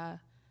cry?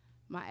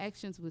 My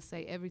actions would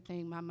say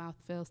everything my mouth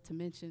fails to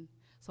mention.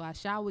 So I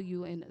shower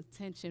you in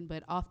attention,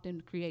 but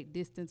often create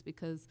distance,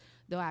 because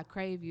though I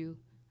crave you,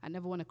 I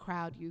never want to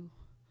crowd you.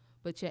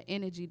 But your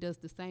energy does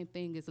the same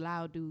thing as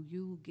loud do.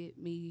 You get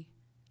me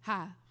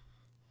high.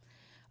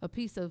 A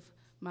piece of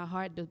my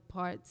heart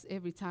departs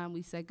every time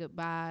we say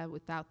goodbye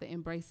without the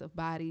embrace of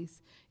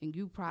bodies, and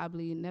you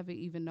probably never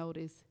even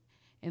notice.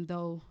 And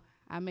though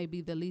I may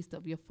be the least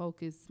of your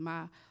focus,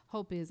 my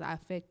hope is I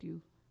affect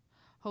you.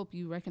 Hope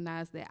you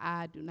recognize that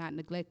I do not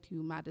neglect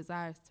you. My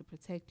desire is to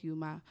protect you.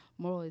 My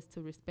moral is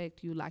to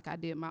respect you like I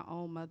did my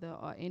own mother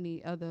or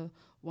any other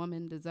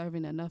woman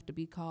deserving enough to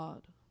be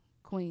called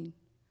queen.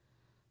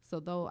 So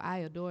though I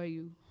adore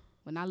you,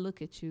 when I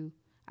look at you,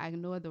 I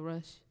ignore the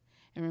rush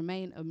and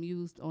remain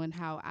amused on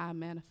how I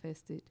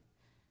manifested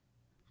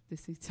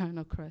this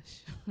eternal crush.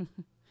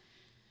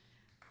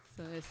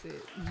 So that's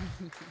it.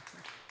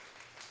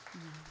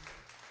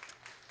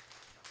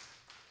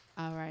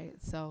 All right,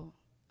 so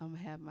I'm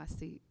gonna have my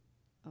seat.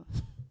 Oh,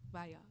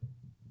 bye, y'all.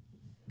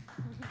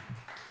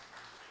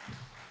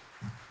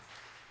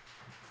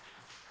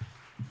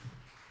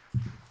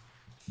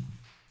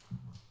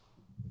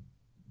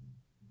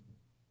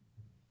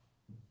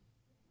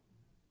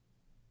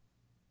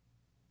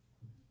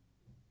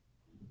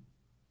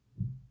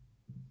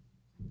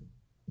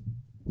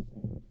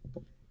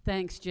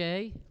 Thanks,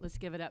 Jay. Let's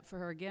give it up for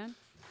her again.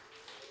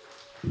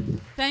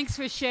 Thanks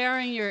for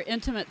sharing your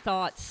intimate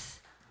thoughts.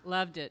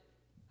 Loved it.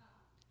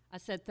 I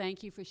said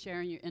thank you for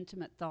sharing your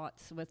intimate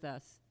thoughts with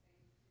us.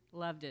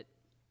 Loved it.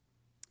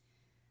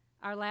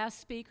 Our last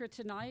speaker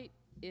tonight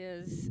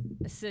is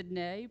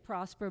Sydney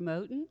Prosper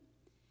Moten.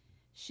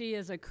 She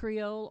is a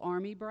Creole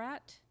Army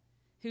brat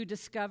who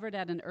discovered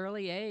at an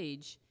early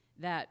age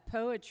that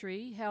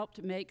poetry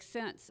helped make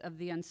sense of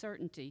the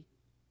uncertainty.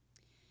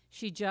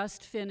 She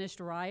just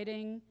finished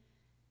writing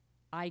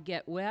I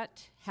Get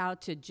Wet, How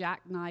to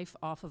Jackknife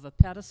Off of a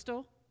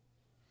Pedestal,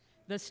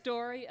 the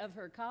story of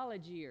her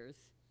college years.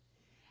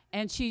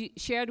 And she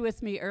shared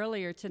with me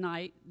earlier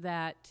tonight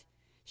that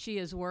she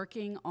is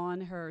working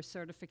on her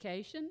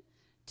certification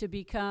to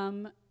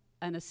become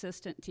an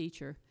assistant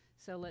teacher.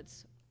 So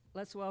let's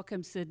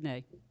welcome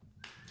Sydney.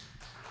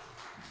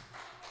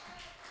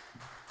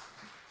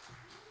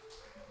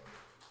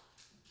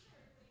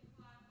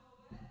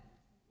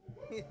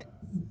 Yes.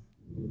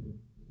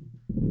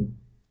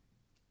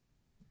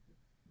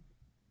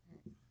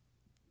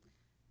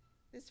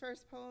 This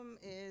first poem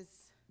is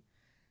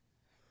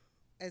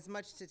as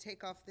much to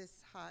take off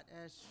this hot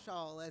ass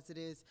shawl as it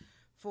is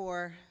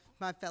for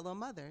my fellow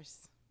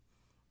mothers.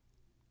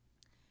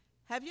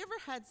 Have you ever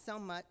had so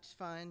much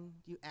fun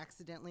you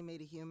accidentally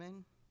made a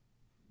human?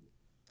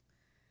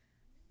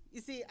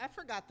 You see, I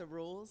forgot the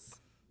rules.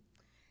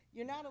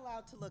 You're not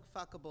allowed to look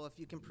fuckable if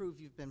you can prove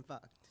you've been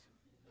fucked.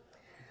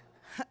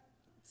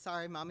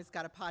 Sorry, Mommy's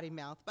got a potty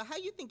mouth, but how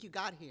you think you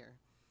got here?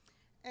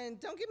 And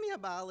don't give me a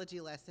biology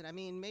lesson. I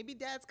mean, maybe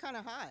Dad's kind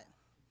of hot.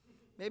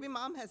 Maybe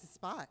Mom has a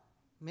spot.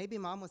 Maybe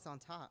Mom was on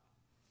top.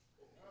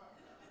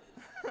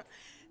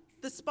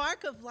 The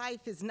spark of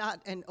life is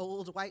not an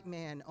old white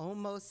man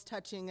almost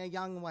touching a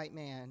young white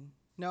man.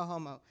 No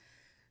homo.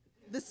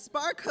 The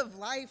spark of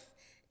life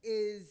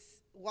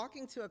is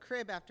walking to a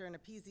crib after an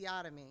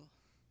episiotomy.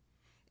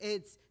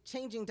 It's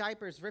changing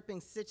diapers, ripping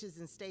stitches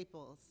and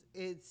staples.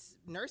 It's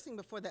nursing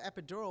before the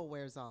epidural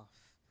wears off.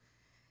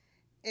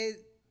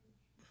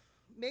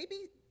 Maybe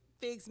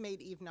figs made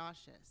Eve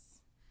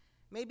nauseous.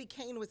 Maybe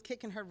Cain was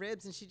kicking her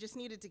ribs and she just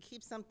needed to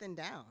keep something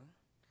down.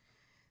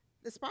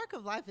 The spark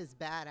of life is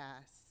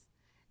badass.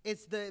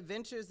 It's the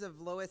adventures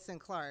of Lois and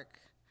Clark,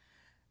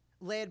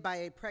 led by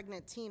a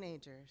pregnant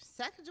teenager.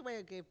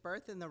 Sacagawea gave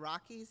birth in the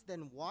Rockies,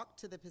 then walked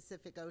to the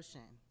Pacific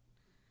Ocean.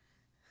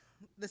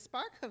 The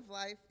spark of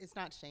life is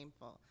not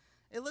shameful.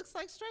 It looks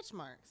like stretch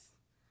marks.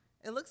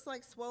 It looks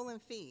like swollen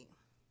feet.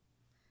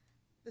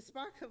 The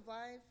spark of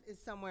life is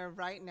somewhere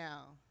right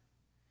now,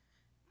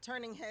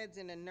 turning heads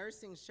in a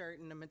nursing shirt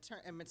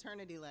and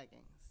maternity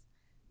leggings.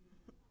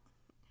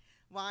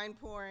 Wine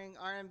pouring,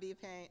 R&B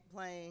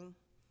playing,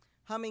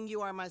 humming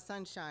You Are My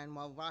Sunshine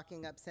while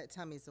rocking upset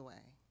tummies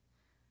away.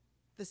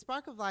 The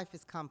spark of life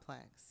is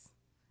complex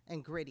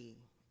and gritty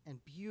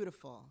and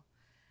beautiful.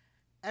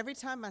 Every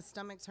time my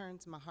stomach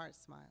turns, my heart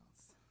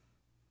smiles.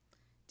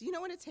 Do you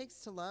know what it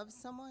takes to love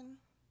someone?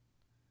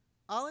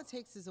 All it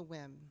takes is a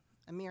whim,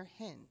 a mere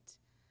hint,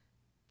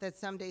 that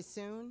someday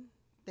soon,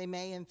 they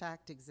may in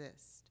fact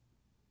exist.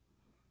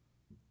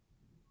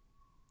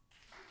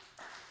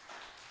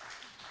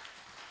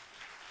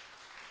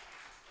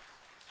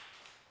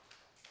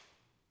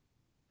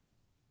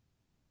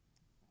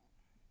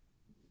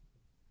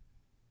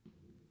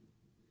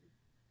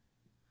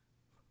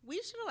 We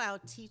should allow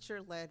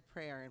teacher-led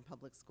prayer in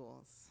public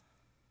schools.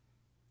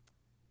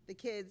 The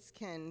kids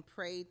can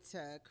pray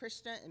to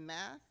Krishna in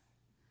math,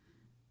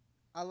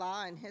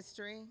 Allah in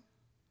history,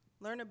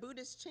 learn a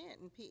Buddhist chant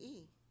in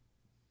PE?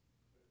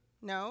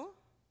 No?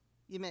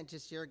 You meant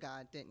just your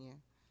God, didn't you?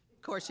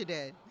 Of course you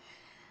did.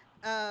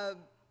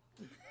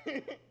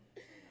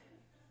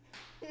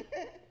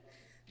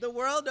 The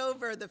world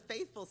over, the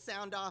faithful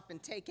sound off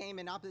and take aim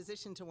in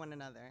opposition to one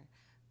another,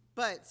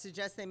 but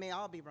suggest they may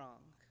all be wrong.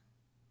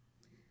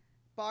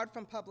 Barred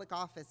from public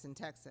office in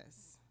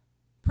Texas,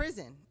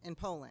 prison in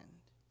Poland,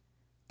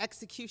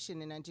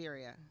 execution in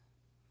Nigeria.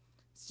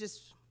 It's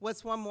just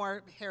what's one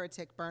more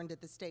heretic burned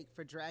at the stake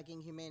for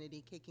dragging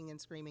humanity kicking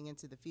and screaming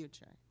into the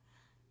future.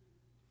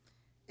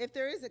 If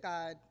there is a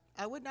God,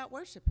 I would not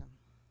worship him.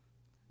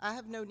 I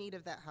have no need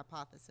of that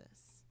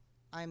hypothesis.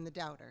 I am the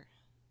doubter.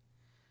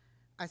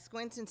 I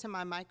squint into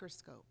my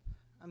microscope.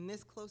 I'm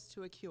this close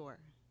to a cure.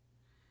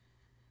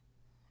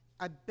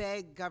 I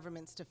beg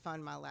governments to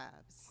fund my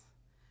labs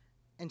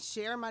and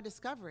share my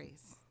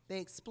discoveries.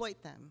 They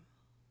exploit them.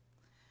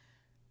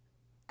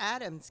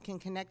 Atoms can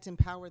connect and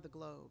power the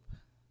globe,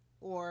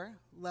 or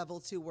level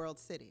 2 world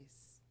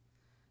cities.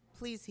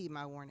 Please heed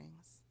my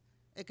warnings.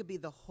 It could be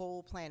the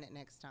whole planet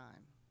next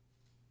time.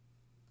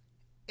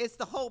 It's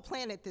the whole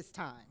planet this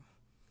time.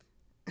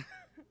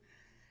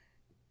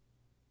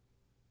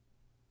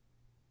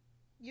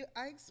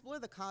 I explore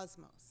the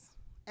cosmos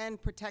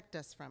and protect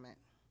us from it.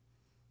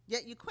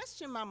 Yet you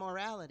question my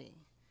morality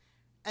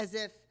as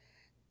if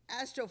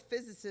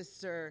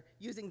astrophysicists are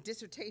using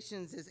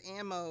dissertations as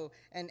ammo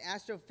and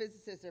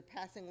astrophysicists are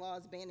passing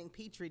laws banning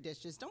petri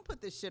dishes. Don't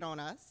put this shit on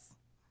us.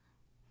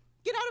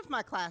 Get out of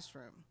my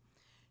classroom.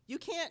 You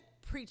can't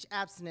preach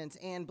abstinence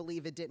and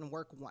believe it didn't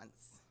work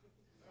once.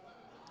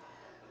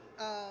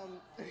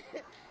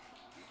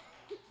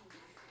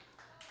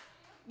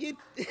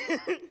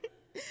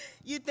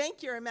 You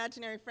thank your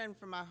imaginary friend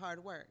for my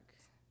hard work.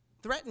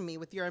 Threaten me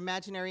with your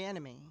imaginary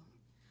enemy.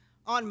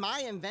 On my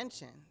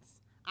inventions,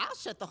 I'll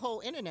shut the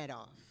whole internet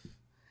off.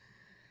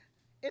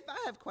 If I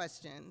have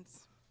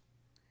questions,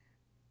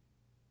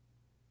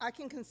 I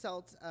can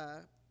consult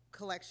a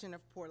collection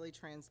of poorly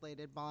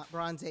translated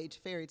Bronze Age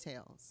fairy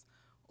tales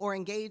or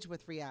engage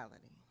with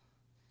reality.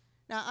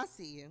 Now, I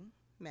see you,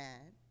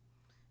 mad,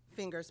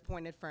 fingers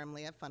pointed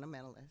firmly at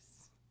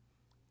fundamentalists.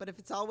 But if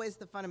it's always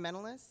the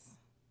fundamentalists,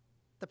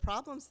 the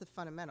problem's the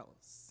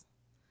fundamentals.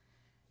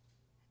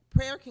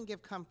 Prayer can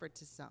give comfort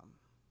to some,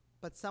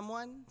 but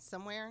someone,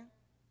 somewhere,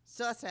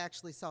 still has to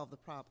actually solve the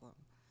problem.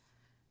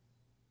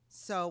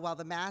 So while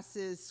the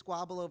masses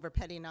squabble over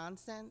petty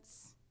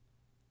nonsense,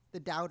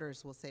 the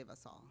doubters will save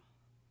us all.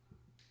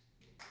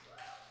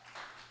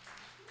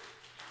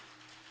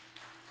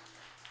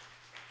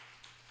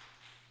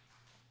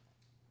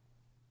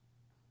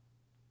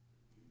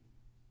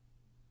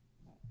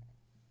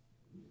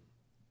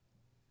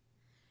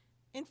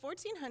 In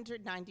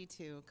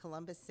 1492,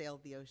 Columbus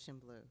sailed the ocean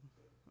blue.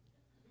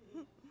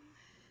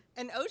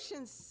 An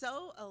ocean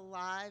so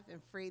alive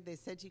and free, they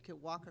said you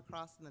could walk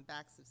across on the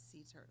backs of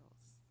sea turtles.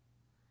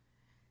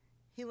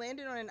 He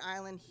landed on an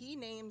island he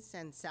named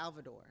San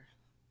Salvador,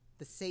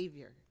 the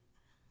savior.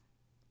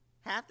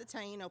 Half the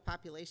Taino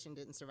population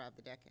didn't survive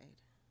the decade.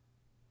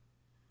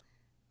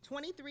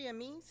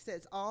 23andMe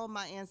says all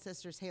my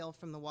ancestors hail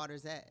from the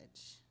water's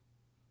edge.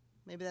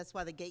 Maybe that's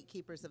why the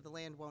gatekeepers of the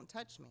land won't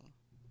touch me.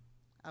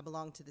 I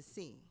belong to the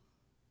sea.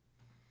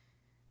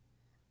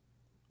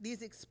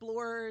 These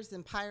explorers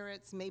and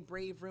pirates may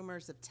brave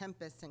rumors of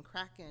tempests and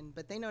kraken,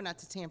 but they know not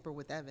to tamper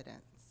with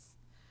evidence.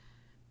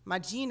 My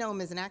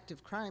genome is an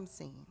active crime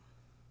scene.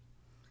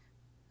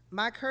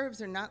 My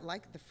curves are not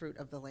like the fruit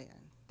of the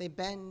land. They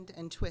bend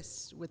and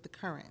twist with the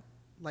current,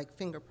 like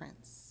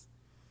fingerprints.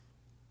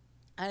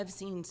 I have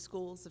seen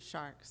schools of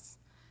sharks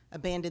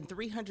abandon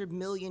 300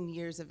 million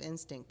years of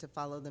instinct to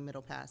follow the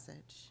Middle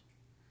Passage.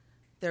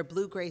 Their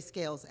blue-gray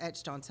scales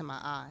etched onto my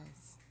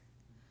eyes.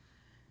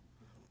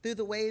 Through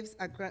the waves,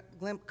 I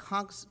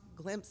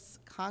glimpse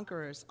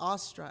conquerors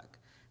awestruck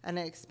at an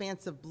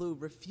expanse of blue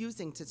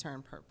refusing to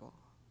turn purple.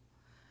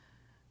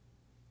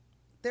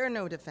 There are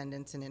no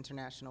defendants in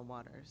international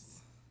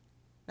waters.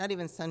 Not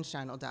even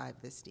sunshine will dive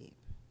this deep.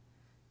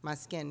 My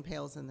skin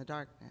pales in the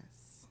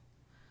darkness.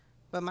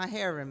 But my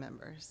hair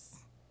remembers.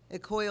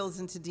 It coils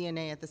into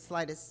DNA at the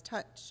slightest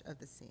touch of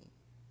the sea.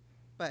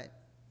 But,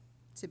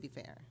 to be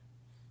fair,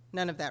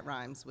 none of that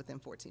rhymes within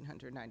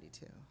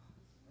 1492.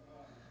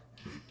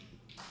 Okay.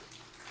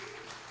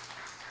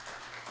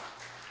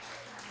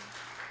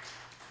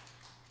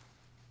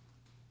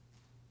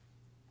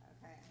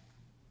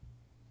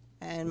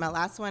 And my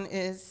last one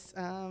is,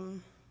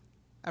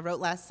 I wrote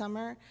last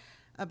summer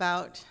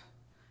about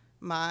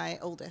my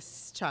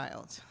oldest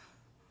child.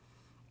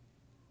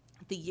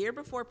 The year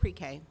before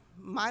pre-K,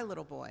 my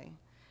little boy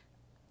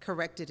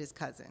corrected his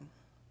cousin.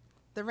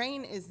 The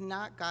rain is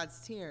not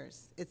God's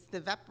tears. It's the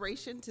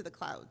evaporation to the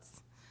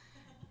clouds.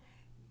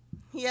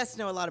 He has to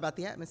know a lot about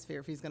the atmosphere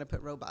if he's going to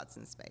put robots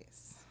in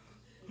space.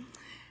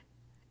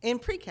 In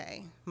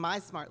pre-K, my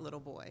smart little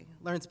boy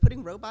learns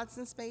putting robots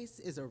in space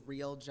is a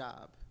real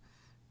job.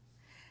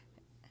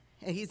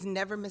 And he's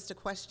never missed a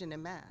question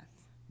in math.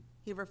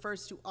 He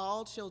refers to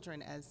all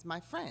children as my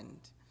friend.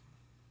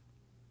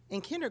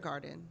 In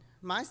kindergarten,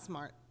 my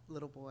smart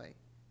little boy,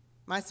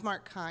 my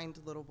smart, kind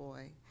little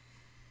boy.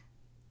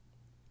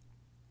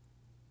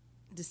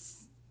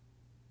 This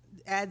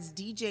adds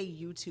DJ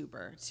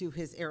YouTuber to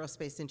his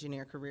aerospace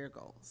engineer career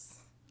goals.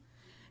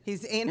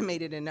 He's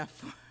animated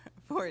enough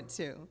for it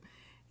too.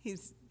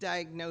 He's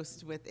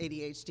diagnosed with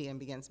ADHD and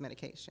begins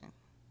medication.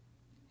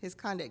 His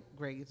conduct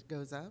grade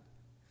goes up.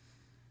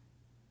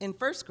 In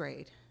first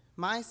grade,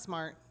 my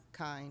smart,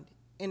 kind,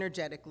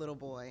 energetic little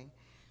boy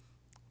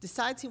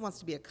decides he wants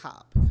to be a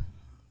cop.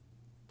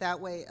 That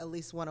way, at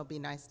least one will be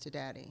nice to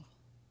daddy.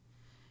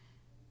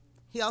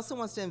 He also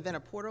wants to invent a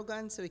portal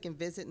gun so he can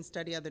visit and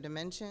study other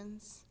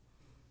dimensions,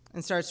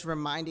 and starts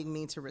reminding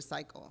me to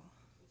recycle.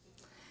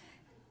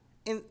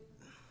 In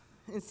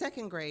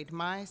second grade,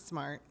 my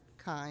smart,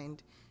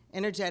 kind,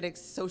 energetic,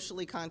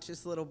 socially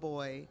conscious little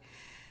boy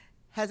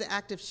has an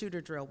active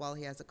shooter drill while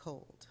he has a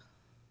cold.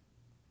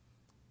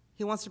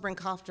 He wants to bring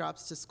cough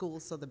drops to school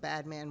so the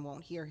bad man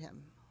won't hear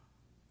him.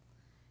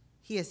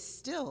 He is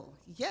still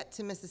yet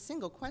to miss a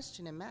single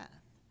question in math.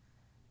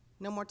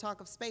 No more talk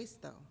of space,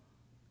 though.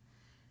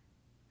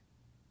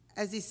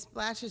 As he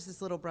splashes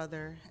his little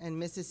brother and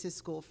misses his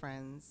school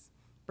friends,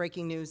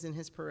 breaking news in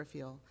his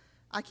peripheral,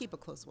 I keep a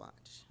close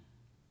watch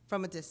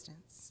from a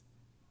distance,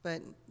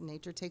 but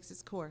nature takes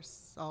its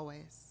course,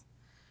 always.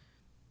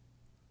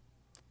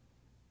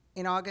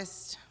 In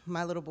August,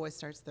 my little boy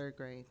starts third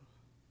grade.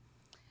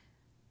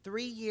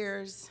 3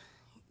 years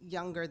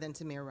younger than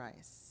Tamir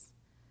Rice,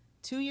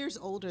 2 years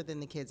older than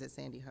the kids at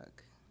Sandy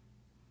Hook.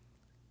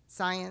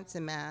 Science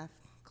and math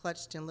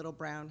clutched in little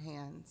brown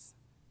hands.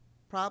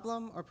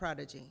 Problem or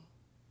prodigy?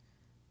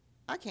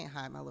 I can't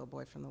hide my little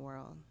boy from the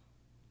world.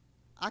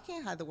 I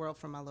can't hide the world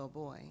from my little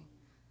boy.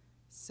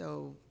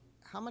 So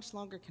how much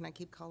longer can I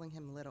keep calling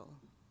him little?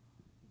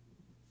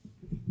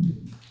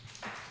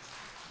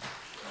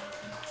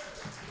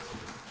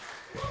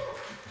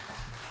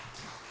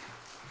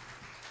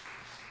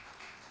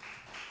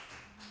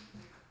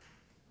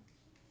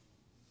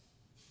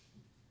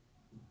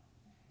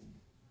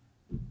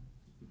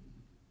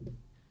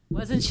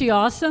 Wasn't she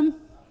awesome?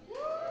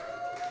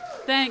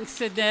 Thanks,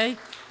 Sydney.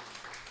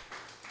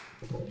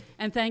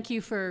 And thank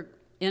you for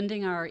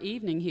ending our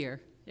evening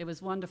here. It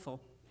was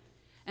wonderful.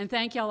 And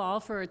thank y'all all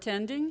for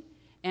attending.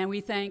 And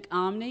we thank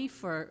Omni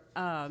for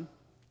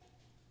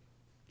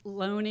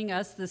loaning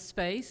us this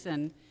space.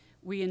 And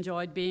we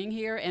enjoyed being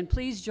here. And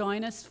please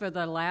join us for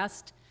the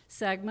last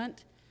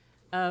segment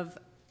of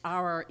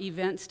our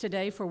events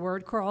today for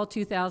Word Crawl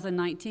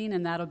 2019.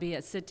 And that'll be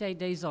at Cité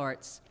des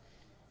Arts.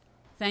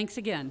 Thanks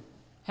again.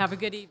 Have a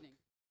good evening.